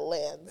see where it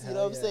lands. You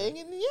know what I'm saying?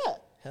 And yeah.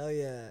 Hell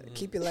yeah.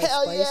 Keep your life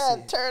Hell spicy. yeah,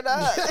 turn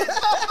up.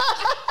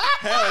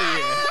 Hell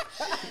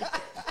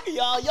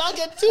yeah. Y'all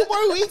get 2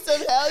 more weeks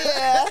of hell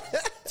yeah.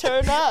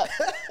 Turn up.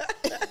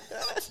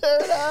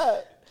 Turn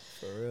up.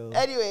 For real.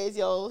 Anyways,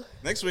 yo.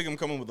 Next week I'm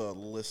coming with a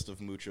list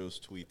of Mucho's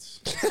tweets.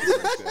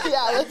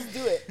 Yeah, let's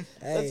do it.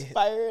 Hey. Let's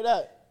fire it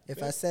up.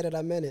 If I said it,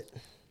 I meant it.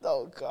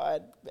 Oh,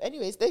 God.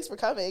 Anyways, thanks for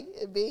coming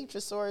and being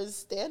Tresor's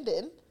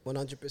stand-in.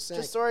 100%.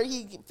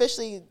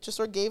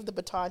 Tresor gave the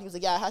baton. He was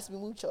like, yeah, it has to be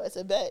Mucho. I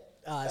said, bet.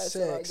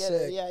 Sick.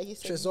 Yeah, he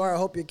said. Tresor, I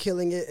hope you're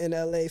killing it in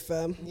LA,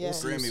 fam. Yeah.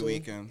 Grammy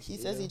weekend. He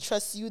says he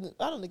trusts you.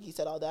 I don't think he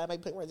said all that. I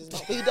might put words in his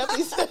mouth. But he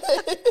definitely said.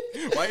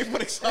 Why are you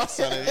putting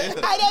sauce on it?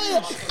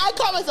 I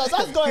caught myself. So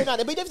I was going on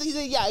it. But he definitely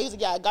said, he was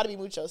like, yeah, got to be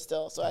Mucho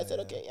still. So I said,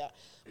 okay, yeah.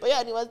 But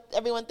yeah, anyway,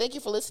 everyone, thank you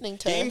for listening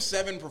to Game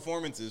 7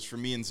 performances for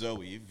me and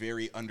Zoe.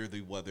 Very under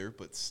the weather,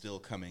 but still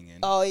coming in.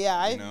 Oh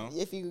yeah,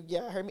 if you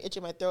heard me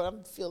itching my throat,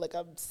 I feel like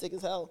I'm sick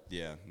as hell.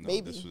 Yeah, no,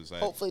 maybe.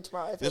 Hopefully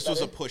tomorrow. This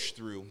was a push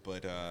through,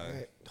 but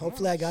right.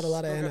 Hopefully I got a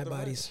lot of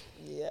antibodies.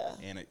 Yeah.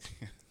 And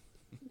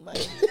my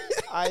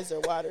eyes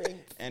are watering.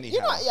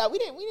 Anyhow, we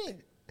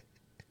didn't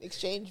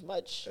exchange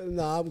much.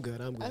 No, I'm good.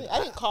 I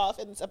didn't cough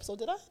in this episode,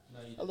 did I? No,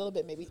 a little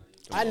bit, maybe.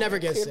 I never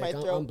get sick.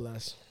 I'm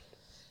blessed.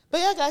 But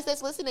yeah, guys,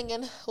 thanks for listening,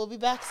 and we'll be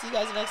back. See you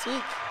guys next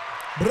week.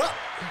 Bruh.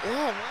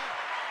 Yeah, man.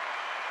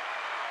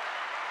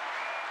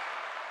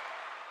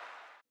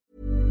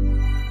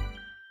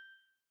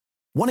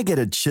 Want to get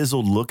a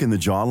chiseled look in the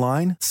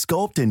jawline?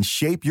 Sculpt and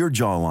shape your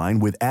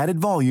jawline with added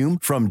volume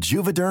from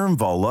Juvederm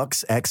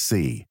Volux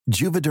XC.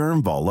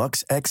 Juvederm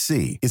Volux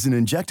XC is an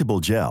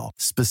injectable gel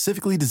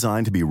specifically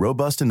designed to be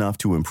robust enough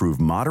to improve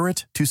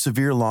moderate to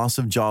severe loss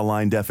of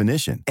jawline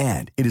definition.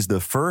 And it is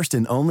the first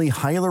and only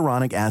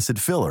hyaluronic acid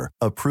filler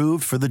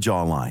approved for the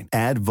jawline.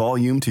 Add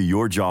volume to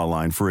your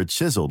jawline for a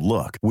chiseled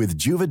look with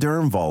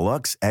Juvederm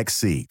Volux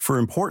XC. For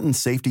important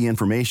safety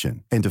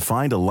information and to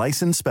find a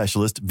licensed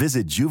specialist,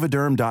 visit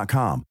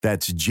Juvederm.com.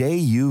 That's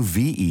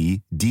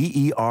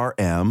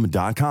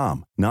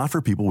Juvederm.com. Not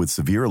for people with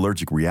severe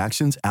allergic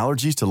reactions,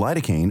 allergies to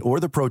lidocaine, or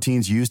the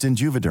proteins used in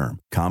Juvederm.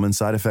 Common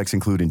side effects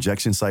include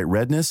injection site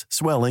redness,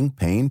 swelling,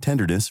 pain,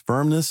 tenderness,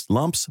 firmness,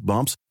 lumps,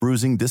 bumps,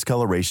 bruising,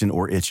 discoloration,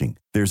 or itching.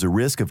 There's a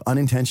risk of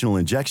unintentional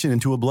injection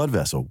into a blood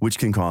vessel, which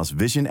can cause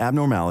vision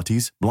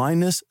abnormalities,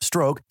 blindness,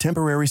 stroke,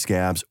 temporary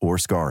scabs, or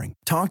scarring.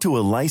 Talk to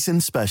a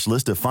licensed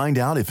specialist to find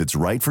out if it's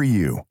right for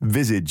you.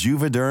 Visit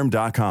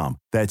Juvederm.com.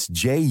 That's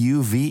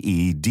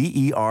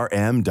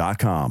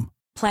Juvederm.com.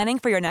 Planning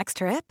for your next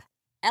trip?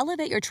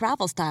 Elevate your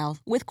travel style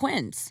with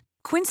Quince.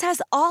 Quince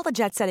has all the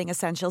jet-setting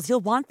essentials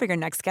you'll want for your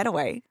next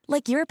getaway,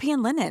 like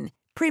European linen,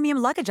 premium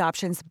luggage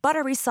options,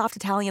 buttery soft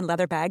Italian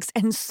leather bags,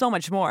 and so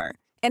much more.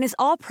 And is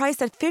all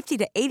priced at 50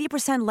 to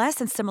 80% less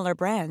than similar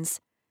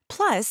brands.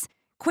 Plus,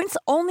 Quince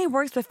only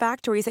works with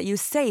factories that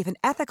use safe and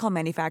ethical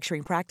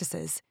manufacturing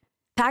practices.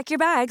 Pack your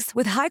bags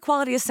with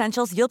high-quality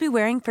essentials you'll be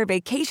wearing for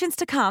vacations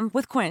to come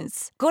with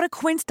Quince. Go to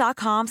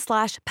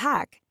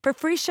quince.com/pack for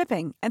free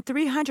shipping and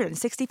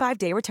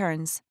 365-day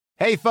returns.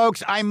 Hey,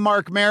 folks, I'm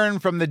Mark Maron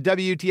from the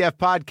WTF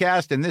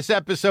Podcast, and this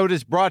episode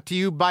is brought to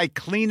you by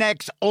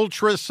Kleenex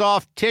Ultra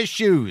Soft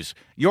Tissues,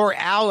 your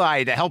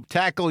ally to help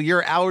tackle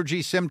your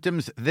allergy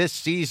symptoms this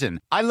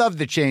season. I love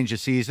the change of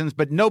seasons,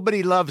 but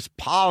nobody loves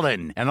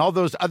pollen and all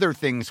those other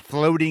things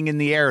floating in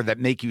the air that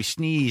make you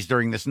sneeze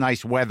during this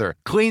nice weather.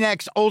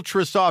 Kleenex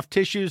Ultra Soft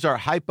Tissues are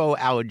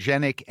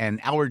hypoallergenic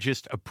and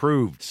allergist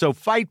approved, so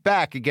fight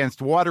back against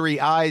watery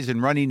eyes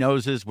and runny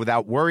noses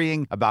without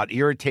worrying about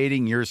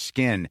irritating your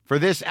skin. For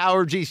this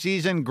allergy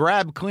season,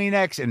 grab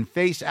Kleenex and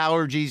face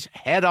allergies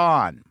head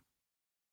on.